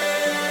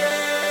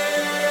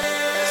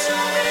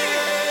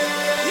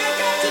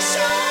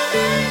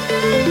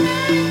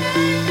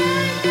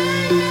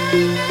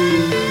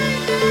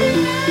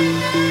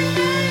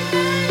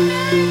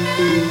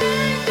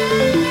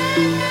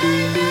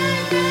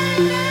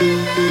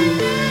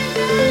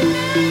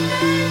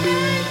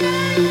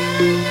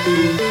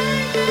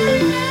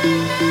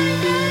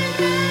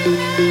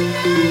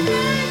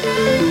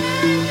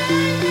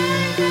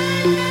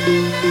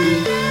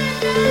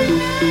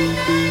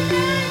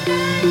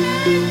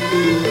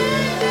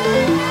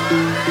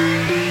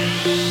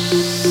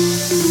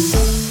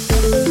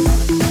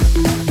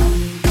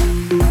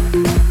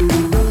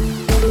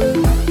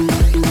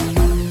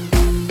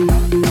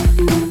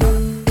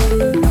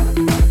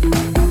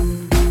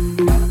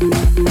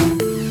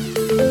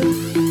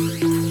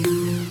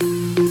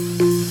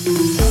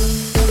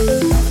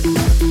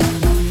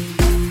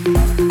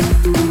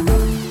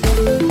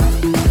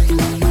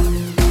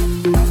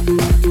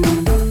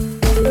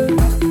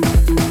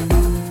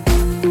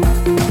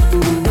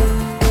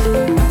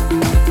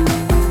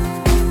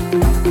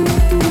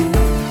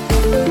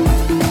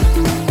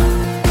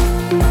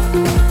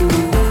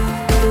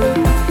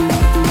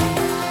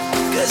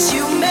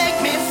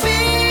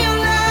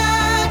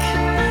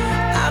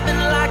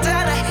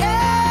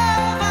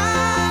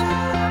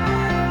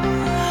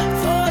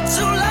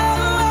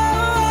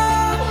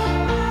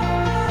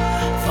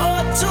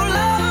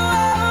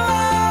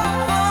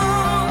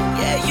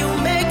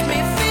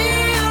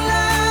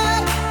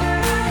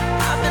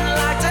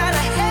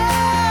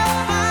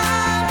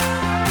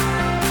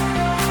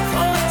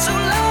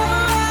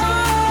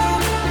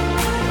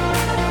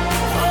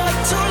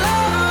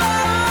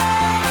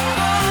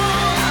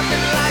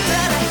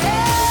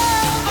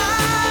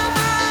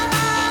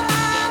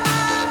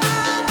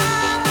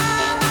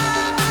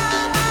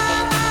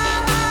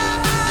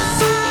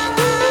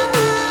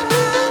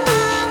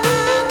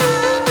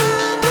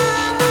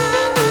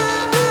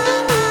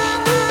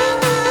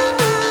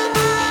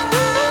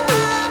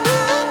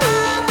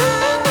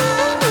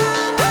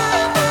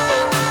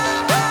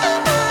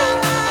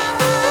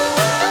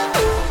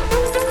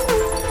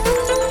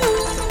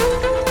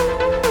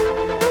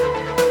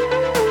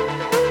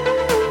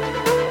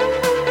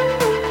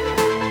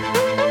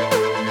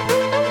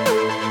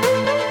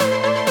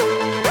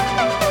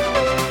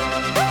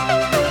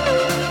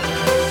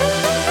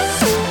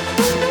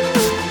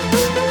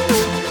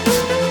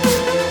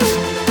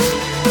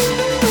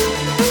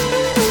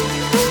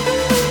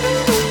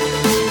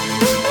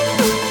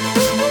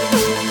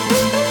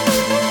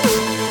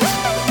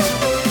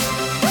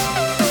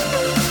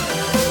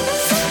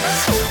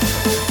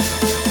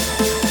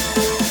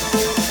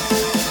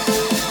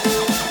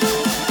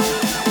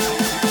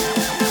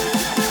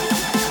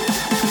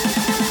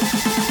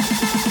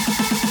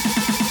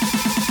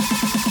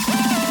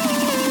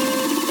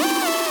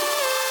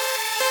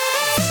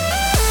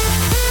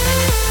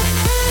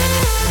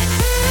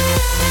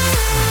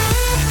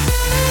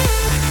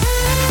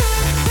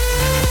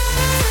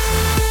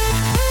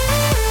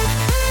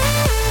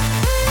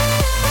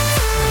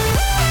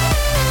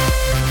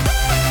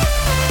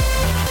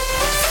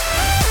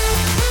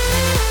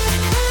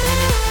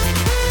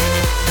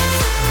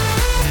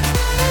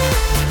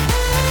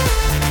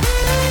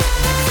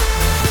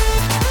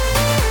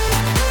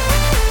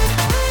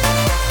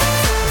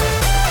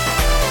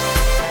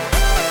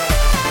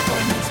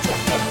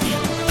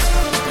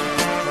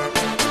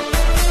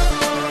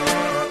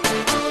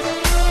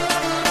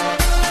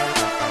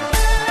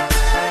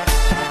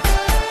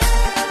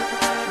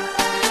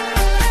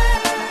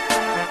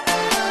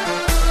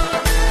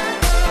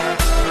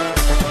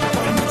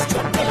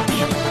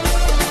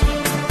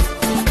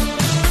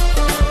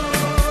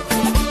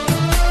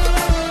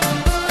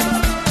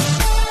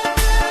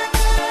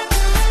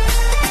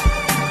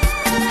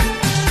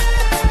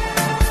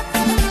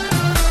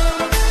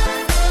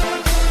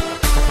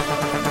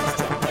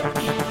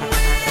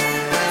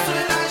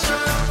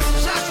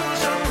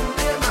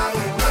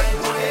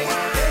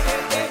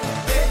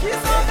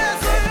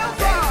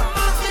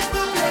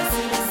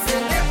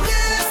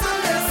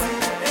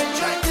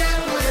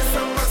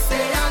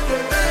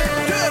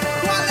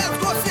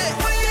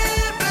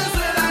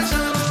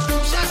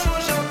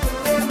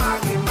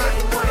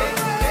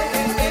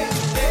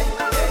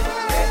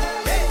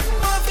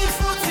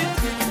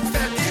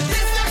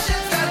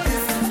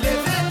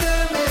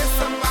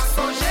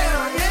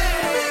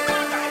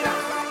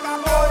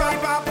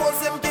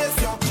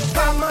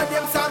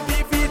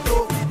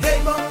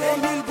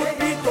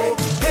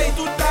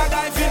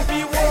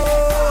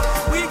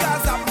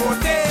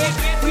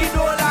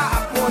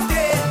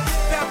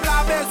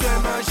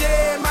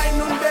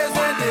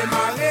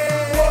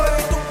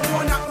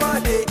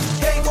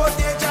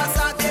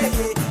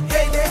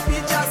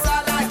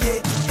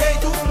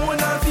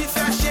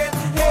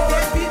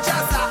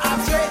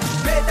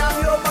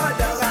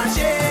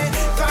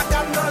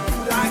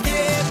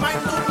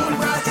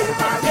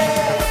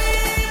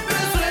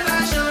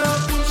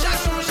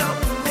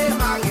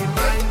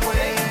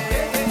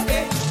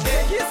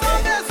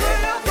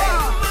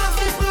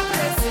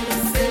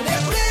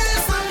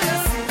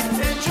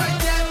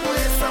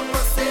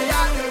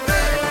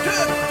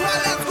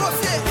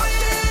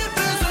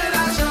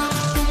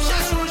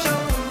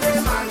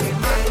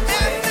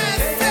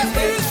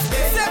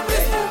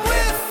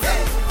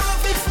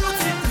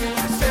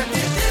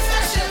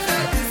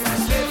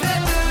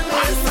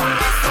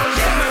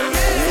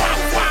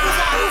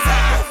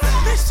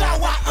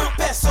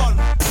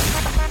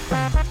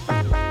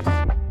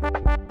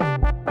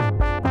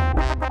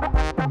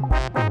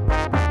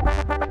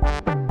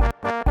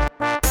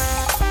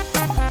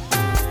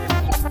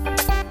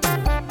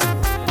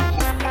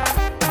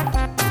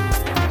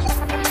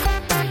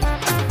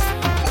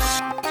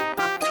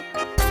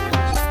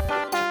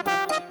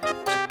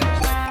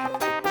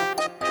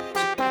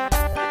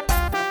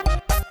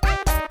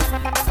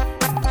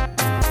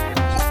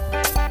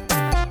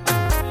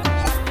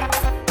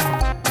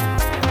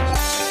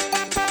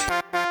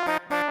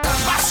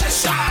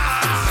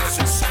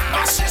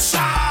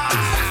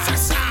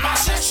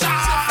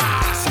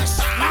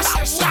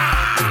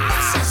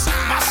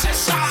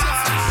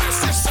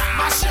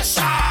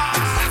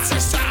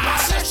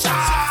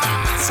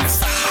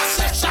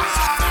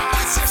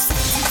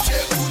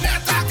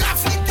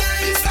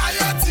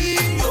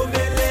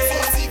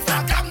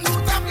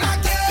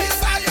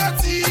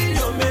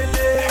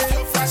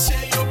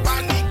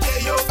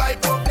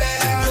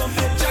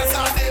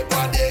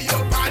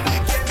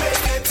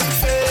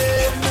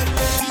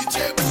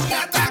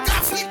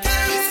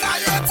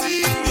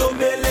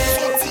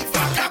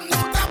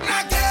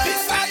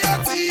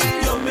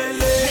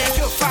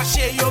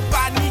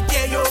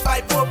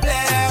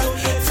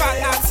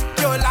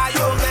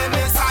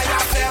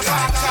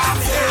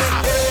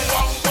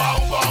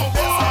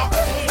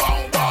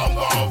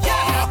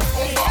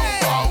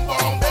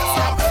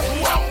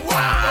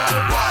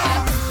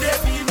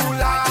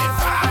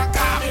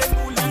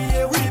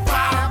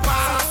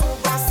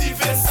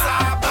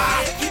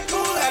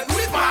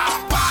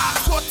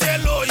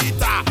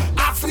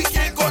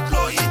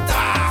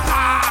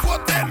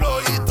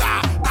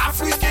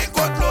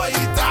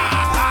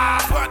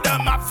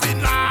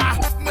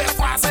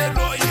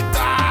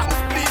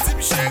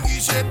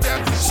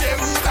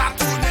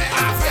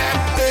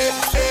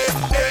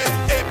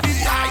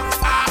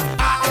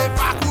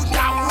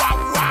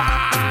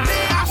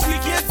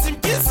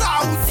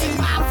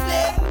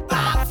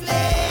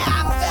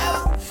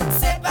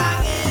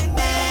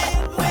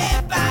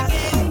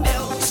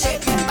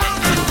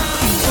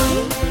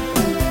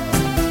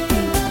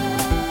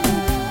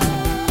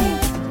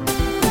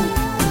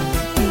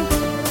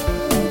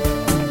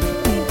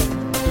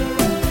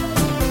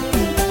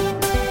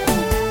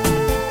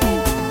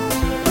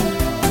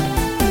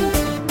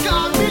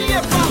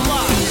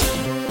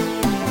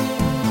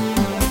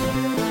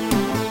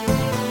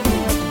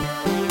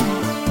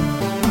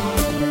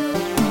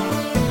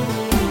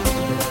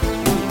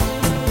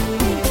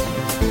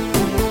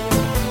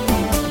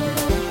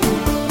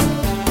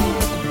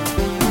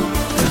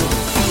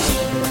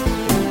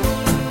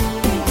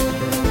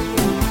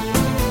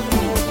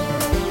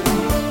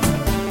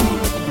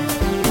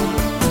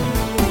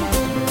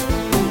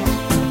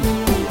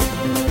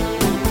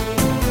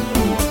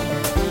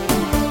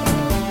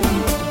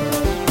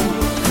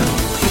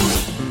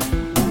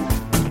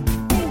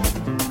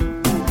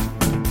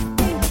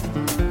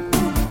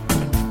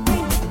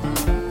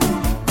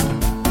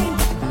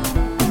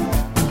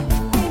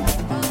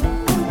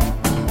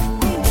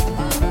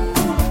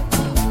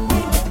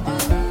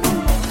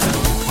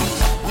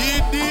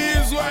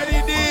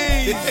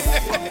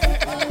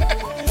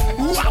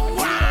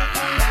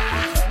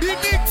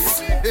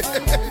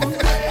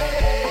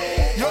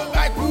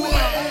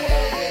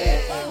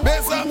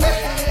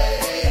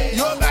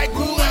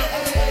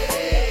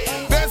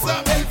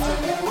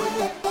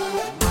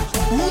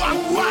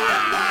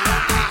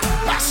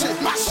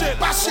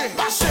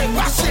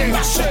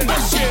 shit, shit,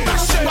 shit,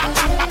 shit.